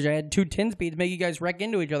arbitrary. I wish I had 2 10 speeds, make you guys wreck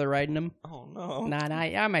into each other riding them. Oh no. Nah,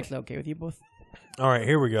 I'm actually okay with you both. All right,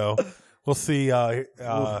 here we go. We'll see in who's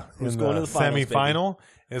the going to the finals, semifinal.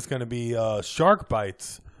 It's going to be Shark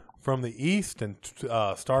Bites from the east and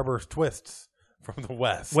Starburst Twists from the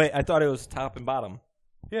west. Wait, I thought it was top and bottom.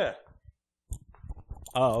 Yeah.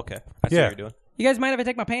 Oh, okay. I see Yeah. what you're doing. You guys mind if I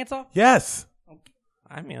take my pants off? Yes.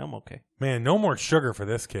 I mean, I'm okay. Man, no more sugar for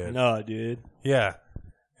this kid. No, dude. Yeah.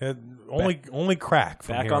 Only crack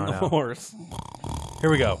from Back here on the out. horse. Here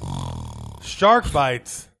we go. Shark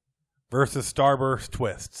Bites versus Starburst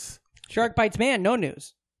Twists. Shark bites man, no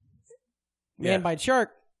news. Man Yeah. bites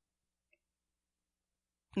shark.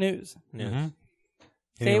 News. Yeah. Mhm.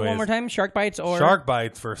 Say it one Anyways, more time. Shark bites or Shark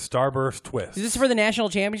Bites for Starburst Twists. Is this for the national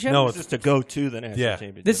championship? No, It's just to go to the national Yeah.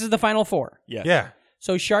 championship. This is the final four. Yes. Yeah.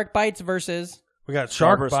 So shark bites versus We got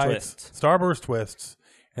Shark Starburst Bites, Twists. Starburst Twists,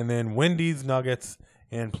 and then Wendy's Nuggets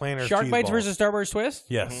and Planters shark cheese bites balls. versus Starburst Twist.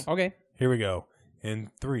 Yes. Okay. Here we go. In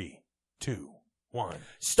 3, 2, 1.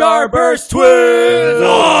 Starburst Twist.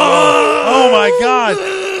 Oh my God!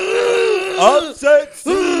 Upset.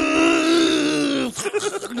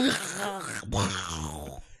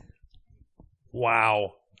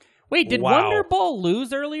 Wow. Wait, did Wow. Wonder Ball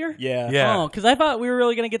lose earlier? Yeah. Yeah. Oh, because I thought we were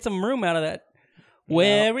really gonna get some room out of that.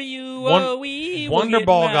 Where were you? Won- Oh, we will Wonder get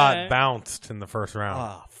Ball mine. got bounced in the first round.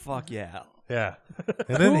 Oh, fuck yeah. Yeah.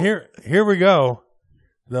 And then here we go.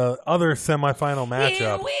 The other semifinal matchup.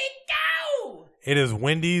 Here we go. It is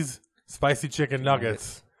Wendy's Spicy Chicken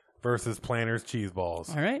Nuggets versus Planters Cheese Balls.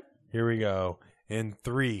 All right. Here we go. In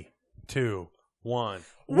 3, 2, 1.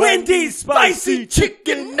 Wendy's spicy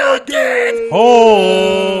chicken nuggets.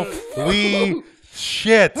 Holy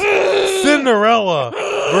shit. Cinderella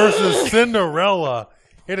versus Cinderella.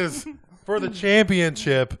 It is for the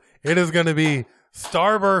championship. It is going to be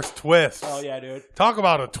Starburst Twist. Oh yeah, dude. Talk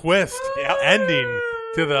about a twist ending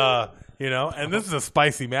to the, and this is a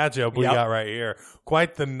spicy matchup we Yep. got right here.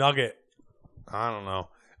 Quite the nugget. I don't know.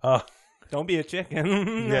 Don't be a chicken.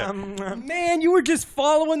 Yeah. Man, you were just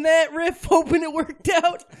following that riff, hoping it worked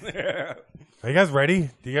out. Are you guys ready?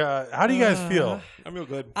 How do you guys feel? I'm real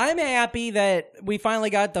good. I'm happy that we finally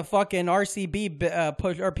got the fucking RCB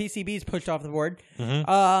push or PCBs pushed off the board.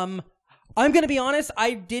 Mm-hmm. I'm gonna be honest.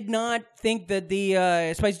 I did not think that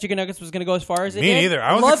the spicy chicken nuggets was gonna go as far as it Me did. neither.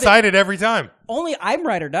 I was Love it. excited every time. Only I'm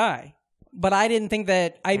ride or die, but I didn't think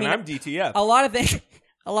that. I mean, I'm DTF. a lot of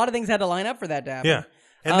things had to line up for that to happen. Yeah.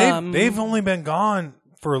 And they've only been gone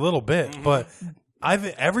for a little bit, but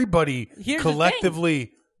everybody Here's the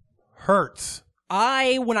collectively hurts.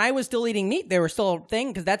 When I was still eating meat, they were still a thing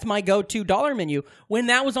because that's my go-to dollar menu. When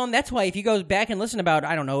that was on, that's why if you go back and listen about,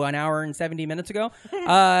 I don't know, an hour and 70 minutes ago,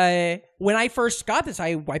 when I first got this,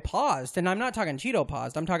 I paused. And I'm not talking Cheeto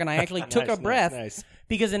paused. I'm talking I actually took a breath. Nice.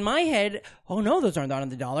 Because in my head, oh no, those aren't on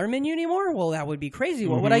the dollar menu anymore? Well, that would be crazy.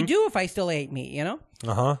 What would I do if I still ate meat,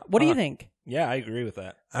 Uh-huh. What do you think? Yeah, I agree with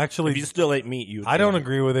that. Actually, If you still ate meat, you. I don't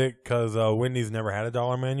agree with it because Wendy's never had a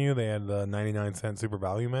dollar menu. They had the 99-cent super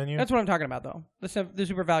value menu. That's what I'm talking about, though. The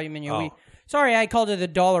super value menu. Oh. Sorry, I called it the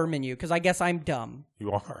dollar menu because I guess I'm dumb.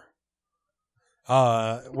 You are.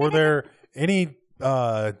 Were there any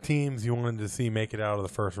teams you wanted to see make it out of the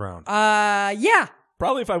first round? Yeah.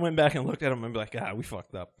 Probably if I went back and looked at them, I'd be like, we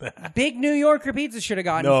fucked up. Big New Yorker pizza should have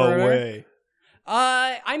gotten No further. way.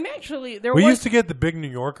 I'm actually We used to get the Big New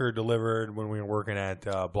Yorker delivered when we were working at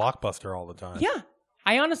Blockbuster all the time. Yeah,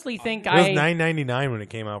 I honestly think It was $9.99 when it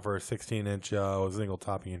came out for a 16-inch single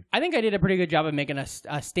topping. I think I did a pretty good job of making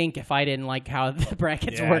a stink if I didn't like how the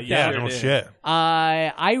brackets worked Yeah, out. no shit.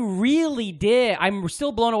 I really did. I'm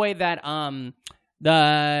still blown away that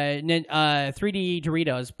the 3D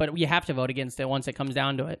Doritos, but you have to vote against it once it comes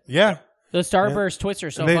down to it. Yeah. The Starburst Twists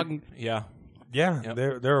are so They- fucking. Yeah. Yeah,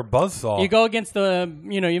 Yep. they're a buzzsaw. You go against the,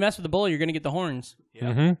 you mess with the bull, you're gonna get the horns.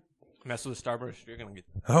 Yeah. Mess with the Starburst, you're gonna get.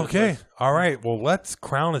 Okay. All right. Well, let's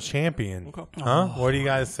crown a champion. Okay. Huh? What do you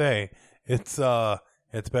guys say? It's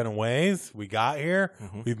been a ways. We got here.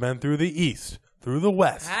 We've been through the east, through the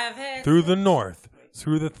west, through the north,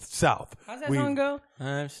 through the south. How's that song go?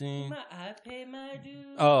 I've seen. I pay my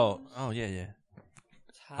dues. Oh yeah.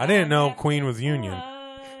 I didn't know Queen was Union.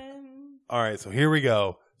 All right, so here we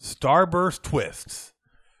go. Starburst Twists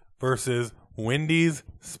versus Wendy's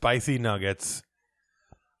Spicy Nuggets.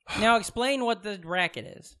 Now explain what the bracket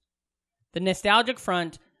is. The Nostalgic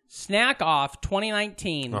Front Snack Off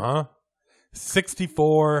 2019.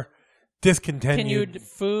 64 discontinued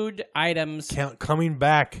food items coming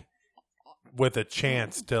back with a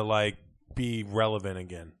chance to like be relevant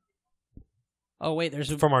again. Oh wait,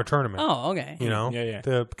 there's from our tournament. Oh, okay. You know, yeah.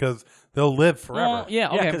 Because they'll live forever. Well, yeah,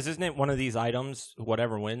 okay. because isn't it one of these items?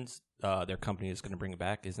 Whatever wins, their company is going to bring it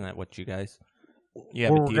back. Isn't that what you guys? Yeah,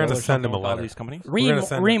 we're going to send them a letter. All these companies.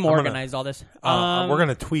 Reem organized all this. We're going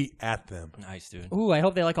to tweet at them. Nice, dude. Ooh, I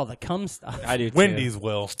hope they like all the cum stuff. I do. Too. Wendy's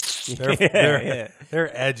will. They're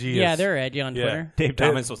edgy. Yeah, they're edgy on Twitter. Dave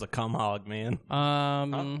Thomas was a cum hog, man.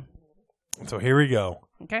 So here we go.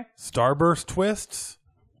 Okay. Starburst Twists,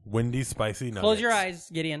 Wendy's Spicy Nuggets. Close your eyes,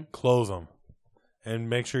 Gideon. Close them, and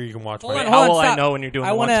make sure you can watch. Hold my on, How will stop. I know when you're doing?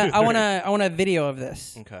 I want a video of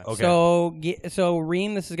this. Okay. So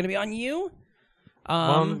Reem, this is going to be on you.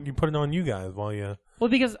 Well, you put it on you guys while you. Well,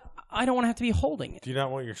 because I don't want to have to be holding it. Do you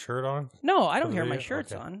not want your shirt on? No, I don't For the care. My video?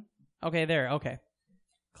 shirt's Okay. on. Okay, there. Okay.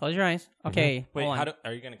 Close your eyes. Okay. Wait, hold on.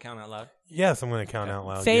 are you going to count out loud? Yes, I'm going to count out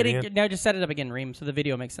loud. Say it Gideon. again. No, just set it up again, Reem, so the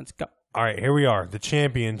video makes sense. Go. All right, here we are. The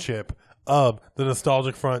championship of the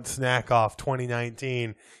Nostalgic Front Snack Off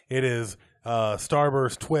 2019. It is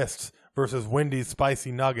Starburst Twists versus Wendy's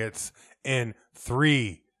Spicy Nuggets in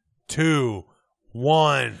 3, 2,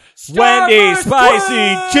 1. Wendy's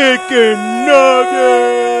spicy chicken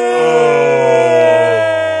nugget.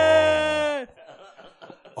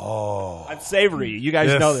 Oh, I'm savory. You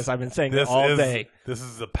guys know this. I've been saying it all day. This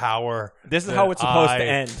is the power. This is that how it's supposed to I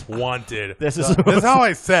end. Wanted. This is this is how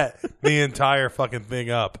I set the entire fucking thing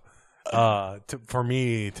up. For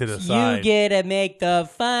me to decide. You get to make the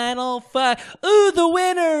final fight. Ooh, the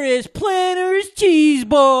winner is Planner's Cheese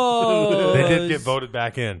Balls. They did get voted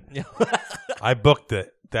back in. I booked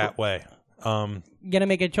it that way. Gonna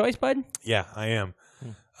make a choice, bud? Yeah, I am.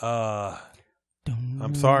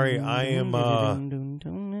 I'm sorry. I am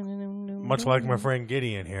much like my friend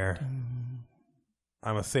Gideon here.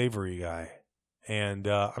 I'm a savory guy, and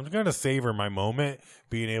I'm going to savor my moment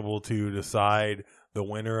being able to decide the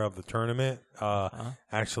winner of the tournament.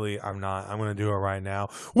 Actually, I'm not. I'm going to do it right now.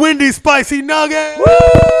 Wendy's Spicy Nugget!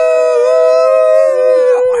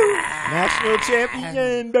 National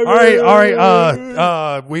champion. Baby. All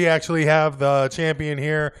right. We actually have the champion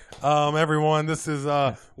here. Everyone, this is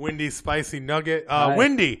Wendy's Spicy Nugget.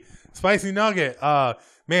 Wendy Spicy Nugget.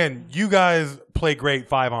 Man, you guys play great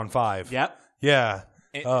 5-on-5. Yep. Yeah.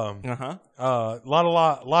 A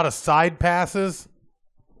lot of side passes.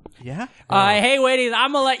 Yeah. Hey, ladies,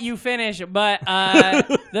 I'm gonna let you finish, but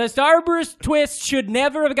the Starburst Twist should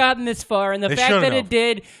never have gotten this far, and the They fact shouldn't that have. it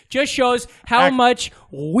did just shows how much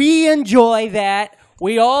we enjoy that.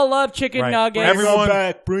 We all love chicken Right. nuggets.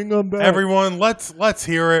 Everyone, Bring them back. everyone, let's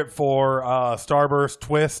hear it for Starburst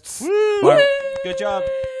Twists. Good job.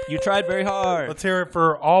 You tried very hard. Let's hear it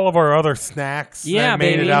for all of our other snacks Yeah, that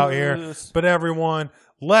made baby. it out here. But everyone,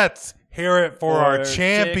 let's hear it for our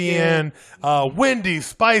champion, Wendy's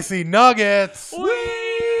Spicy Nuggets.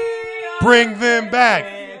 Bring them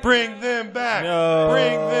back. Bring them back.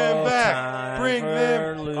 Bring them back. Bring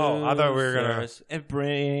them. Oh, I thought we were going to.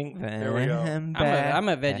 Bring them There we go. back. I'm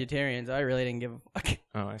a vegetarian, so I really didn't give a fuck.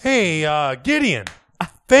 Oh, I see. Hey, Gideon.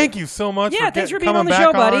 Thank you so much Yeah, for thanks for being coming on the back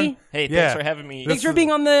show, buddy. Hey, Yeah. thanks for having me. Thanks for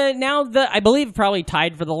being on the I believe probably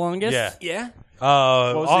tied for the longest. Yeah. Yeah.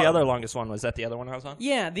 What What was the other longest one? Was that the other one I was on?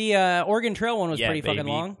 Yeah, the Oregon Trail one was pretty fucking baby.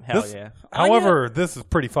 long. Hell This- yeah. However, this is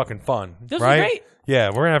pretty fucking fun. This was right? great. Yeah,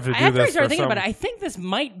 we're gonna have to do After I this started for thinking some. about it, I think this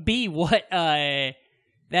might be what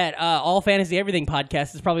that All Fantasy Everything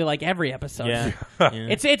podcast is probably like every episode. Yeah.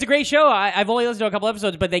 It's a great show. I've only listened to a couple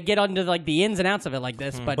episodes, but they get onto like the ins and outs of it like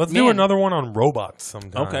this. But Let's man, do another one on robots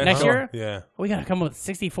sometime. Okay. Next year? Yeah. We gotta come up with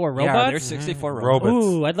 64 Yeah, robots. there's 64 Robots. robots.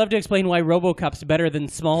 Ooh, I'd love to explain why RoboCop's better than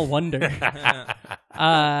Small Wonder.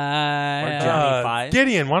 Johnny Five.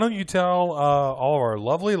 Gideon, why don't you tell all of our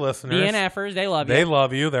lovely listeners? the NFers, they love They you.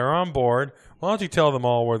 love you. They're on board. Why don't you tell them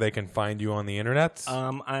all where they can find you on the internet?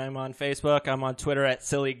 I'm on Facebook. I'm on Twitter at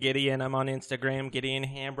Silly Gideon. I'm on Instagram, Gideon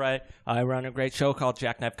Hambright. I run a great show called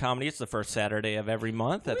Jackknife Comedy. It's the first Saturday of every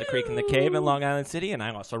month at the Creek in the Cave in Long Island City. And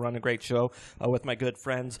I also run a great show with my good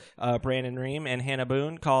friends Brandon Ream and Hannah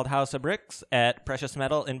Boone called House of Bricks at Precious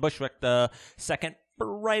Metal in Bushwick the second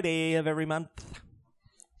Friday of every month.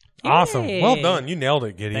 Awesome. Yay. Well done. You nailed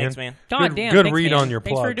it, Gideon. Thanks, man. God Good- damn, good thanks, read man. on your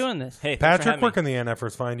Thanks for plugs. doing this. Hey, thanks for Patrick, having where me. can the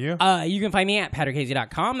NFers find you? You can find me at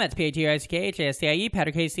patrickhazy.com. That's PatrickHastie,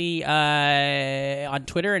 Patrick Hastie, on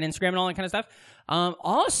Twitter and Instagram and all that kind of stuff.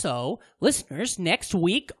 Also, listeners, next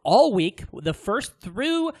week, all week, the 1st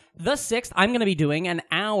through the 6th, I'm going to be doing an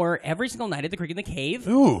hour every single night at the Creek in the Cave.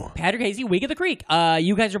 Ooh. Patrick Hazy, Week of the Creek.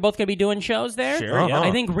 You guys are both going to be doing shows there. Sure, yeah.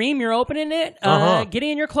 I think, Reem, you're opening it.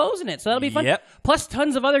 Gideon, you're closing it. So that'll be fun. Yep. Plus,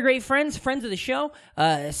 tons of other great friends of the show.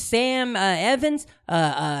 Sam Evans,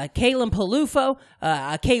 Caitlin Palufo,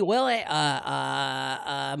 Kate Willett,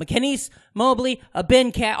 McKinney's Mobley,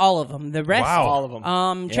 Ben Cat, all of them. The rest, Wow. All of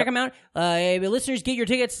them. check them out. Listeners, get your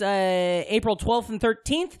tickets April 12th and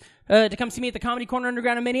 13th to come see me at the Comedy Corner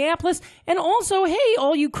Underground in Minneapolis. And also, hey,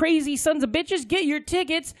 all you crazy sons of bitches, get your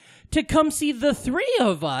tickets to come see the three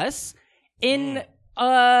of us in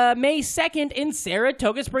May 2nd in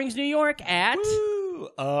Saratoga Springs, New York at...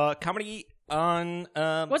 Comedy on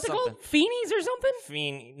What's it called? Feenies or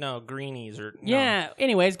something? Greenies or... No. Yeah.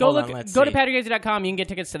 Anyways, go Hold on, let's go to see. patrickhazy.com. You can get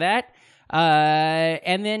tickets to that.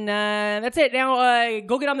 And then that's it. Now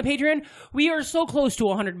go get on the Patreon. We are so close to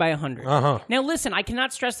 100 by 100. Now listen, I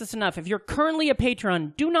cannot stress this enough. If you're currently a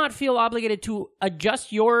patron, do not feel obligated to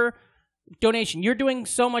adjust your donation. You're doing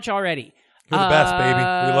so much already. You're the best, baby.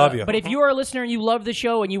 We love you. But if you are a listener and you love the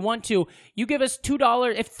show and you want to, you give us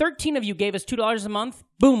 $2. If 13 of you gave us $2 a month,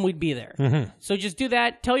 boom, we'd be there. So just do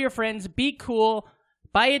that. Tell your friends. Be cool.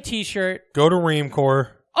 Buy a T-shirt. Go to Reamcore.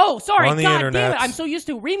 Oh, sorry. On the God damn internets. it. I'm so used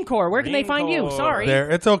to Reamcore. Where can they find you? Reamcore. Sorry. There,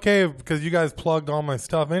 it's okay because you guys plugged all my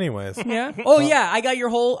stuff anyways. Yeah. Oh, yeah. I got your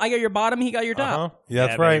bottom. He got your top. Yeah,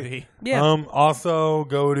 that's Yeah, right. baby. Yeah. Also,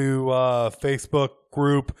 go to Facebook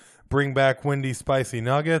group. Bring back Wendy's Spicy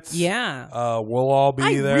Nuggets. Yeah. We'll all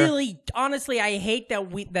be there. Honestly, I hate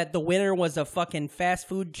that the winner was a fucking fast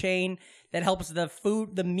food chain that helps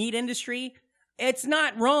the meat industry. It's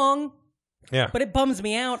not wrong, Yeah. but it bums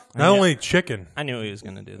me out. Not only chicken. I knew he was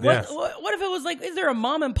going to do that. Yeah. What if it was like, is there a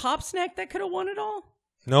mom and pop snack that could have won it all?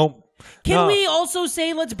 Nope. Can No. we also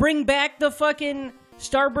say let's bring back the fucking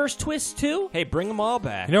Starburst Twist too? Hey, bring them all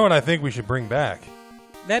back. You know what I think we should bring back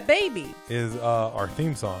That baby. is our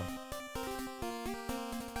theme song.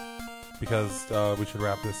 Because we should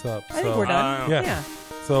wrap this up. I think we're done. Yeah.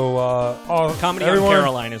 So, Comedy everyone, on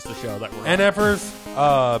Caroline is the show that we're on.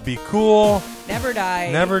 NFers, be cool, Never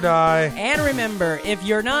die. never die. And remember, if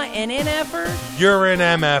you're not an NFer, You're an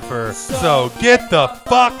MFer. So get the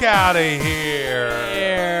fuck out of here.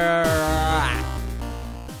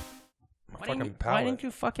 why didn't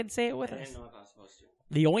you fucking say it with us?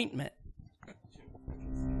 The ointment.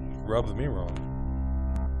 Rubs me wrong.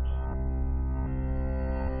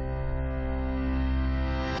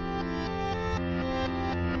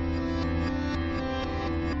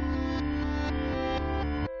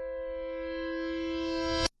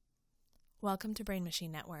 Welcome to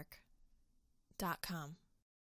BrainMachineNetwork.com.